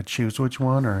I choose which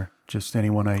one, or just any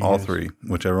one I use? All 3,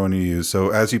 whichever one you use. So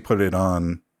as you put it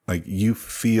on, like you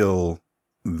feel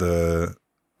the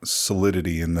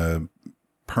solidity and the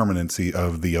permanency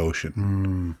of the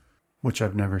ocean. Which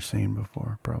I've never seen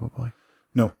before, probably.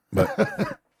 No, but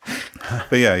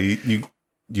but yeah, you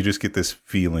just get this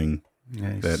feeling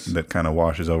Nice. that kind of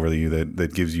washes over you,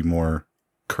 that gives you more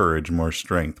courage, more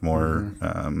strength, more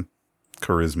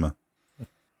charisma.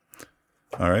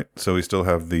 All right, so we still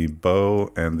have the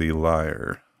bow and the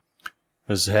lyre.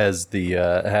 This has the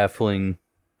halfling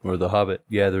or the hobbit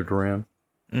gathered around.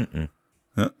 Mm-mm.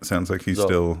 Sounds like he's So-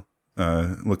 still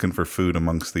looking for food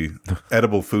amongst the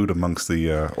edible food amongst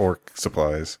the orc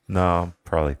supplies. No, I'm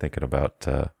probably thinking about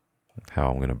how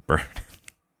I'm going to burn it.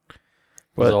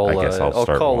 But I guess I'll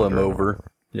start call him wandering over.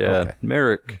 Yeah, Okay.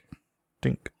 Merrick,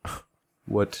 Dink.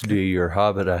 what do your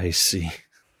hobbit eyes see?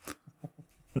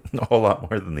 A whole lot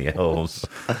more than the elves.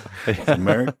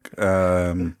 Merrick,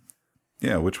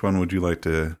 which one would you like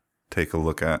to take a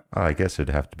look at? I guess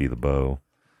it'd have to be the bow, All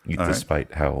right.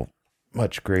 despite how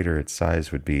much greater its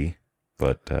size would be.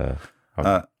 But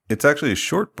It's actually a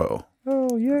short bow.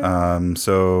 oh yeah,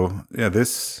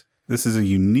 This is a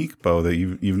unique bow that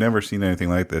you've never seen anything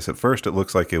like this. At first, it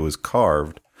looks like it was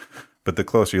carved, but the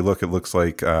closer you look, it looks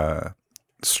like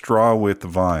straw with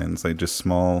vines, like just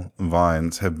small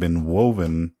vines, have been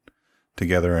woven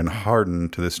together and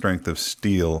hardened to the strength of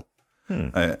steel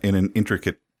in an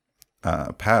intricate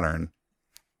pattern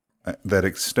that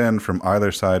extend from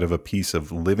either side of a piece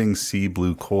of living sea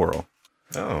blue coral,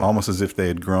 almost as if they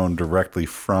had grown directly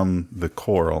from the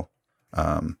coral,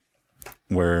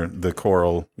 where the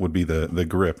coral would be the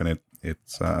grip, and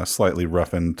it's slightly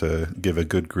roughened to give a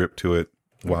good grip to it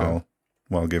while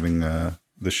giving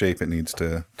the shape it needs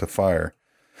to fire.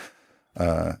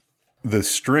 The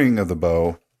string of the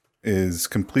bow is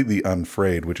completely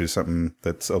unfrayed, which is something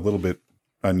that's a little bit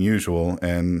unusual.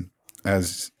 And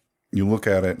as you look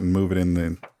at it and move it in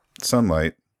the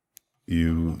sunlight,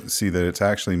 you see that it's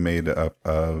actually made up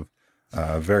of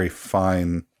very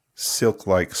fine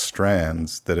silk-like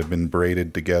strands that have been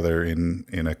braided together in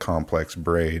a complex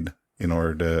braid in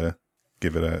order to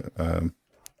give it a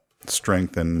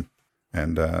strength and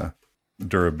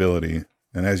durability.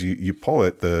 And as you pull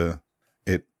it,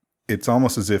 it's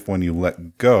almost as if when you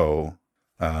let go,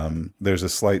 there's a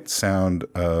slight sound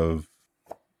of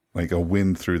like a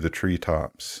wind through the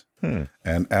treetops.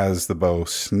 And as the bow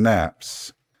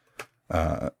snaps,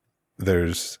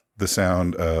 there's the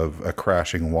sound of a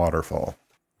crashing waterfall,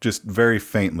 just very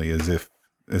faintly, as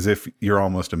if you're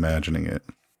almost imagining it.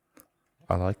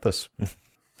 I like this.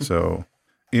 So,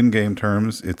 in game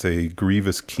terms, it's a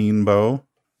grievous keen bow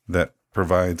that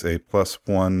provides a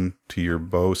 +1 to your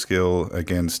bow skill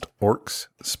against orcs,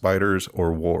 spiders,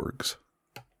 or wargs.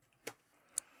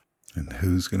 And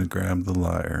who's going to grab the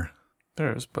lyre?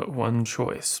 There's but one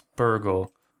choice.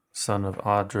 Burgle, son of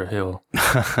Adrahil.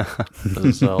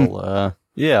 So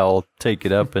I'll take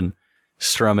it up and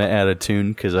strum it out of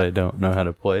tune because I don't know how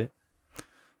to play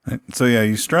it. So yeah,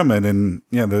 you strum it, and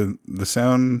yeah, the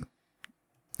sound,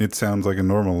 it sounds like a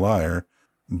normal lyre,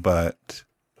 but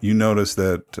you notice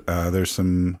that there's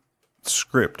some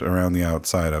script around the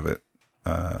outside of it,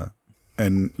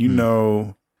 and you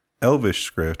know Elvish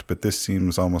script, but this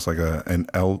seems almost like an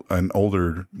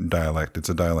older dialect. It's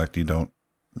a dialect you're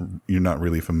not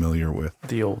really familiar with.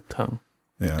 The old tongue.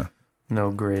 Yeah. No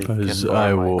grave can As bar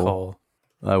I my will- call.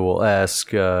 I will ask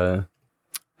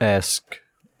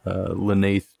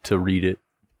Lenath to read it.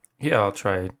 Yeah, I'll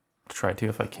try to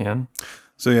if I can.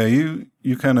 So yeah,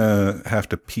 you kind of have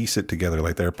to piece it together.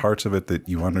 Like there are parts of it that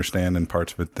you understand and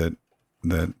parts of it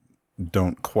that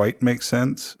don't quite make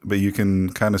sense, but you can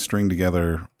kind of string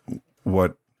together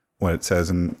what it says,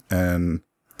 and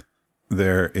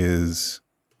there is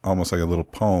almost like a little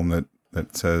poem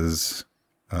that says,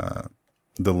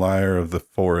 "The lyre of the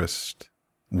forest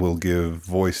will give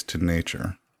voice to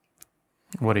nature."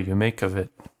 What do you make of it,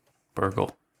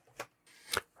 Burgle?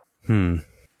 I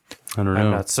don't I'm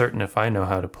know. not certain if I know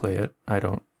how to play it. I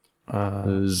don't.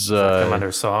 Does, Does that come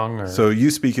under song or? So you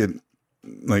speak it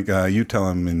like you tell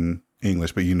them in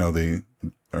English, but you know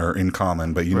or in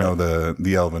common, but you know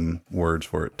the Elven words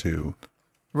for it too.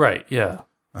 Right. Yeah.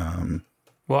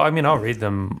 Well, I mean, I'll read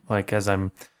them like as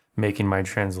I'm making my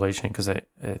translation because I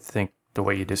think the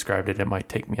way you described it, it might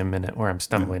take me a minute where I'm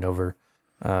stumbling over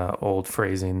old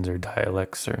phrasings or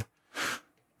dialects or.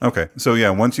 Okay, so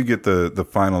yeah, once you get the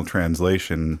final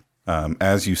translation,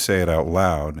 as you say it out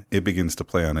loud, it begins to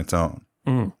play on its own.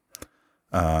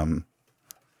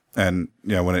 And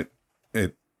yeah, when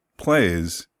it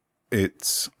plays,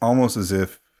 it's almost as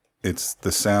if it's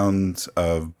the sounds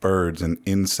of birds and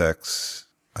insects,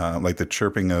 like the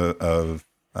chirping of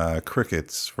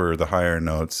crickets for the higher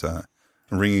notes,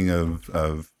 ringing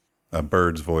of a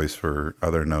bird's voice for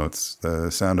other notes,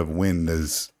 the sound of wind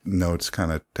as notes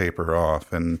kind of taper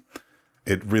off, and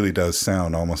it really does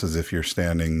sound almost as if you're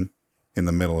standing in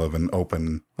the middle of an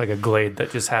open. Like a glade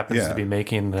that just happens Yeah. to be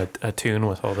making a tune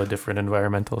with all the different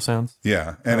environmental sounds.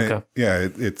 Yeah, and Okay.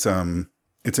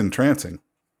 it's entrancing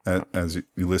as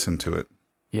you listen to it.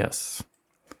 Yes.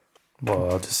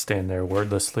 Well, I'll just stand there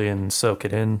wordlessly and soak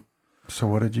it in. So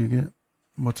what did you get?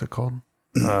 What's it called?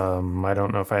 I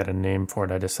don't know if I had a name for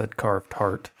it. I just said carved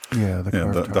heart. Yeah,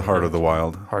 the heart of the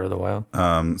wild. Heart of the wild.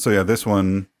 So yeah, this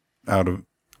one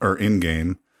in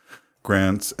game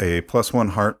grants a +1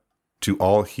 heart to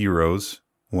all heroes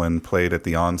when played at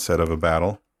the onset of a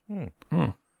battle.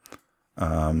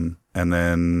 And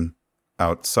then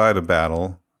outside of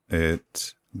battle,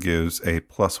 it gives a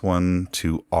 +1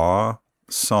 to awe,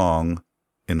 song,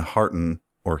 enhearten,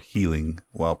 or healing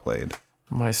while played.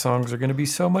 My songs are going to be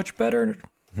so much better.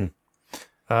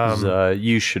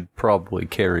 You should probably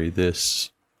carry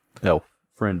this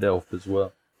friend elf as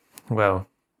well. Well,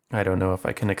 I don't know if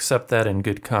I can accept that in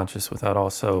good conscience without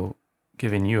also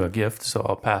giving you a gift, so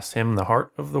I'll pass him the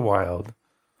heart of the wild.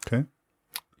 Okay.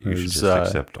 You should just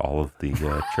accept all of the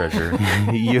treasure.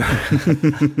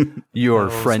 Your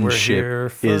Those were friendship here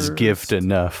is first. gift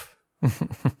enough.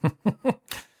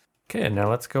 Okay, now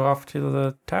let's go off to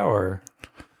the tower.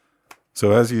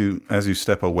 So as you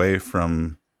step away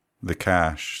from the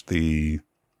cache, the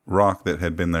rock that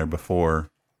had been there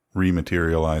before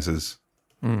rematerializes,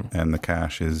 and the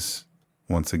cache is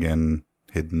once again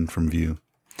hidden from view.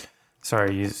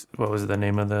 Sorry, what was the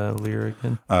name of the lyre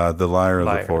again? The Lyre of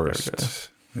Lyre, the Forest.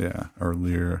 Yeah, or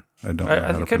Lyre. I don't know how I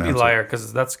to think it could be pronounce lyre,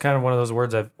 because that's kind of one of those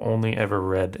words I've only ever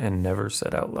read and never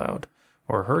said out loud,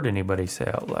 or heard anybody say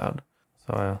out loud.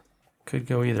 So could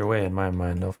go either way in my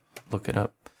mind. I'll look it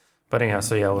up. But anyhow,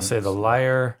 so yeah, we'll say the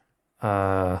Lyre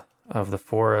of the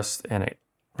Forest, and it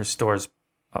restores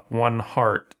 1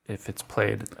 heart if it's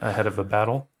played ahead of a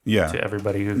battle to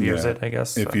everybody who hears it, I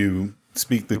guess. If you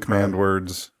speak the command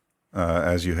words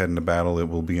as you head into battle, it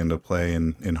will begin to play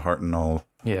in heart and all.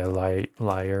 Yeah,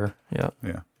 lyre. Yeah.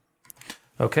 Yeah.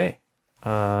 Okay.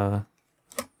 Well,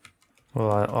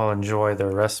 I'll enjoy the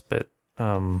respite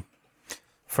from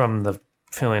the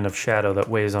feeling of shadow that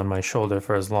weighs on my shoulder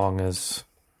for as long as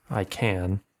I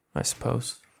can, I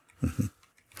suppose.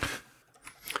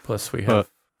 Plus, we have...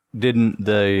 Didn't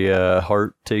the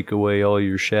heart take away all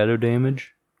your shadow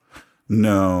damage?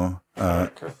 No.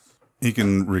 He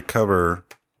can recover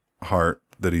heart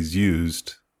that he's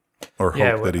used, or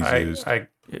hope that he's used.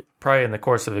 Probably in the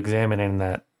course of examining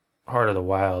that Heart of the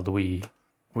Wild, we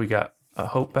got a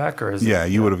hope back, or is Yeah,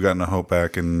 you would have gotten a hope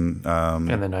back, and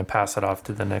then I pass it off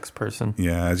to the next person.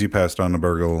 Yeah, as you passed on to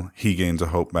Burgle, he gains a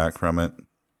hope back from it.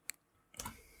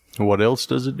 What else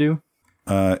does it do?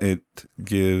 It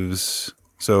gives...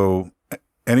 So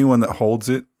anyone that holds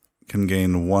it can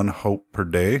gain 1 hope per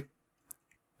day,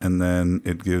 and then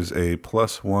it gives a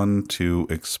 +1 to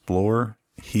explore,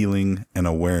 healing, and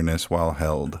awareness while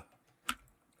held.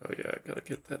 Oh yeah, I gotta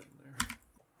get that in there.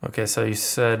 Okay, so you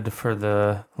said for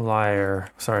the lyre,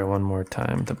 sorry, one more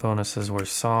time, the bonuses were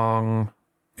song.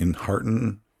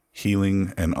 Enhearten,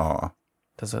 healing, and awe.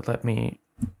 Does it let me,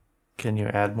 can you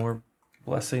add more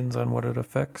blessings on what it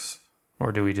affects?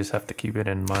 Or do we just have to keep it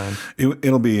in mind?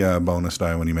 It'll be a bonus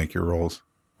die when you make your rolls.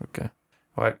 Okay.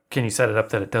 Well, can you set it up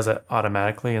that it does it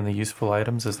automatically in the useful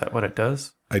items? Is that what it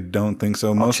does? I don't think so.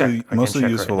 I can Mostly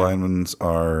check useful right now. items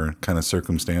are kind of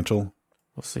circumstantial.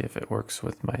 We'll see if it works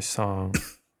with my song.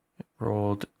 It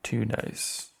rolled 2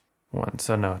 dice. 1.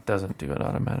 So no, it doesn't do it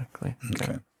automatically.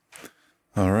 Okay.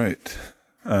 All right.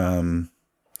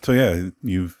 So yeah,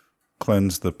 you've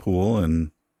cleansed the pool,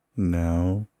 and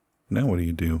now what do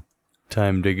you do?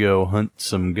 Time to go hunt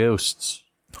some ghosts.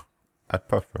 I'd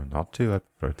prefer not to. I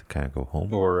prefer to kind of go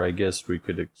home. Or I guess we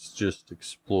could just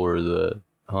explore the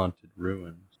haunted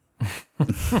ruins.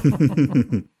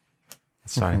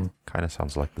 Kind of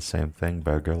sounds like the same thing,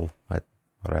 Burgle. I'd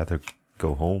rather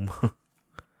go home.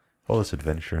 All this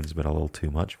adventuring's been a little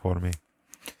too much for me.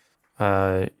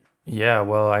 Yeah,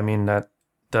 well, I mean, that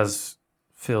does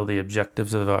fill the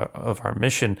objectives of our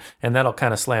mission, and that'll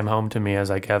kind of slam home to me as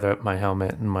I gather up my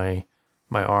helmet and my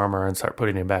armor and start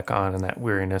putting it back on, and that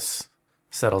weariness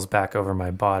settles back over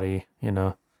my body. You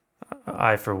know,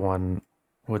 I, for one,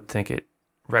 would think it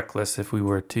reckless if we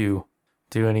were to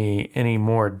do any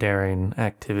more daring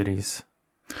activities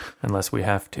unless we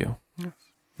have to.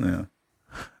 Yeah.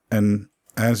 And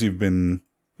as you've been,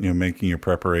 making your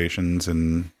preparations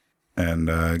and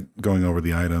going over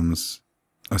the items,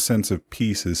 a sense of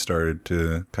peace has started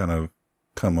to kind of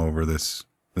come over this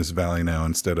valley now,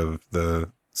 instead of the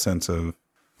sense of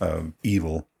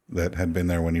evil that had been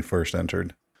there when you first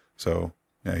entered. So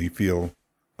yeah, you feel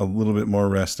a little bit more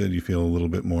rested. You feel a little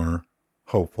bit more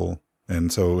hopeful.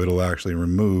 And so it'll actually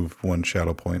remove 1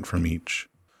 shadow point from each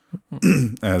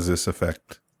as this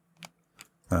effect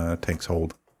takes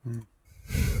hold.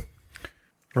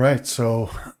 Right.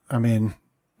 So, I mean,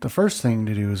 the first thing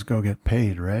to do is go get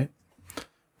paid, right?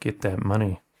 Get that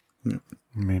money.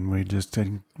 I mean,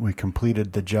 we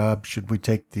completed the job. Should we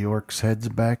take the orcs' heads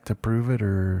back to prove it,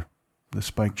 or the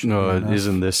spike should No, be enough?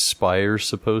 isn't this spire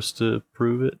supposed to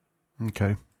prove it?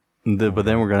 Okay. But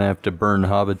then we're going to have to burn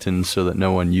Hobbiton so that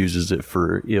no one uses it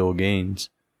for ill gains.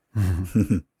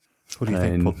 What do you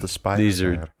think put the spire These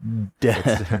are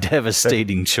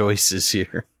devastating choices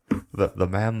here. The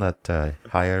man that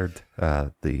hired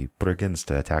the brigands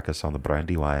to attack us on the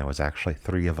Brandywine was actually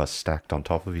 3 of us stacked on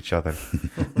top of each other.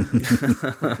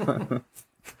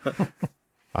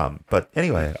 But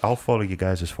anyway, I'll follow you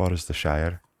guys as far as the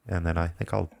Shire, and then I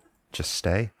think I'll just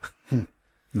stay.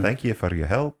 Thank you for your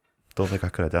help. Don't think I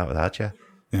could have done it without you.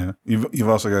 Yeah. You've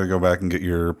also got to go back and get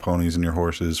your ponies and your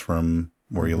horses from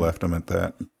where you left them at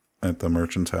the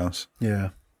merchant's house. Yeah.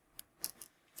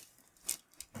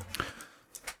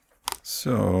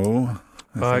 So,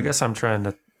 I guess I'm trying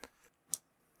to.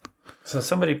 So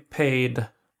somebody paid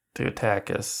to attack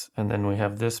us, and then we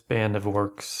have this band of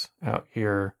orcs out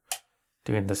here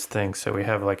doing this thing. So we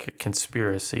have like a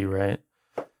conspiracy, right?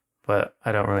 But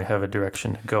I don't really have a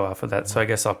direction to go off of that. So I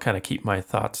guess I'll kind of keep my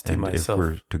thoughts to myself. If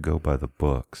we're to go by the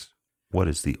books, what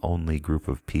is the only group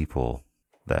of people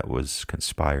that was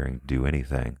conspiring to do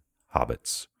anything?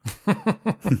 Hobbits.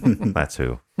 That's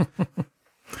who.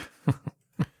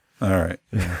 All right.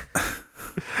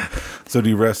 So do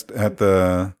you rest at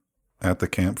the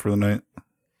camp for the night?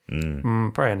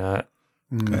 Probably not.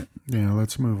 Okay. Yeah,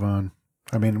 let's move on.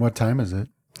 I mean, what time is it?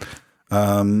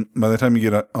 By the time you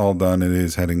get all done, it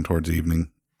is heading towards evening.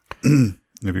 If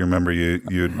you remember,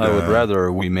 you'd. I would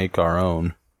rather we make our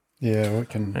own. Yeah, we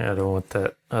can. Yeah, I don't want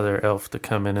that other elf to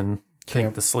come in and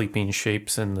take the sleeping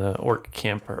shapes in the orc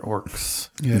camp or orcs.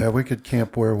 Yeah, we could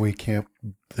camp where we camped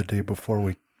the day before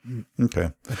we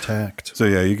attacked. So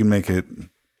yeah, you can make it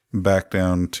back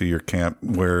down to your camp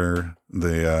where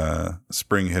the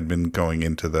spring had been going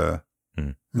into the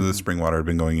spring water had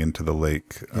been going into the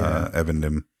lake,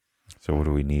 Evandim. So what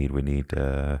do we need? We need,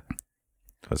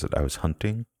 was it I was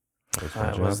hunting?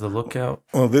 That was the lookout.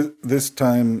 Well, this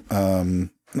time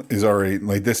is already,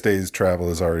 like this day's travel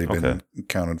has already been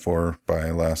accounted for by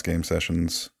last game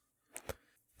sessions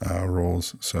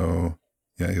rolls. So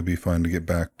yeah, you'll be fine to get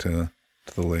back to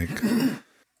the lake.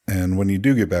 And when you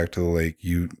do get back to the lake,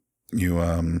 you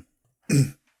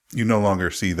no longer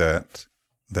see that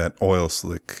oil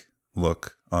slick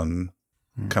look on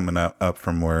coming up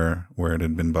from where it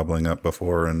had been bubbling up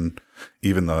before, and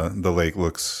even the lake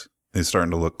is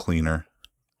starting to look cleaner.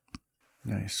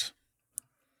 Nice.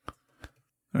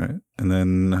 All right, and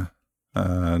then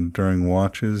during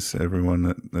watches,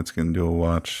 everyone that's going to do a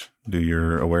watch, do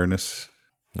your awareness.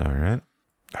 All right.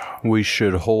 We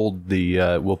should hold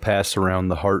we'll pass around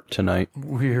the heart tonight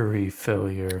Weary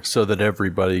failure. so that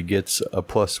everybody gets a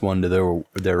 +1 to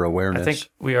their awareness. I think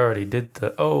we already did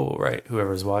right.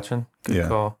 Whoever's watching. Good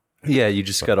call. Yeah, you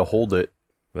just got to hold it.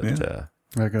 But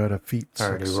I got a feat. I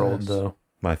already success. rolled though.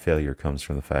 my failure comes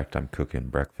from the fact I'm cooking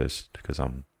breakfast because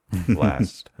I'm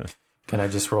last. Can I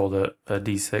just roll a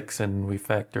d6 and we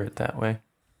factor it that way?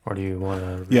 Or do you want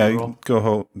to Yeah,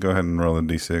 go ahead and roll a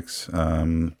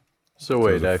d6. So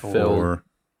wait, I four. failed.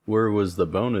 Where was the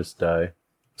bonus die?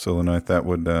 So the night that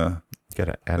would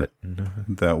Gotta add it.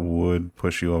 that would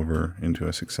push you over into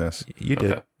a success. You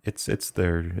did. Okay. It's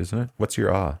there, isn't it? What's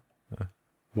your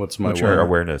What's my What's your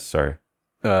awareness? Sorry.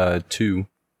 2.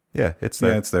 Yeah, it's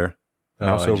there. Yeah, it's there.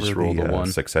 Mouse I over just rolled the a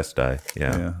 1. success die.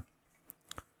 Yeah. Yeah.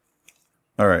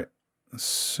 All right.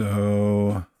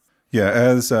 So, yeah,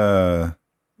 as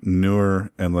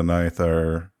Nur and Lenaith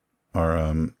are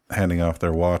handing off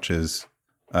their watches,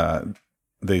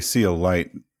 they see a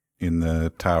light in the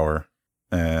tower,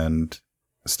 and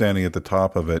standing at the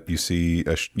top of it, you see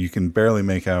you can barely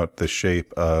make out the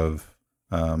shape of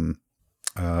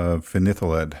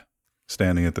Finithaled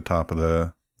standing at the top of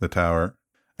the tower,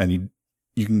 and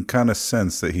you can kind of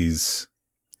sense that he's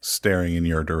staring in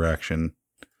your direction.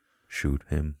 Shoot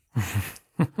him.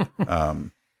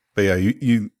 But yeah,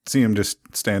 you see him just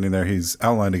standing there. He's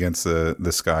outlined against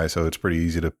the sky, so it's pretty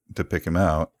easy to pick him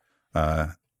out.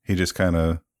 He just kind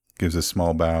of gives a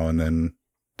small bow and then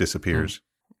disappears.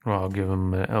 Well, I'll give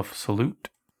him an elf salute.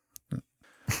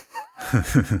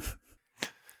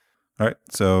 All right,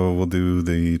 so we'll do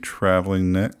the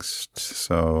traveling next.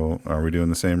 So are we doing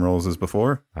the same rolls as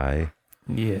before?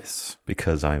 Yes.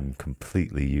 Because I'm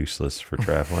completely useless for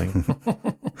traveling.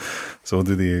 So we'll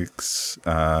do the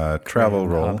travel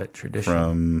Random roll Hobbit tradition.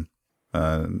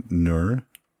 from Nur.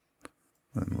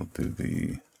 And we'll do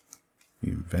the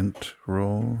event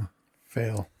roll.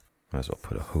 Fail. Might as well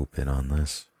put a hope in on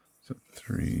this. So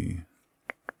 3.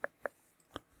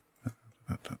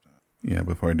 Yeah,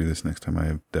 before I do this next time, I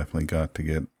have definitely got to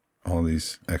get all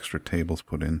these extra tables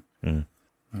put in. Mm.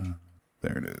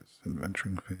 There it is,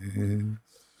 adventuring phase.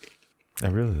 I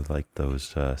really like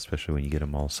those, especially when you get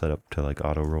them all set up to like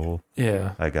auto roll.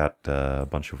 Yeah. I got a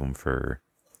bunch of them for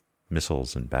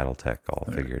missiles and battle tech all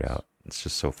figured out. It's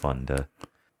just so fun to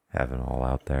have it all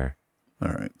out there.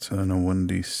 All right, so on a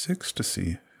 1d6 to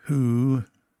see who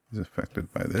is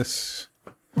affected by this.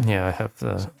 Yeah, I have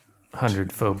the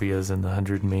 100 phobias and the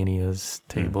 100 manias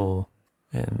table,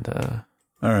 and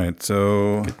All right,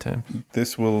 so good time.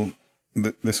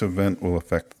 this event will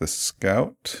affect the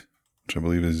scout, which I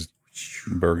believe is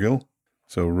Burgil.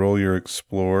 So roll your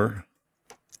explore.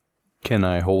 Can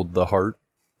I hold the heart?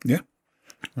 Yeah.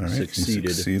 All right. Succeeded. You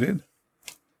succeeded.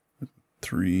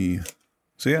 3.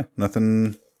 So yeah,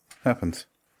 nothing happens.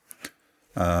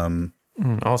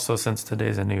 Also, since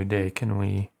today's a new day, can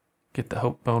we get the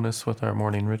hope bonus with our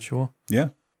morning ritual? Yeah.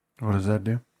 What does that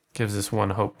do? Gives us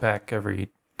 1 hope back every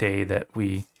day that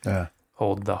we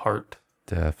hold the heart.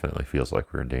 Definitely feels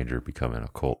like we're in danger of becoming a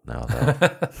cult now,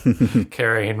 though.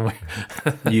 Carrying.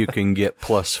 You can get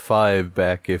 +5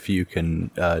 back if you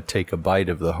can take a bite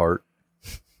of the heart.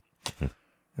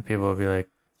 People will be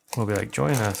like,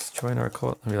 join us, join our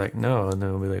cult. I'll be like, no. And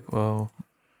then we'll be like, well,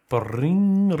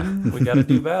 ring, we got to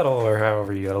do battle, or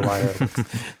however you got to lie.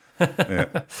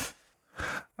 Yeah.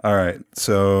 All right.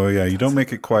 So yeah, you don't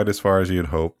make it quite as far as you'd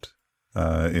hoped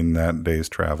in that day's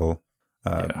travel,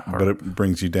 but it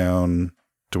brings you down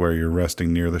to where you're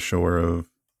resting near the shore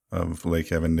of Lake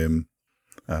Evandim,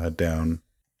 down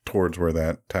towards where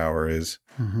that tower is.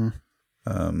 Mm-hmm.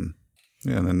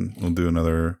 Yeah, and then we'll do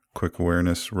another quick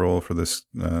awareness roll for this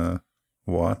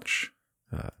watch.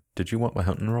 Did you want my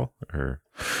hunting roll? Or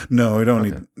No, we don't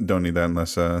need that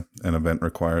unless an event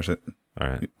requires it. all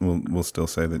right, We'll still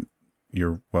say that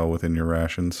you're well within your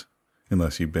rations,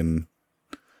 unless you've been.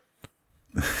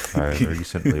 I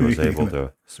recently was able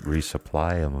to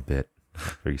resupply them a bit,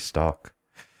 restock.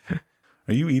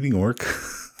 Are you eating orc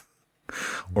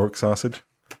sausage?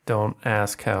 Don't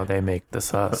ask how they make the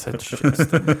sausage.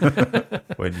 Justin.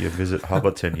 When you visit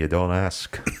Hobbiton, you don't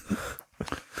ask.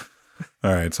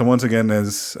 All right. So once again,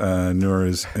 as Noor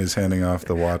is handing off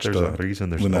the watch There's to a reason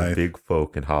there's Lanai. no big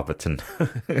folk in Hobbiton.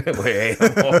 Wait.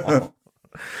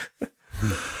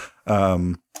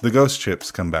 The ghost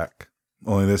chips come back.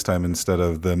 Only this time, instead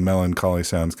of the melancholy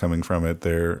sounds coming from it,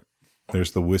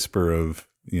 there's the whisper of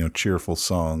cheerful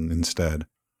song instead.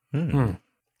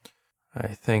 I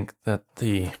think that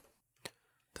the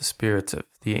spirits of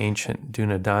the ancient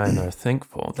Dunedain are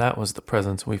thankful. That was the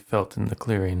presence we felt in the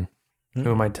clearing.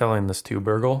 Who am I telling this to,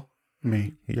 Burgle?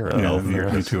 Me. You're an Yeah, elf.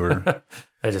 you two are.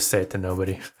 I just say it to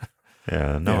nobody.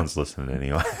 Yeah, no one's listening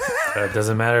anyway. It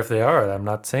doesn't matter if they are. I'm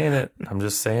not saying it. I'm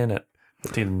just saying it.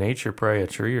 To nature, pray a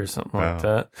tree or something like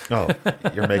that. Oh,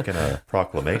 you're making a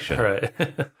proclamation. Right.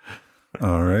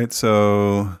 All right.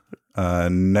 So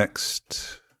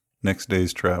next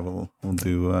day's travel, we'll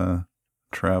do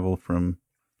travel from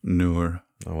Noor.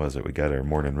 What was it? We got our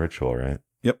morning ritual, right?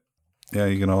 Yep. Yeah,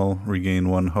 you can all regain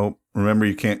 1 hope. Remember,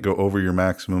 you can't go over your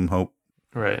maximum hope.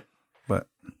 Right. But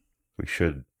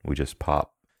We just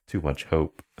pop too much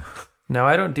hope. Now,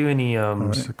 I don't do any...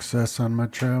 Success on my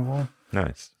travel.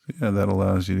 Nice. yeah, that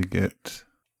allows you to get.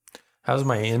 How's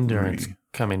my endurance 3.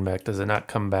 coming back? Does it not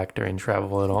come back during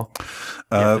travel at all?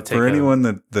 have to take For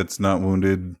anyone that's not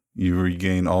wounded, you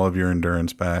regain all of your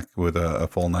endurance back with a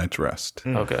full night's rest.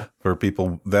 Okay. For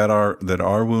people that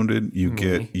are wounded, you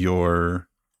get your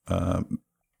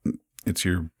it's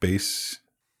your base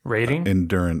Rating?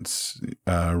 endurance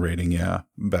rating,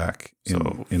 back in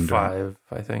So endurance. 5,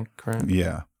 I think, right?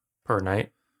 Yeah. Per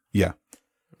night? Yeah.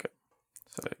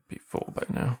 So it'd be full by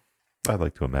now. I'd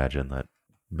like to imagine that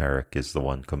Merrick is the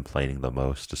one complaining the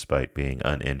most despite being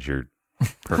uninjured,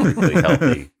 perfectly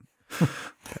healthy,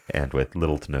 and with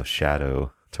little to no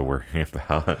shadow to worry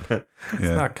about. It's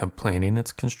Yeah. not complaining,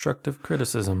 it's constructive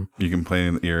criticism. You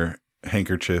complain that your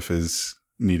handkerchief is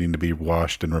needing to be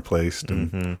washed and replaced,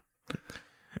 and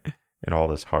And all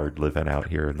this hard living out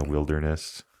here in the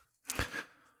wilderness.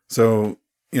 so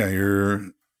yeah,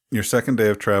 your second day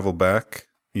of travel back,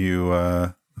 you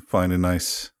find a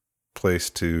nice place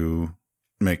to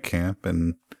make camp,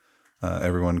 and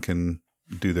everyone can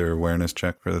do their awareness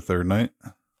check for the third night.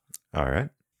 All right.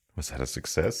 Was that a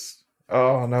success?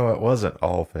 Oh, no, it wasn't.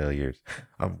 All failures.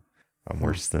 I'm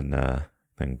worse than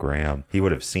Graham. He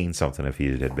would have seen something if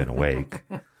he had been awake.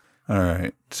 All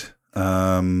right.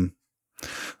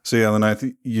 So yeah,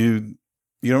 Lanai, you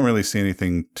don't really see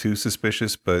anything too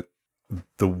suspicious, but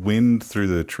the wind through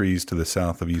the trees to the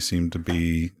south of you seemed to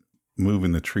be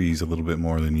moving the trees a little bit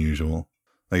more than usual.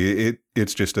 Like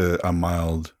it's just a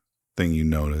mild thing you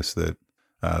notice that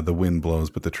the wind blows,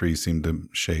 but the trees seem to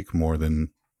shake more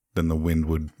than the wind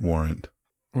would warrant.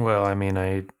 Well, I mean,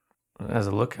 as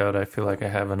a lookout, I feel like I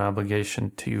have an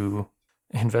obligation to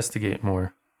investigate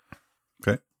more.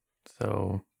 Okay.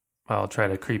 So I'll try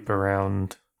to creep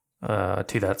around to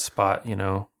that spot,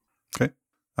 Okay.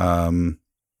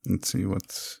 Let's see.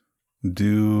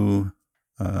 Do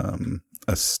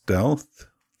a stealth.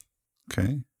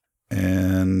 Okay.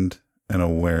 And an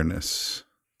awareness.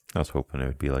 I was hoping it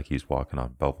would be like he's walking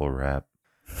on bubble wrap.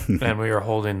 And we are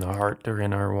holding the heart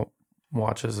during our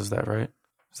watches. Is that right?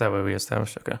 Is that what we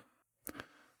established? Okay.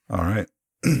 All right.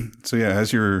 So yeah,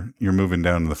 as you're moving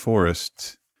down to the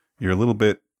forest, you're a little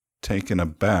bit taken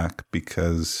aback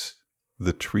because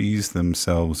the trees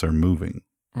themselves are moving.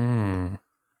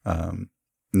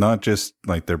 Not just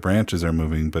like their branches are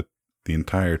moving, but the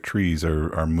entire trees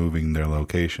are moving their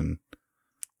location.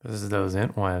 This is those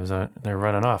int wives. They're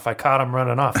running off. I caught them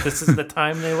running off. This is the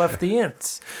time they left the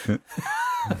ints.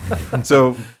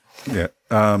 So, yeah,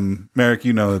 Merrick,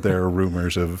 you know that there are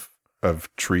rumors of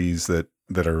trees that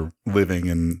are living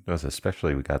in.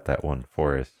 Especially we got that one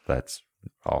forest that's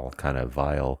all kind of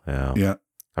vile. Yeah.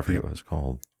 I forget what it's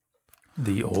called.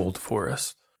 The old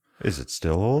forest. Is it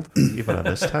still old, even at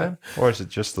this time? Or is it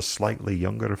just the slightly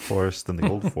younger forest than the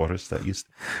old forest that used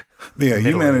to... Yeah,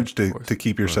 you managed to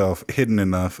keep yourself hidden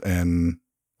enough and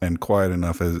quiet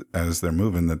enough as they're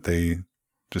moving that they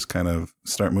just kind of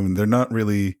start moving. They're not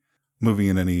really moving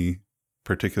in any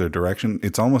particular direction.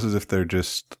 It's almost as if they're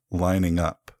just lining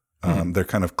up. They're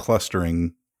kind of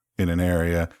clustering in an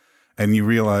area, and you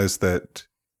realize that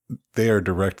they are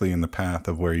directly in the path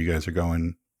of where you guys are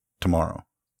going tomorrow.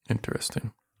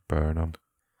 Interesting. Burn them?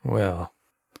 Well,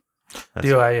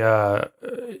 do I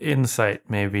insight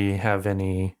maybe have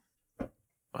any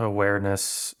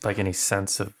awareness, like any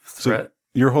sense of threat? So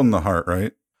you're holding the heart,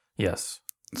 right? Yes.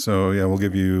 So yeah, we'll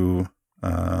give you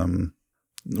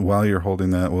while you're holding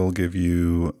that, we'll give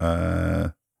you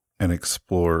an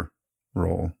explore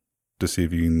roll to see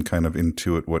if you can kind of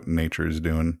intuit what nature is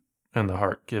doing. And the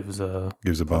heart gives a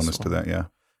bonus to that, yeah.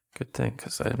 Good thing,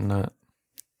 because I'm not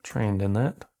trained in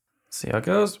that. See how it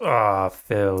goes.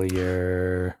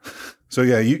 Failure. So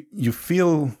yeah, you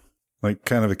feel like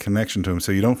kind of a connection to him.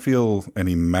 So you don't feel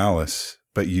any malice,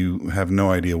 but you have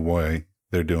no idea why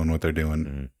they're doing what they're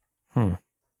doing.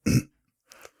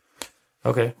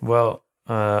 Okay, well,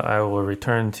 I will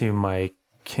return to my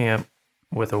camp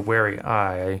with a wary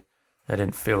eye. I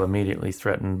didn't feel immediately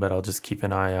threatened, but I'll just keep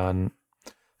an eye on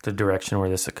the direction where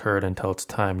this occurred until it's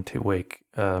time to wake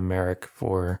Merrick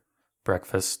for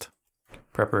breakfast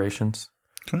preparations.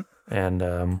 Okay. And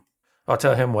I'll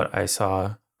tell him what I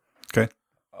saw. Okay.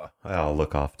 I'll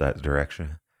look off that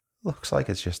direction. Looks like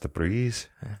it's just a breeze.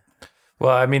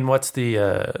 Well, I mean, what's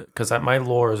the... Because my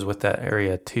lore is with that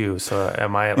area too, so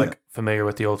am I familiar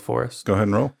with the old forest? Go ahead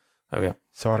and roll. Okay.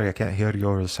 Sorry, I can't hear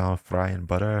your sound frying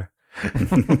butter.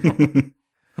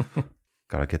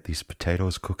 Gotta get these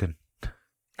potatoes cooking.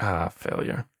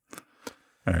 Failure.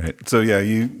 All right. So yeah,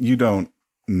 you don't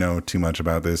know too much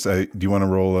about this. Do you want to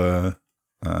roll a...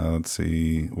 let's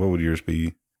see. What would yours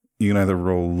be? You can either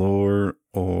roll lore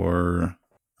or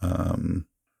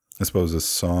I suppose a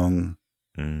song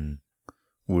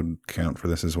would count for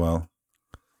this as well.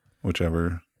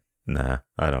 Whichever. Nah,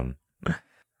 I don't.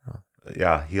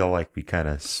 Yeah, he'll be kind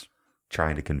of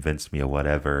trying to convince me of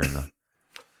whatever. And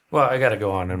Well, I got to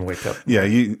go on and wake up. Yeah,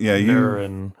 you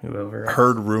and whoever else.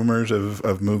 heard rumors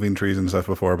of moving trees and stuff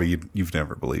before, but you've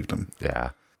never believed them. yeah,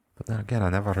 but then again, I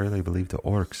never really believed the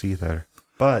orcs either.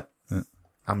 But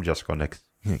I'm just going to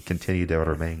continue to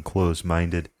remain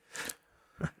closed-minded.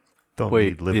 Don't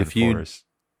need living forests.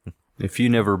 If you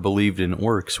never believed in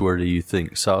orcs, where do you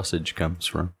think sausage comes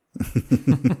from?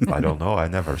 I don't know. I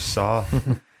never saw.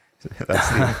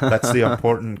 That's the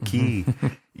important key.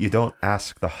 You don't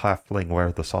ask the halfling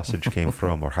where the sausage came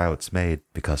from or how it's made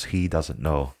because he doesn't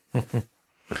know.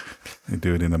 They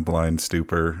do it in a blind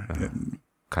stupor.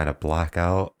 Kind of black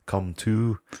out. Come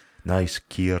to. Nice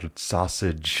cured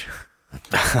sausage.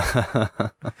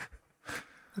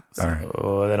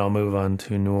 So then I'll move on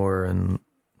to Noor and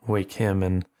wake him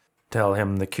and tell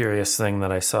him the curious thing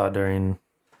that I saw during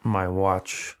my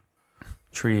watch.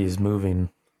 Trees moving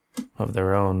of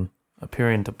their own,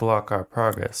 appearing to block our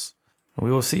progress. We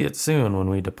will see it soon when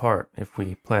we depart, if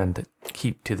we plan to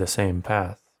keep to the same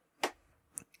path.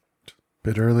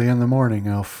 Bit early in the morning,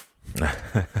 Elf.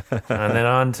 And then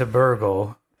on to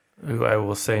Burgle, who I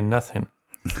will say nothing.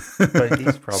 But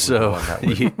he's probably the So one that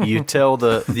would. you tell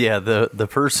the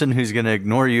person who's going to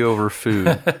ignore you over food,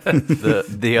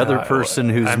 the other person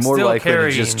who's I'm more still likely to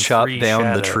carrying just chop free down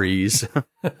the shadow. trees.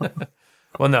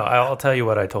 Well, no, I'll tell you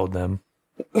what I told them.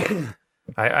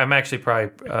 I'm actually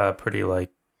probably pretty like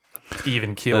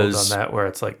even keeled on that, where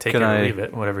it's like take it or leave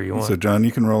it, whatever you want. So, John,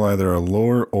 you can roll either a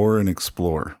lore or an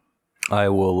explore. I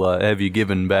will have you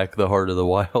given back the Heart of the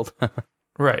Wild.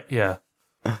 Right, yeah.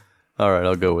 All right,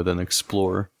 I'll go with an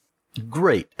explorer.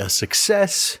 Great, a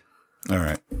success. All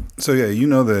right. So, yeah, you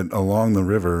know that along the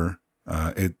river,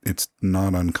 it's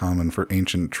not uncommon for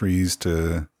ancient trees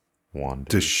to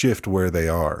shift where they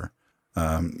are.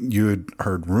 You had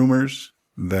heard rumors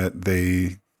that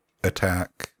they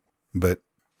attack, but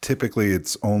typically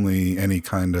it's only any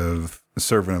kind of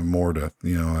servant of Morda,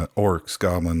 orcs,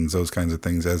 goblins, those kinds of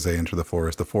things. As they enter the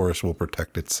forest will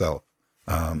protect itself.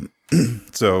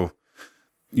 So,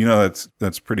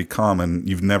 that's pretty common.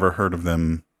 You've never heard of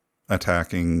them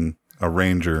attacking a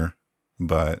ranger,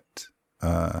 but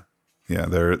there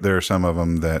are some of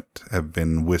them that have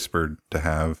been whispered to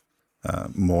have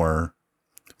more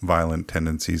violent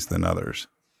tendencies than others.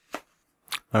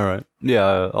 All right,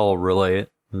 yeah, I'll relay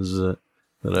it. That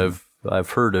I've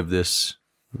heard of this,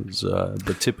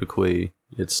 but typically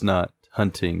it's not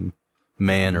hunting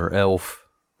man or elf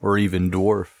or even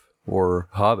dwarf or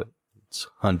hobbit. It's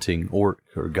hunting orc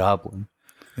or goblin.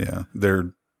 Yeah,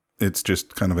 it's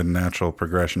just kind of a natural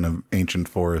progression of ancient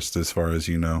forests, as far as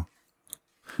you know.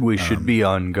 We should be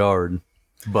on guard,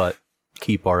 but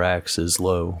keep our axes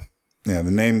low. Yeah,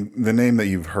 the name that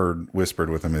you've heard whispered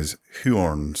with them is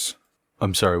Huorns.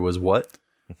 I'm sorry, was what?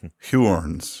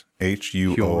 Huorns.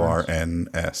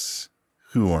 Huorns.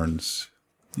 Huorns.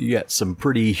 You got some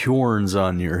pretty horns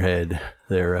on your head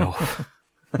there, elf.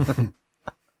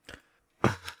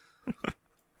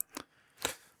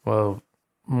 Well,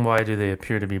 why do they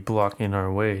appear to be blocking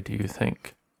our way, do you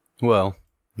think? Well,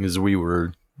 because we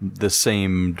were the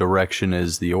same direction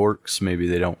as the orcs, maybe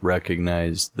they don't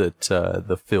recognize that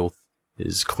the filth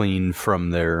is clean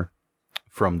from their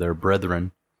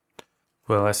brethren.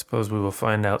 Well, I suppose we will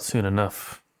find out soon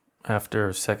enough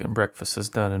after second breakfast is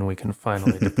done and we can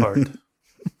finally depart.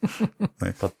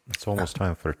 But it's almost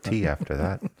time for tea after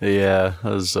that. Yeah, it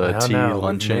was tea,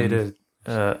 lunch, we made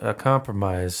a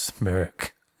compromise,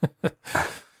 Merrick.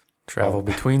 Travel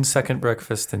between second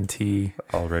breakfast and tea.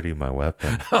 Already my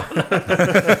weapon. All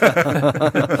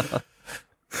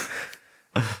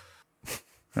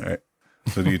right.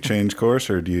 So do you change course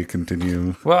or do you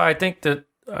continue? Well, I think that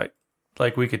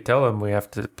we could tell them we have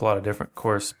to plot a different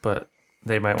course, but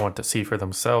they might want to see for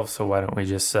themselves. So why don't we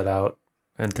just set out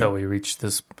until we reach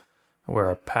this where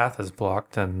our path is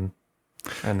blocked, and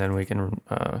then we can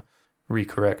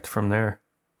recorrect from there.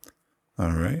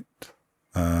 All right.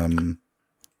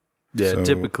 Yeah, so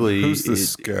typically. Who's the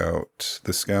scout?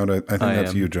 The scout, I think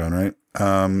that's you, John, right?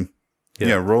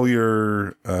 Yeah, roll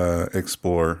your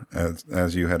explore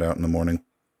as you head out in the morning.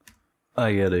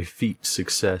 I got a feat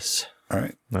success. All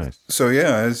right. Nice. So,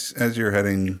 yeah, as you're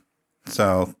heading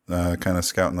south, kind of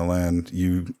scouting the land,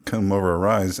 you come over a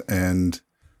rise, and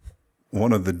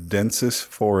one of the densest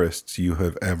forests you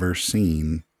have ever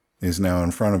seen is now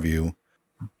in front of you,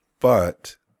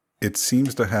 but it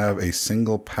seems to have a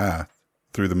single path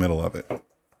through the middle of it,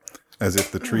 as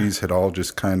if the trees had all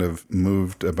just kind of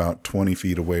moved about 20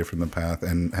 feet away from the path,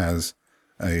 and has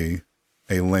a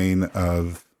lane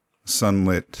of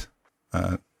sunlit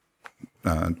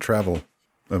travel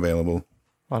available.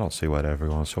 I don't see what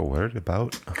everyone's so worried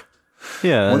about.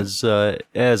 Yeah,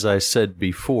 as I said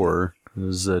before,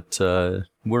 is that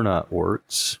we're not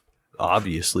orcs.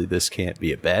 Obviously, this can't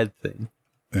be a bad thing.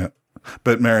 Yeah.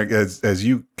 But Merrick, as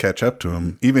you catch up to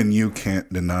him, even you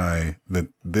can't deny that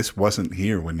this wasn't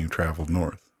here when you traveled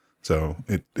north. So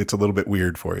it's a little bit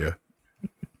weird for you. It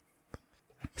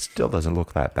still doesn't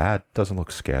look that bad. Doesn't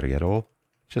look scary at all.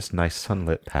 Just nice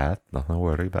sunlit path. Nothing to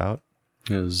worry about.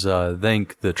 Is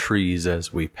thank the trees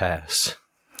as we pass.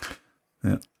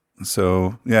 Yeah.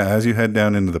 So, yeah, as you head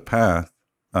down into the path,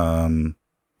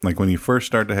 like when you first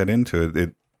start to head into it,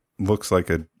 it looks like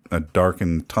a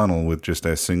darkened tunnel with just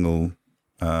a single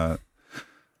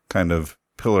kind of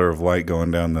pillar of light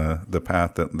going down the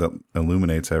path that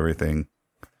illuminates everything.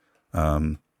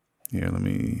 Here, let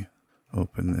me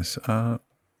open this up.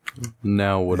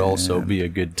 Now would also be a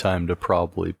good time to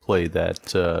probably play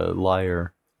that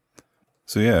lyre.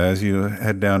 So yeah, as you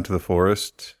head down to the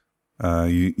forest,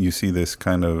 you see this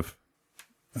kind of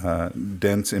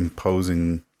dense,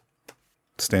 imposing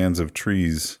stands of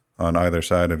trees on either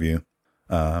side of you.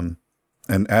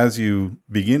 And as you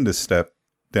begin to step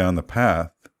down the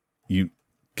path, you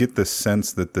get the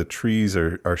sense that the trees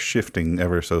are shifting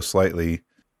ever so slightly.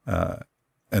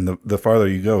 And the farther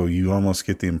you go, you almost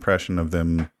get the impression of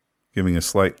them giving a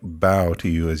slight bow to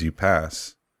you as you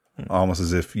pass, almost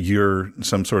as if you're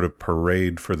some sort of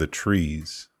parade for the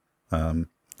trees.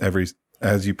 Every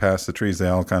as you pass the trees, they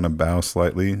all kind of bow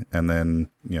slightly and then,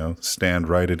 stand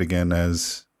righted again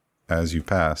as you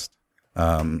passed.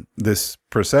 This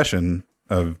procession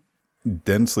of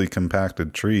densely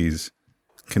compacted trees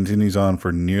continues on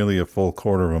for nearly a full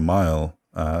quarter of a mile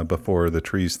before the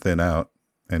trees thin out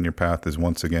and your path is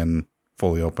once again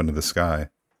fully open to the sky.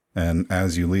 And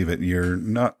as you leave it, you're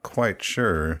not quite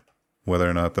sure whether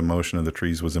or not the motion of the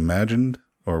trees was imagined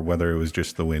or whether it was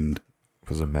just the wind. It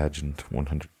was imagined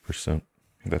 100%.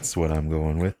 That's what I'm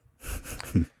going with.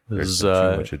 There's Too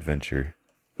much adventure.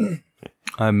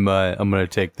 I'm going to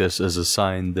take this as a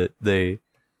sign that they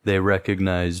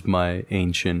recognize my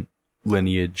ancient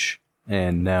lineage,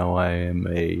 and now I am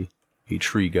a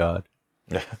tree god.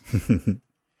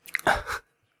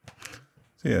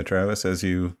 So yeah, Travis, as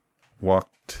you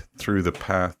walked through the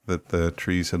path that the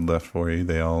trees had left for you,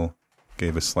 they all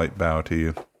gave a slight bow to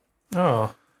you.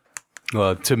 Oh,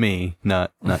 Well, to me,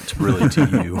 not really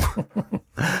to you.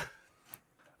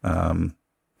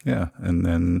 Yeah, and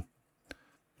then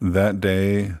that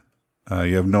day,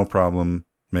 you have no problem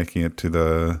making it to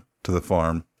the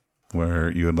farm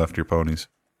where you had left your ponies.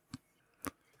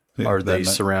 Yeah, Are they that night-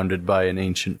 surrounded by an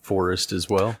ancient forest as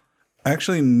well?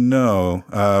 Actually, no.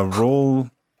 Roll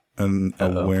an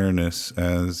Uh-oh. awareness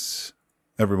as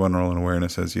everyone roll an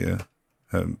awareness as you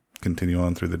continue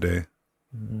on through the day.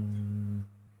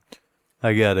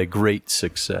 I got a great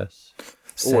success.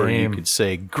 Or you Same. could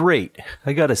say, great,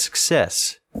 I got a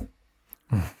success.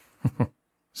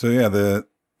 So yeah, the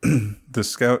the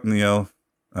scout and the elf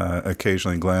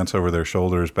occasionally glance over their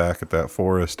shoulders back at that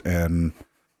forest, and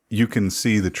you can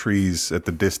see the trees at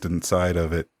the distant side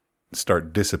of it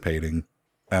start dissipating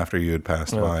after you had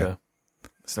passed by. okay.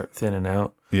 Start thinning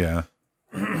out. Yeah.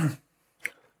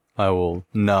 I will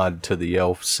nod to the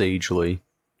elf sagely.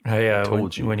 Hey,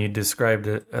 Told you. when you described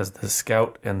it as the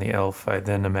scout and the elf, I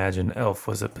then imagined elf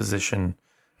was a position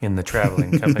in the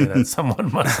traveling company that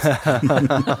someone must.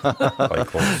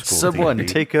 Like old school Someone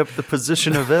D&D. take up the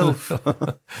position of elf.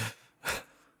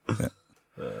 But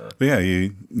yeah,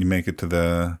 you make it to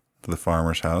the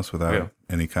farmer's house without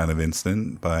any kind of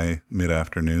incident by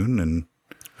mid-afternoon, and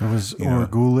It was Yeah.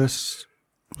 Orgulis,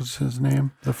 was his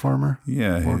name, the farmer?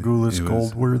 yeah, Orgulis he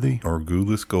was Goldworthy.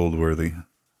 Orgulis Goldworthy.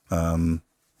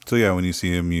 So yeah, when you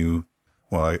see him,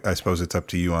 I suppose it's up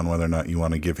to you on whether or not you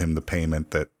want to give him the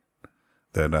payment that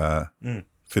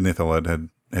Finithaled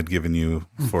had given you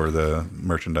for the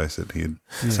merchandise that he had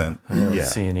sent. I don't Yeah.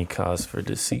 see any cause for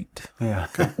deceit. Yeah.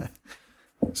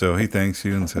 So he thanks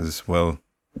you and says, "Well,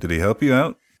 did he help you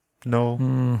out?"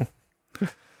 No.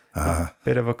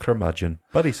 Bit of a curmudgeon,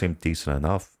 but he seemed decent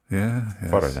enough Yeah.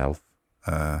 for yes. an elf.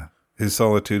 His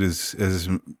solitude has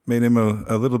made him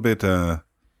a little bit, I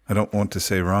don't want to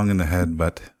say wrong in the head,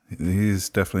 but he's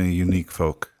definitely a unique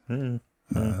folk.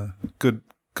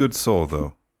 Good soul,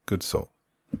 though. Good soul.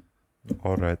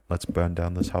 All right, let's burn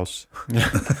down this house.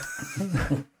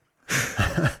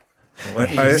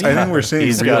 I think we're seeing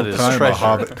he's real got his time a treasure.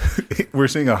 hobbit. We're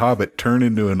seeing a hobbit turn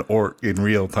into an orc in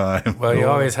real time. Well, you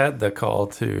always had the call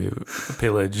to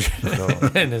pillage,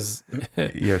 and his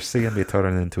You're seeing me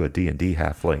turn into a D&D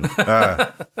halfling.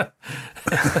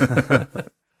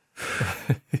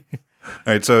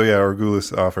 All right, so yeah,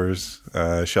 Orgulis offers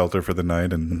shelter for the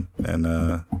night and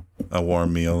a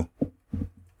warm meal.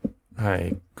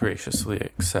 I graciously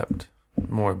accept,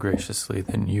 more graciously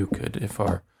than you could if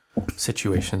our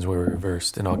situations were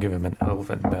reversed, and I'll give him an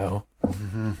elven bow.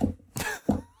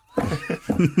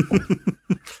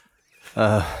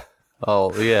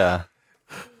 Oh, yeah.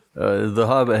 The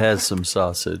Hobbit has some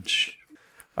sausage.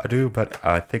 I do, but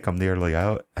I think I'm nearly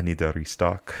out. I need to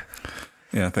restock.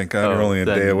 Yeah, thank God we're Oh, only a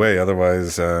then- day away.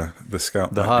 Otherwise, the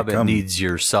scout The might Hobbit become... needs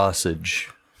your sausage.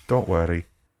 Don't worry.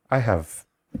 I have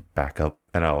backup,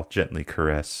 and I'll gently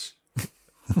caress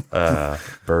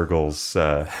Burgle's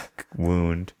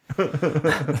wound.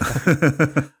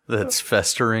 That's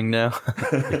festering now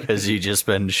because you just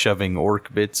been shoving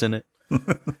orc bits in it.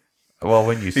 Well,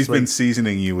 when you He's sleep, been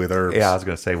seasoning you with herbs. yeah, I was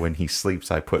gonna say when he sleeps,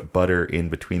 I put butter in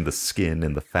between the skin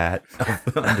and the fat,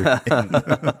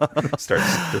 and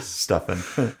starts just stuffing.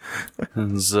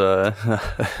 It's,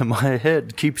 my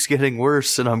head keeps getting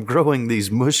worse and I'm growing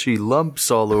these mushy lumps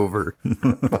all over.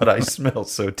 But I smell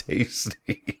so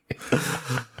tasty.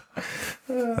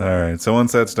 All right. So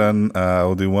once that's done,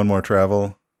 we'll do one more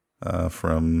travel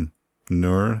from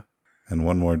Nur and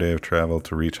one more day of travel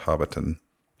to reach Hobbiton.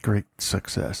 Great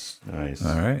success. Nice.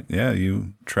 All right. Yeah,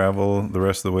 you travel the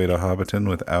rest of the way to Hobbiton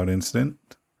without incident.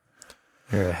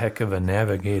 You're a heck of a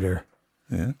navigator.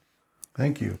 Yeah.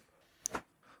 Thank you.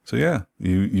 So yeah,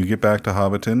 you get back to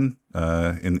Hobbiton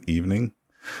in the evening.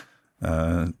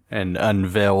 And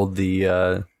unveiled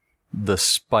the the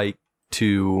spike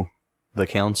to the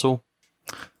council,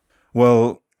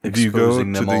 Well, do you go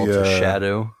exposing to them all to the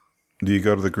shadow. do you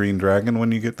go to the Green Dragon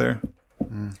when you get there?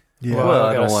 Yeah, Well, I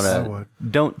I don't gotta want I to.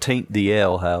 would. Don't taint the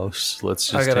ale house.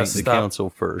 Let's I just gotta taint the stop. council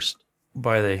first.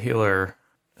 By the healer,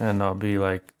 and I'll be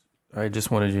like, I just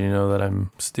wanted you to know that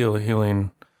I'm still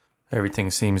healing.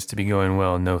 Everything seems to be going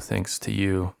well. No thanks to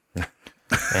you.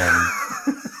 And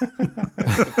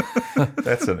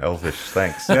That's an elvish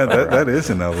thanks. Yeah, that is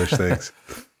an elvish thing.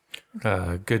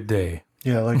 good day.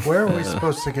 Yeah, like where are we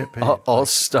supposed to get paid? I'll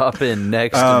stop in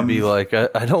next and be like,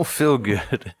 I don't feel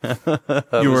good. I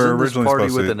You was were in this originally party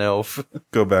supposed with to- an elf.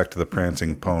 Go back to the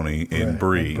Prancing Pony in Right,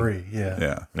 Bree. Bree, yeah.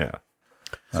 Yeah. Yeah.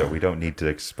 So we don't need to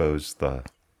expose the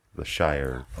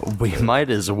Shire. We might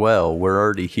as well. We're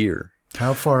already here.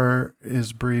 How far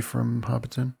is Bree from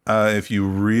Hobbiton? If you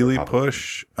really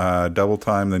push double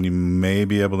time, then you may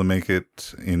be able to make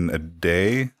it in a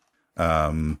day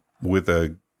with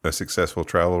a successful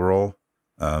travel roll.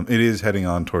 It is heading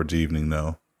on towards evening,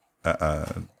 though,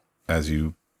 as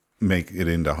you make it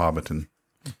into Hobbiton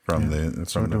from the.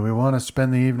 So From do the we want to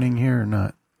spend the evening here or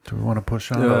not? Do we want to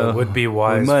push on? It would be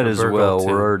wise We might for as Virgil well. to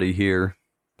We're already here.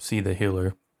 see the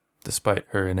healer, despite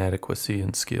her inadequacy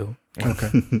and skill.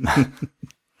 Okay.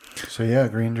 So yeah,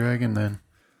 Green Dragon then.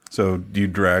 so do you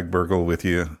drag Burgle with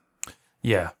you?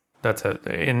 Yeah, that's it.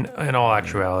 In all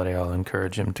actuality, I'll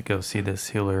encourage him to go see this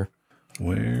healer.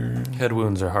 Where? Head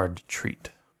wounds are hard to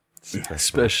treat.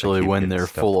 Especially Keep when getting they're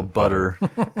stuffed full with of butter.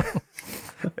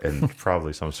 And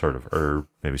probably some sort of herb,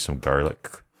 maybe some garlic.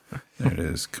 There it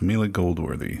is. Camilla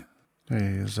Goldworthy. Hey,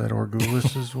 is that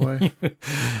Orgulis's wife?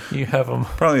 You have him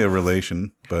Probably a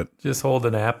relation, but just hold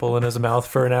an apple in his mouth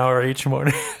for an hour each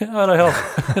morning. It'll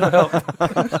help. It'll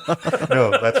help.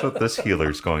 No, that's what this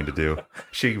healer's going to do.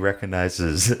 She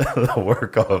recognizes the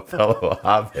work of a fellow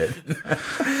hobbit.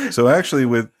 so actually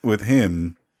with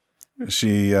him,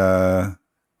 she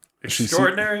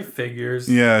Extraordinary figures.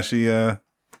 yeah,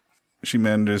 she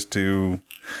manages to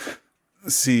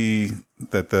see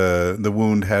that the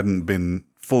wound hadn't been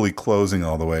fully closing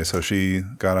all the way, so she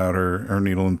got out her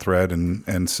needle and thread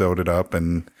and sewed it up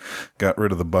and got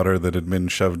rid of the butter that had been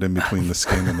shoved in between the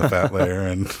skin and the fat layer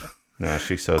and No,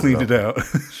 she sews cleaned it it up. out.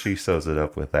 She sews it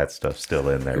up with that stuff still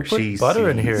in there. Put She butter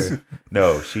in sees- here.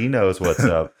 No, she knows what's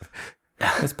up.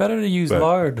 It's better to use But-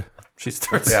 lard. She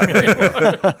starts. Tell But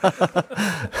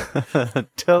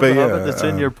the yeah, hobbit that's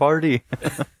in your party.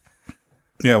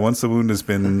 Yeah, once the wound has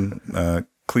been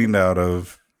cleaned out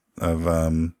of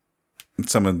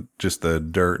some of just the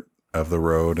dirt of the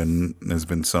road and has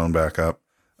been sewn back up,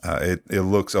 it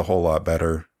looks a whole lot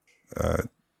better.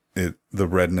 The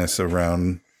redness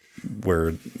around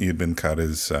where you'd been cut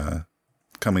is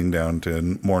coming down to a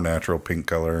more natural pink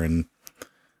color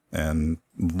and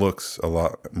looks a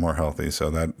lot more healthy. So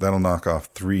that'll knock off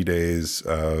 3 days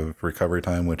of recovery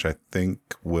time, which I think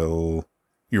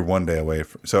you're 1 day away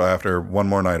from. So after one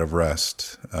more night of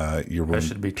rest, your wound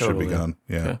should be totally gone.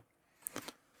 Yeah. okay.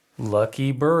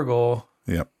 Lucky Burgle.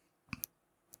 Yep.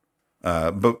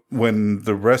 But when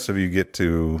the rest of you get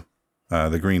to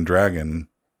the Green Dragon,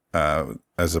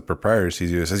 as a proprietor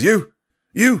sees you, says, you're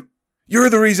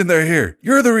the reason they're here.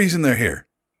 You're the reason they're here.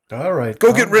 All right.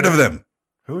 Go get rid of them.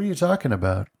 Who are you talking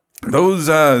about?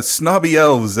 Those snobby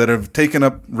elves that have taken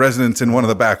up residence in one of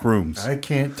the back rooms. I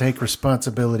can't take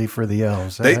responsibility for the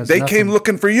elves. That They has came nothing-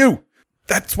 looking for you.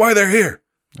 That's why they're here.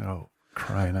 Oh,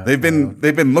 crying out! They've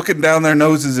been looking down their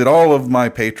noses at all of my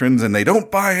patrons, and they don't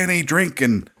buy any drink,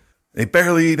 and they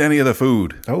barely eat any of the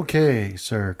food. Okay,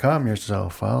 sir, calm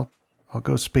yourself. I'll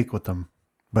go speak with them.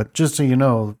 But just so you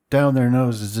know, down their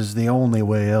noses is the only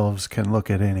way elves can look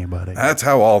at anybody. That's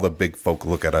how all the big folk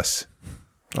look at us.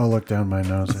 I'll look down my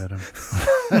nose at him.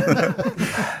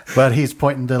 But he's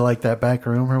pointing to like that back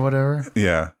room or whatever.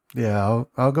 Yeah. Yeah,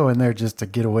 I'll go in there just to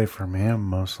get away from him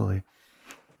mostly.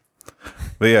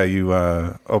 But yeah, you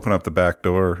open up the back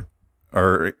door,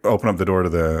 or open up the door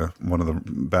to one of the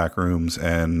back rooms,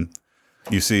 and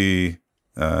you see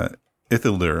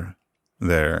Ithildur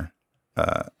there,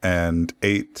 and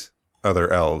 8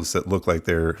 other elves that look like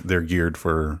they're geared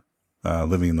for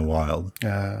living in the wild.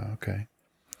 Okay.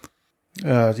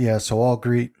 Yeah, so I'll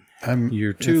greet.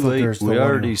 You're too Ithildur's late. the We one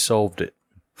already who- solved it.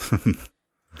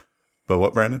 But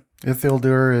what, Brandon?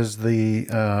 Ithildur is the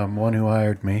one who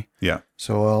hired me. Yeah.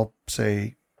 So I'll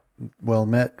say, well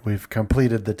met. We've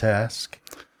completed the task.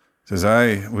 Says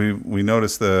we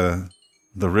noticed the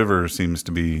river seems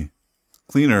to be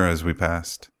cleaner as we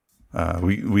passed.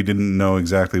 We didn't know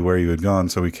exactly where you had gone,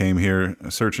 so we came here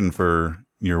searching for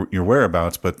your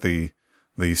whereabouts, but the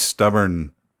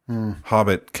stubborn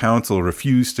Hobbit council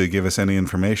refused to give us any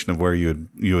information of where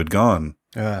you had gone.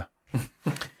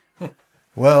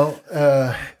 Well,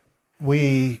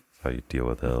 we How you deal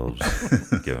with elves.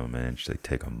 Give them an inch, they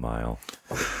take a mile.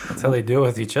 That's how they deal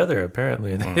with each other,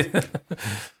 apparently.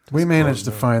 we managed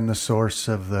to find the source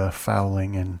of the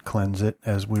fouling and cleanse it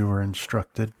as we were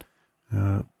instructed.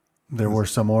 There were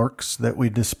some orcs that we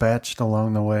dispatched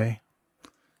along the way.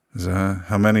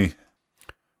 How many?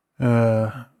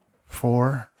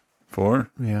 4.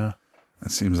 4? Yeah. That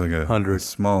seems like a 100.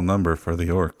 small number for the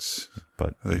orcs.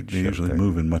 But They usually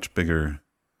move in much bigger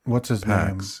What's his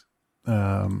packs.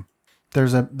 name?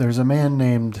 There's a man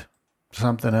named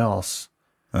something else.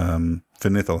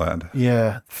 Finithalad.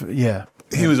 Yeah. Yeah.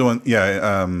 He was the one.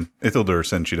 Yeah. Ithildur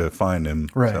sent you to find him.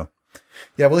 Right. So.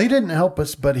 Yeah, well, he didn't help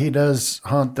us, but he does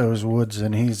haunt those woods,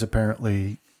 and he's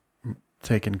apparently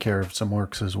taken care of some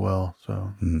orcs as well.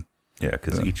 So, Yeah,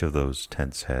 because each of those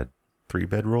tents had 3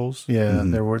 bedrolls. yeah,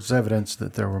 there was evidence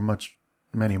that there were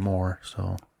many more.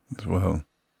 So, As well.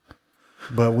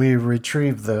 but we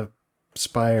retrieved the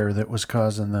spire that was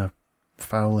causing the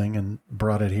fouling and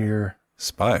brought it here.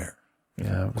 Spire.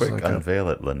 Yeah, it was Quick, like unveil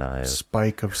it, a Lanaya.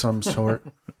 spike of some sort.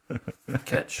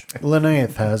 Catch.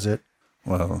 Linnaeus has it.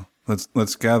 Well,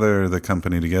 let's gather the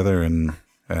company together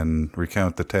and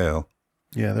recount the tale.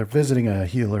 Yeah, they're visiting a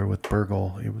healer with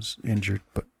Burgle. He was injured,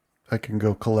 but I can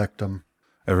go collect him.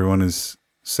 Everyone is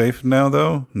safe now,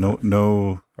 though.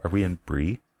 No. Are we in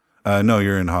Bree? No,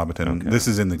 you're in Hobbiton. Okay. This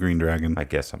is in the Green Dragon. I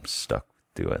guess I'm stuck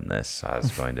doing this. I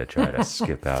was going to try to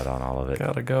skip out on all of it.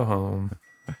 Gotta go home.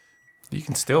 You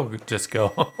can still just go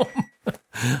home.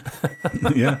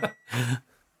 Yeah.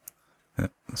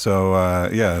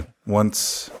 So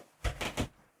once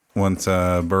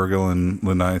Burgle and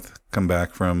Lenaith come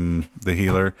back from the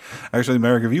healer, actually,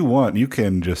 Merrick, if you want, you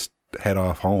can just head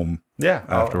off home. Yeah.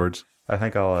 Afterwards. I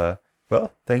think I'll.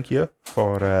 Well, thank you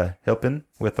for helping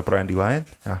with the brandywine.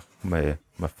 My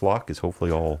flock is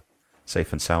hopefully all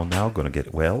safe and sound now. Going to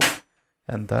get well,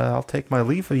 and I'll take my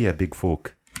leave of you, big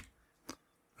folk.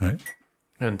 All right.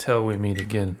 Until we meet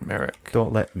again, Merrick.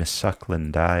 Don't let Miss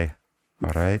Suckling die.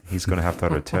 All right, he's going to have to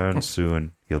return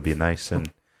soon. He'll be nice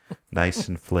and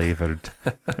flavored.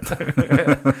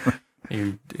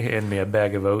 You hand me a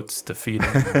bag of oats to feed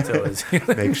him until his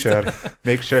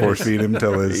Make sure Force feed him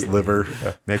till his liver.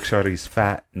 Make sure he's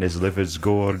fat and his liver's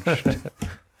gorged.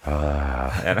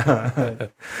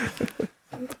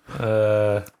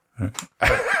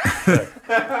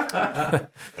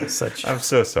 such. I'm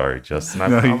so sorry, Justin. I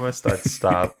No, promised I'd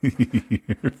stop.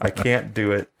 I can't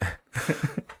do it.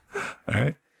 All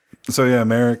right. So yeah,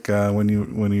 Merrick, when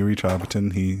you reach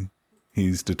Hobbiton,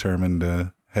 he's determined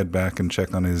to head back and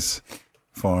check on his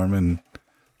farm and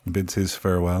bids his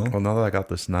farewell. Well, now that I got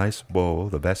this nice bow,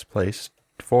 the best place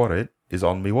for it is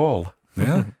on me wall.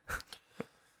 Yeah.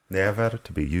 Never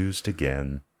to be used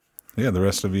again. Yeah, the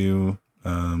rest of you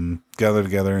gather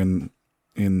together in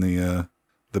the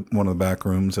one of the back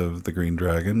rooms of the Green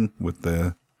Dragon with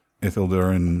the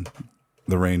Ithildur and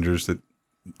the rangers that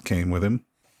came with him.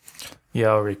 Yeah,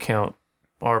 I'll recount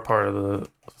our part of the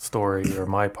story, or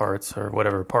my parts, or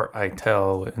whatever part I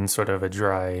tell in sort of a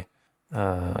dry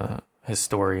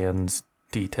historian's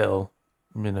detail,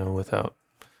 without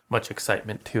much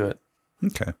excitement to it.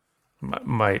 Okay.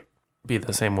 Might be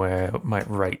the same way I might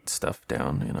write stuff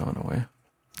down, in a way.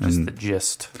 Just And the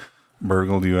gist.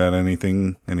 Burgle, do you add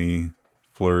anything, any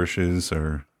flourishes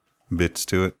or bits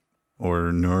to it?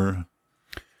 Or Nur?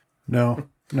 No,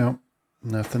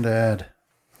 nothing to add.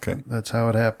 Okay. That's how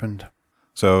it happened.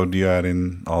 So do you add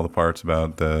in all the parts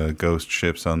about the ghost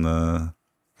ships on the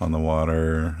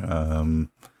water,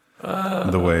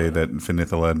 the way that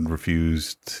Finithaled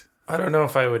refused? I don't know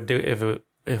if I would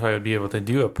if I would be able to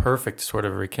do a perfect sort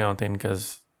of recounting,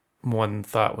 because one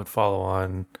thought would follow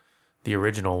on the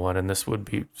original one, and this would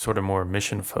be sort of more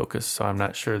mission focused. So I'm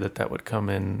not sure that would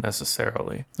come in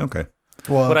necessarily. Okay.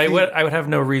 Well, But I would have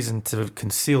no reason to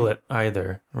conceal it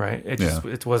either, right?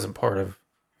 It wasn't part of.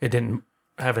 It didn't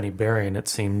have any bearing, it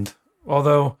seemed.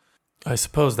 Although, I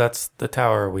suppose that's the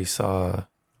tower we saw.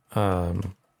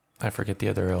 I forget the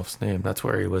other elf's name. That's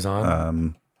where he was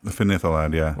on.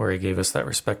 Finithalad, yeah. Where he gave us that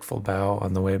respectful bow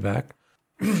on the way back.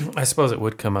 I suppose it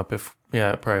would come up if.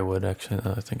 Yeah, it probably would, actually, now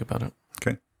that I think about it.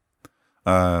 Okay.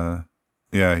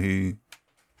 Yeah, he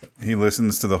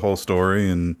listens to the whole story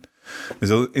and is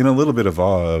in a little bit of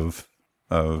awe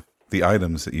of the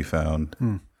items that you found.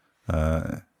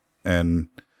 And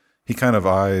he kind of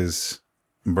eyes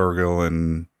Burgle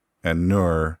and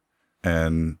Nur,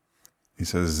 and he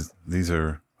says, these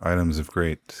are items of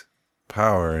great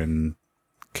power, and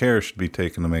care should be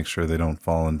taken to make sure they don't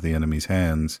fall into the enemy's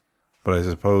hands. But I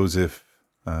suppose if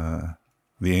the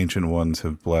Ancient Ones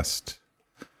have blessed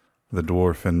the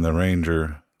dwarf and the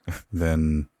ranger,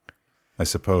 then I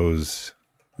suppose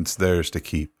it's theirs to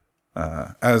keep.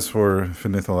 As for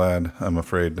Finithalad, I'm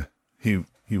afraid he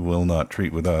will not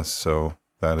treat with us, so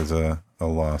that is a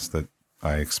loss that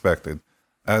I expected.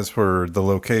 As for the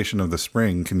location of the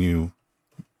spring, can you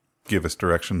give us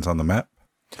directions on the map?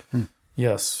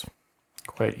 Yes,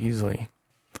 quite easily.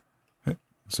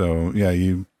 So, yeah,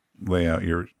 you lay out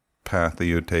your path that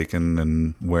you had taken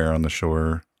and where on the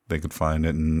shore they could find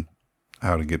it and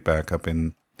how to get back up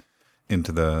into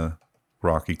the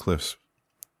rocky cliffs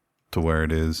to where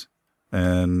it is.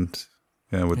 And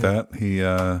yeah, with that, he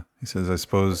says, I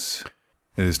suppose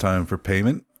it is time for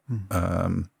payment.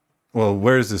 Well,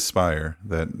 where's this spire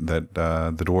that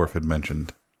the dwarf had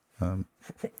mentioned? Oh,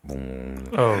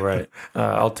 right.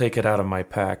 I'll take it out of my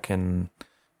pack and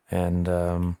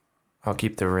I'll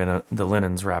keep the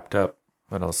linens wrapped up,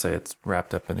 but I'll say it's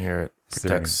wrapped up in here.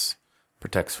 It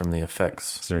protects from the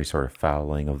effects. Is there any sort of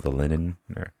fouling of the linen?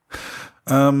 Or?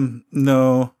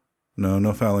 No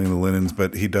fouling of the linens,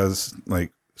 but he does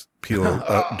like peel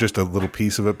just a little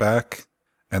piece of it back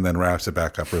and then wraps it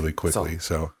back up really quickly.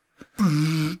 So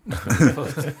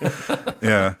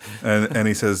yeah, and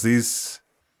he says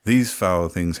these foul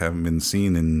things haven't been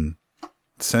seen in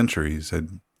centuries.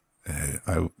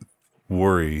 I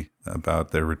worry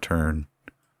about their return,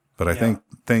 but I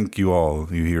thank you all,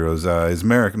 you heroes. Is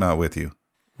Merrick not with you?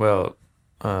 Well,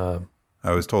 I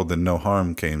was told that no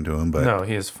harm came to him, but no,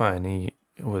 he is fine. He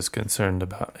was concerned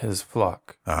about his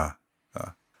flock. I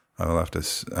will have to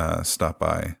stop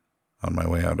by on my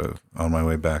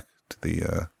way back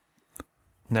to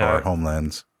our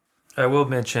homelands. I will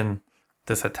mention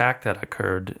this attack that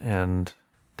occurred and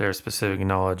their specific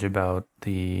knowledge about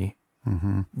the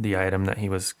item that he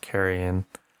was carrying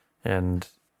and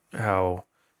how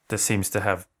this seems to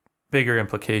have bigger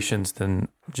implications than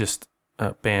just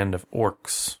a band of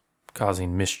orcs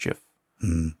causing mischief.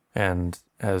 And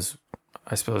as,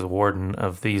 I suppose, warden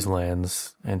of these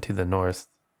lands and to the north,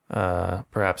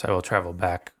 perhaps I will travel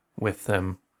back with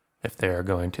them if they are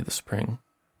going to the spring.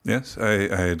 Yes,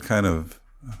 I had kind of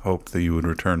hoped that you would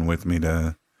return with me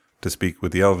to speak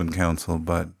with the Elven Council,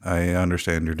 but I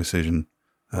understand your decision.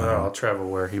 Well, I'll travel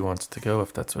where he wants to go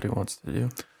if that's what he wants to do.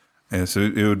 Yeah, so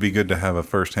it would be good to have a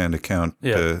first-hand account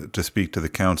to speak to the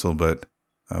council, but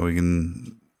we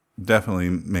can definitely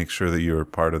make sure that you're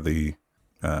part of the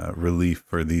relief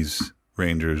for these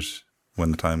rangers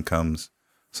when the time comes,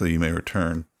 so you may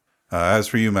return. As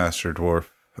for you, Master Dwarf,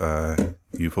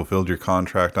 you fulfilled your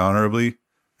contract honorably,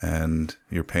 and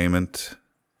your payment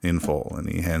in full. And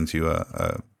he hands you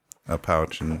a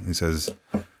pouch, and he says,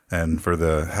 and for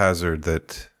the hazard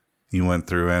that you went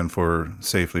through and for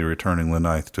safely returning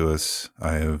Lenaith to us,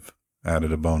 I have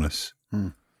added a bonus.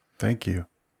 Thank you.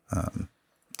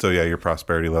 So yeah, your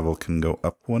prosperity level can go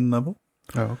up 1 level.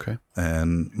 Oh, okay.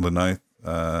 And Lenaith,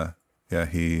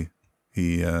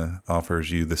 he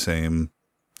offers you the same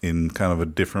in kind of a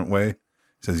different way. He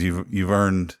says you've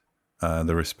earned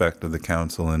the respect of the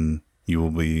council, and you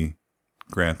will be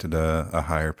granted a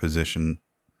higher position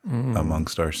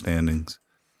amongst our standings.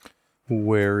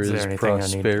 Where is there anything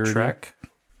prosperity? I need to track?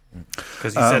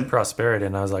 Because you said prosperity,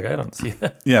 and I was like, I don't see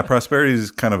that. Yeah, prosperity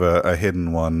is kind of a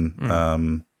hidden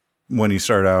one. When you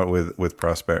start out with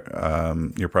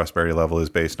your prosperity level is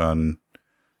based on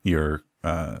your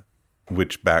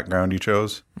which background you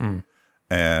chose,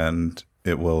 and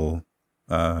it will.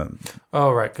 Our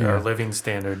living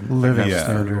standard.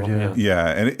 Standard, Yeah,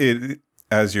 and it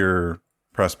as your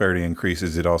prosperity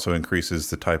increases, it also increases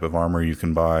the type of armor you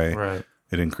can buy. Right.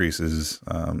 It increases,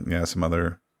 some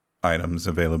other items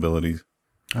availability.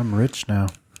 I'm rich now.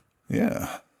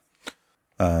 Yeah.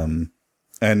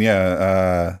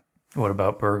 What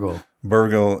about Burgle?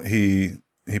 Burgle, he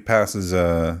passes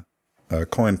a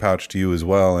coin pouch to you as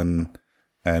well,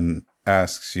 and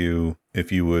asks you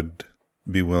if you would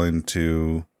be willing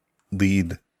to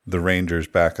lead the Rangers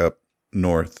back up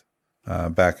north,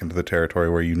 back into the territory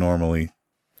where you normally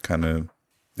kind of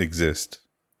exist.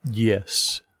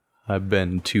 Yes. I've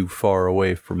been too far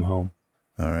away from home.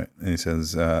 All right. And he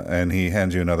says, and he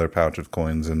hands you another pouch of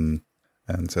coins and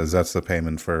says that's the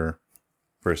payment for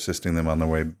assisting them on their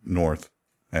way north.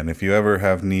 And if you ever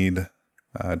have need,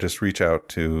 just reach out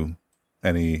to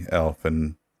any elf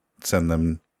and send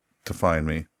them to find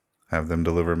me. Have them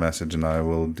deliver a message, and I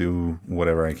will do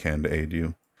whatever I can to aid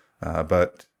you.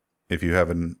 But if you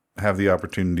have the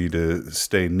opportunity to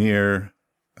stay near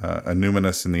a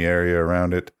numinous in the area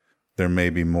around it, there may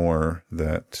be more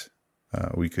that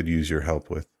we could use your help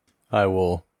with. I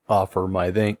will offer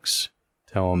my thanks.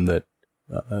 Tell him that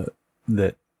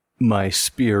that my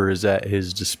spear is at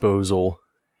his disposal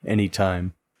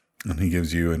anytime. And he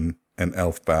gives you an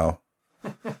elf bow.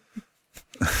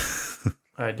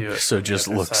 I do it. So from the just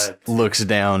other side. looks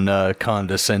down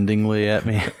condescendingly at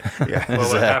me. Yeah. Well, Is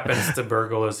what that- happens to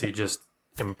Burgle is he just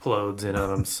implodes in on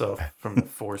himself from the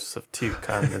force of two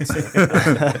condensating.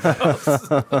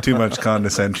 Too much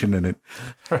condescension and it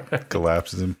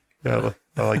collapses him. Yeah,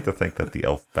 I like to think that the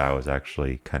elf bow is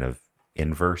actually kind of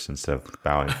inverse. Instead of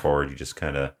bowing forward, you just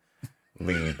kind of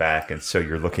lean back, and so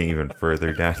you're looking even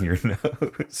further down your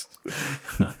nose.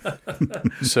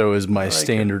 So is my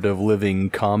standard of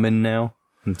living common now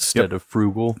instead of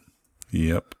frugal?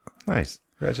 Yep. Nice.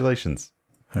 Congratulations.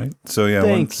 All right. So yeah,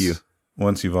 Thank you.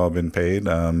 Once you've all been paid,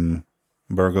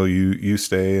 Burgle, you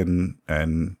stay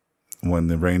and when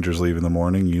the Rangers leave in the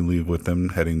morning, you leave with them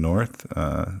heading north.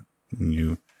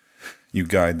 You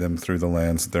guide them through the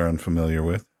lands that they're unfamiliar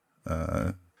with.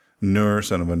 Nur,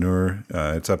 son of Anur,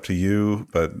 it's up to you,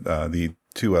 but the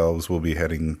two elves will be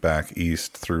heading back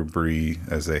east through Bree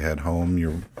as they head home.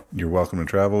 You're welcome to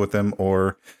travel with them,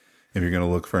 or if you're going to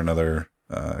look for another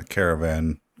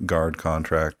caravan guard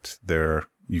contract, there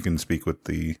you can speak with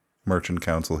the merchant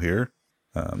council here.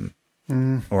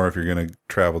 Or if you're going to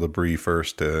travel to Bree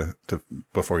first to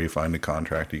before you find a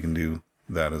contract, you can do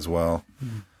that as well.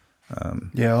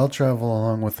 Yeah, I'll travel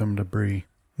along with them to Bree.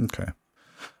 Okay.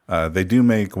 They do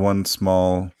make one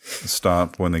small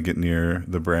stop when they get near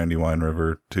the Brandywine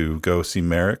River to go see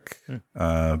Merrick,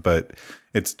 but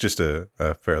it's just a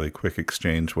fairly quick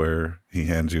exchange where he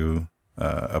hands you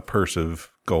a purse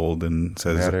of gold and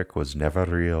says, Merrick was never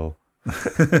real.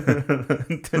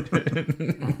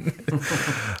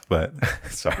 but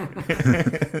Sorry.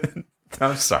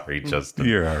 I'm sorry, Justin.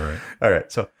 you're all right. All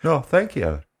right. So, no, thank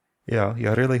you. Yeah,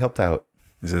 you really helped out.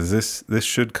 He says, this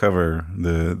should cover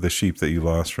the sheep that you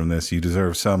lost from this. You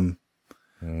deserve some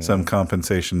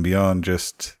compensation beyond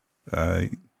just the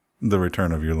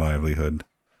return of your livelihood.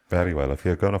 Very well. If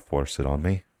you're going to force it on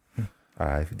me,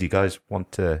 do you guys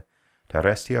want to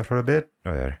rest here for a bit?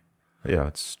 Or,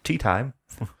 it's tea time.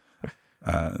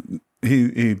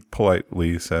 He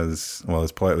politely says, well,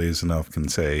 as politely as an elf can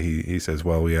say, he says,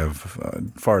 well, we have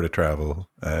far to travel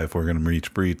if we're going to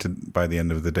reach Bree by the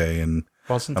end of the day, and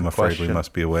Wasn't I'm the afraid we question.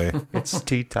 must be away. It's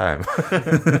tea time.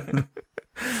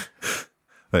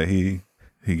 But he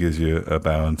gives you a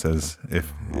bow and says,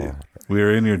 if we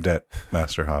are in your debt,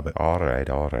 Master Hobbit. All right.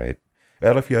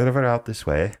 Well, if you're ever out this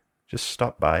way, just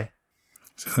stop by.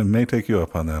 So I may take you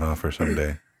up on that offer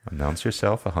someday. Announce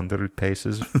yourself 100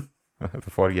 paces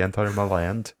before you enter my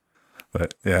land.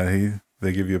 But yeah,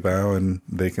 they give you a bow and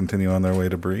they continue on their way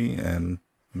to Bree, and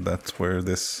that's where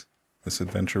this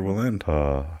adventure will end.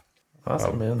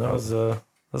 Awesome, man. That was a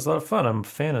lot of fun. I'm a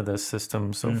fan of this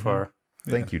system so far.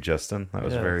 Thank you, Justin. That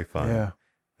was Yeah. very fun. Yeah.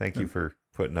 Thank you for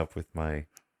putting up with my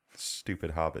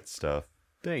stupid Hobbit stuff.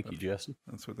 Thank you, Justin.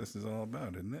 That's what this is all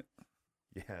about, isn't it?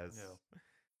 Yes.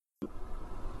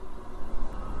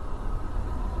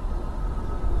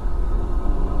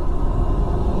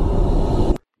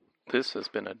 This has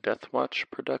been a Deathwatch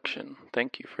production.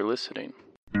 Thank you for listening.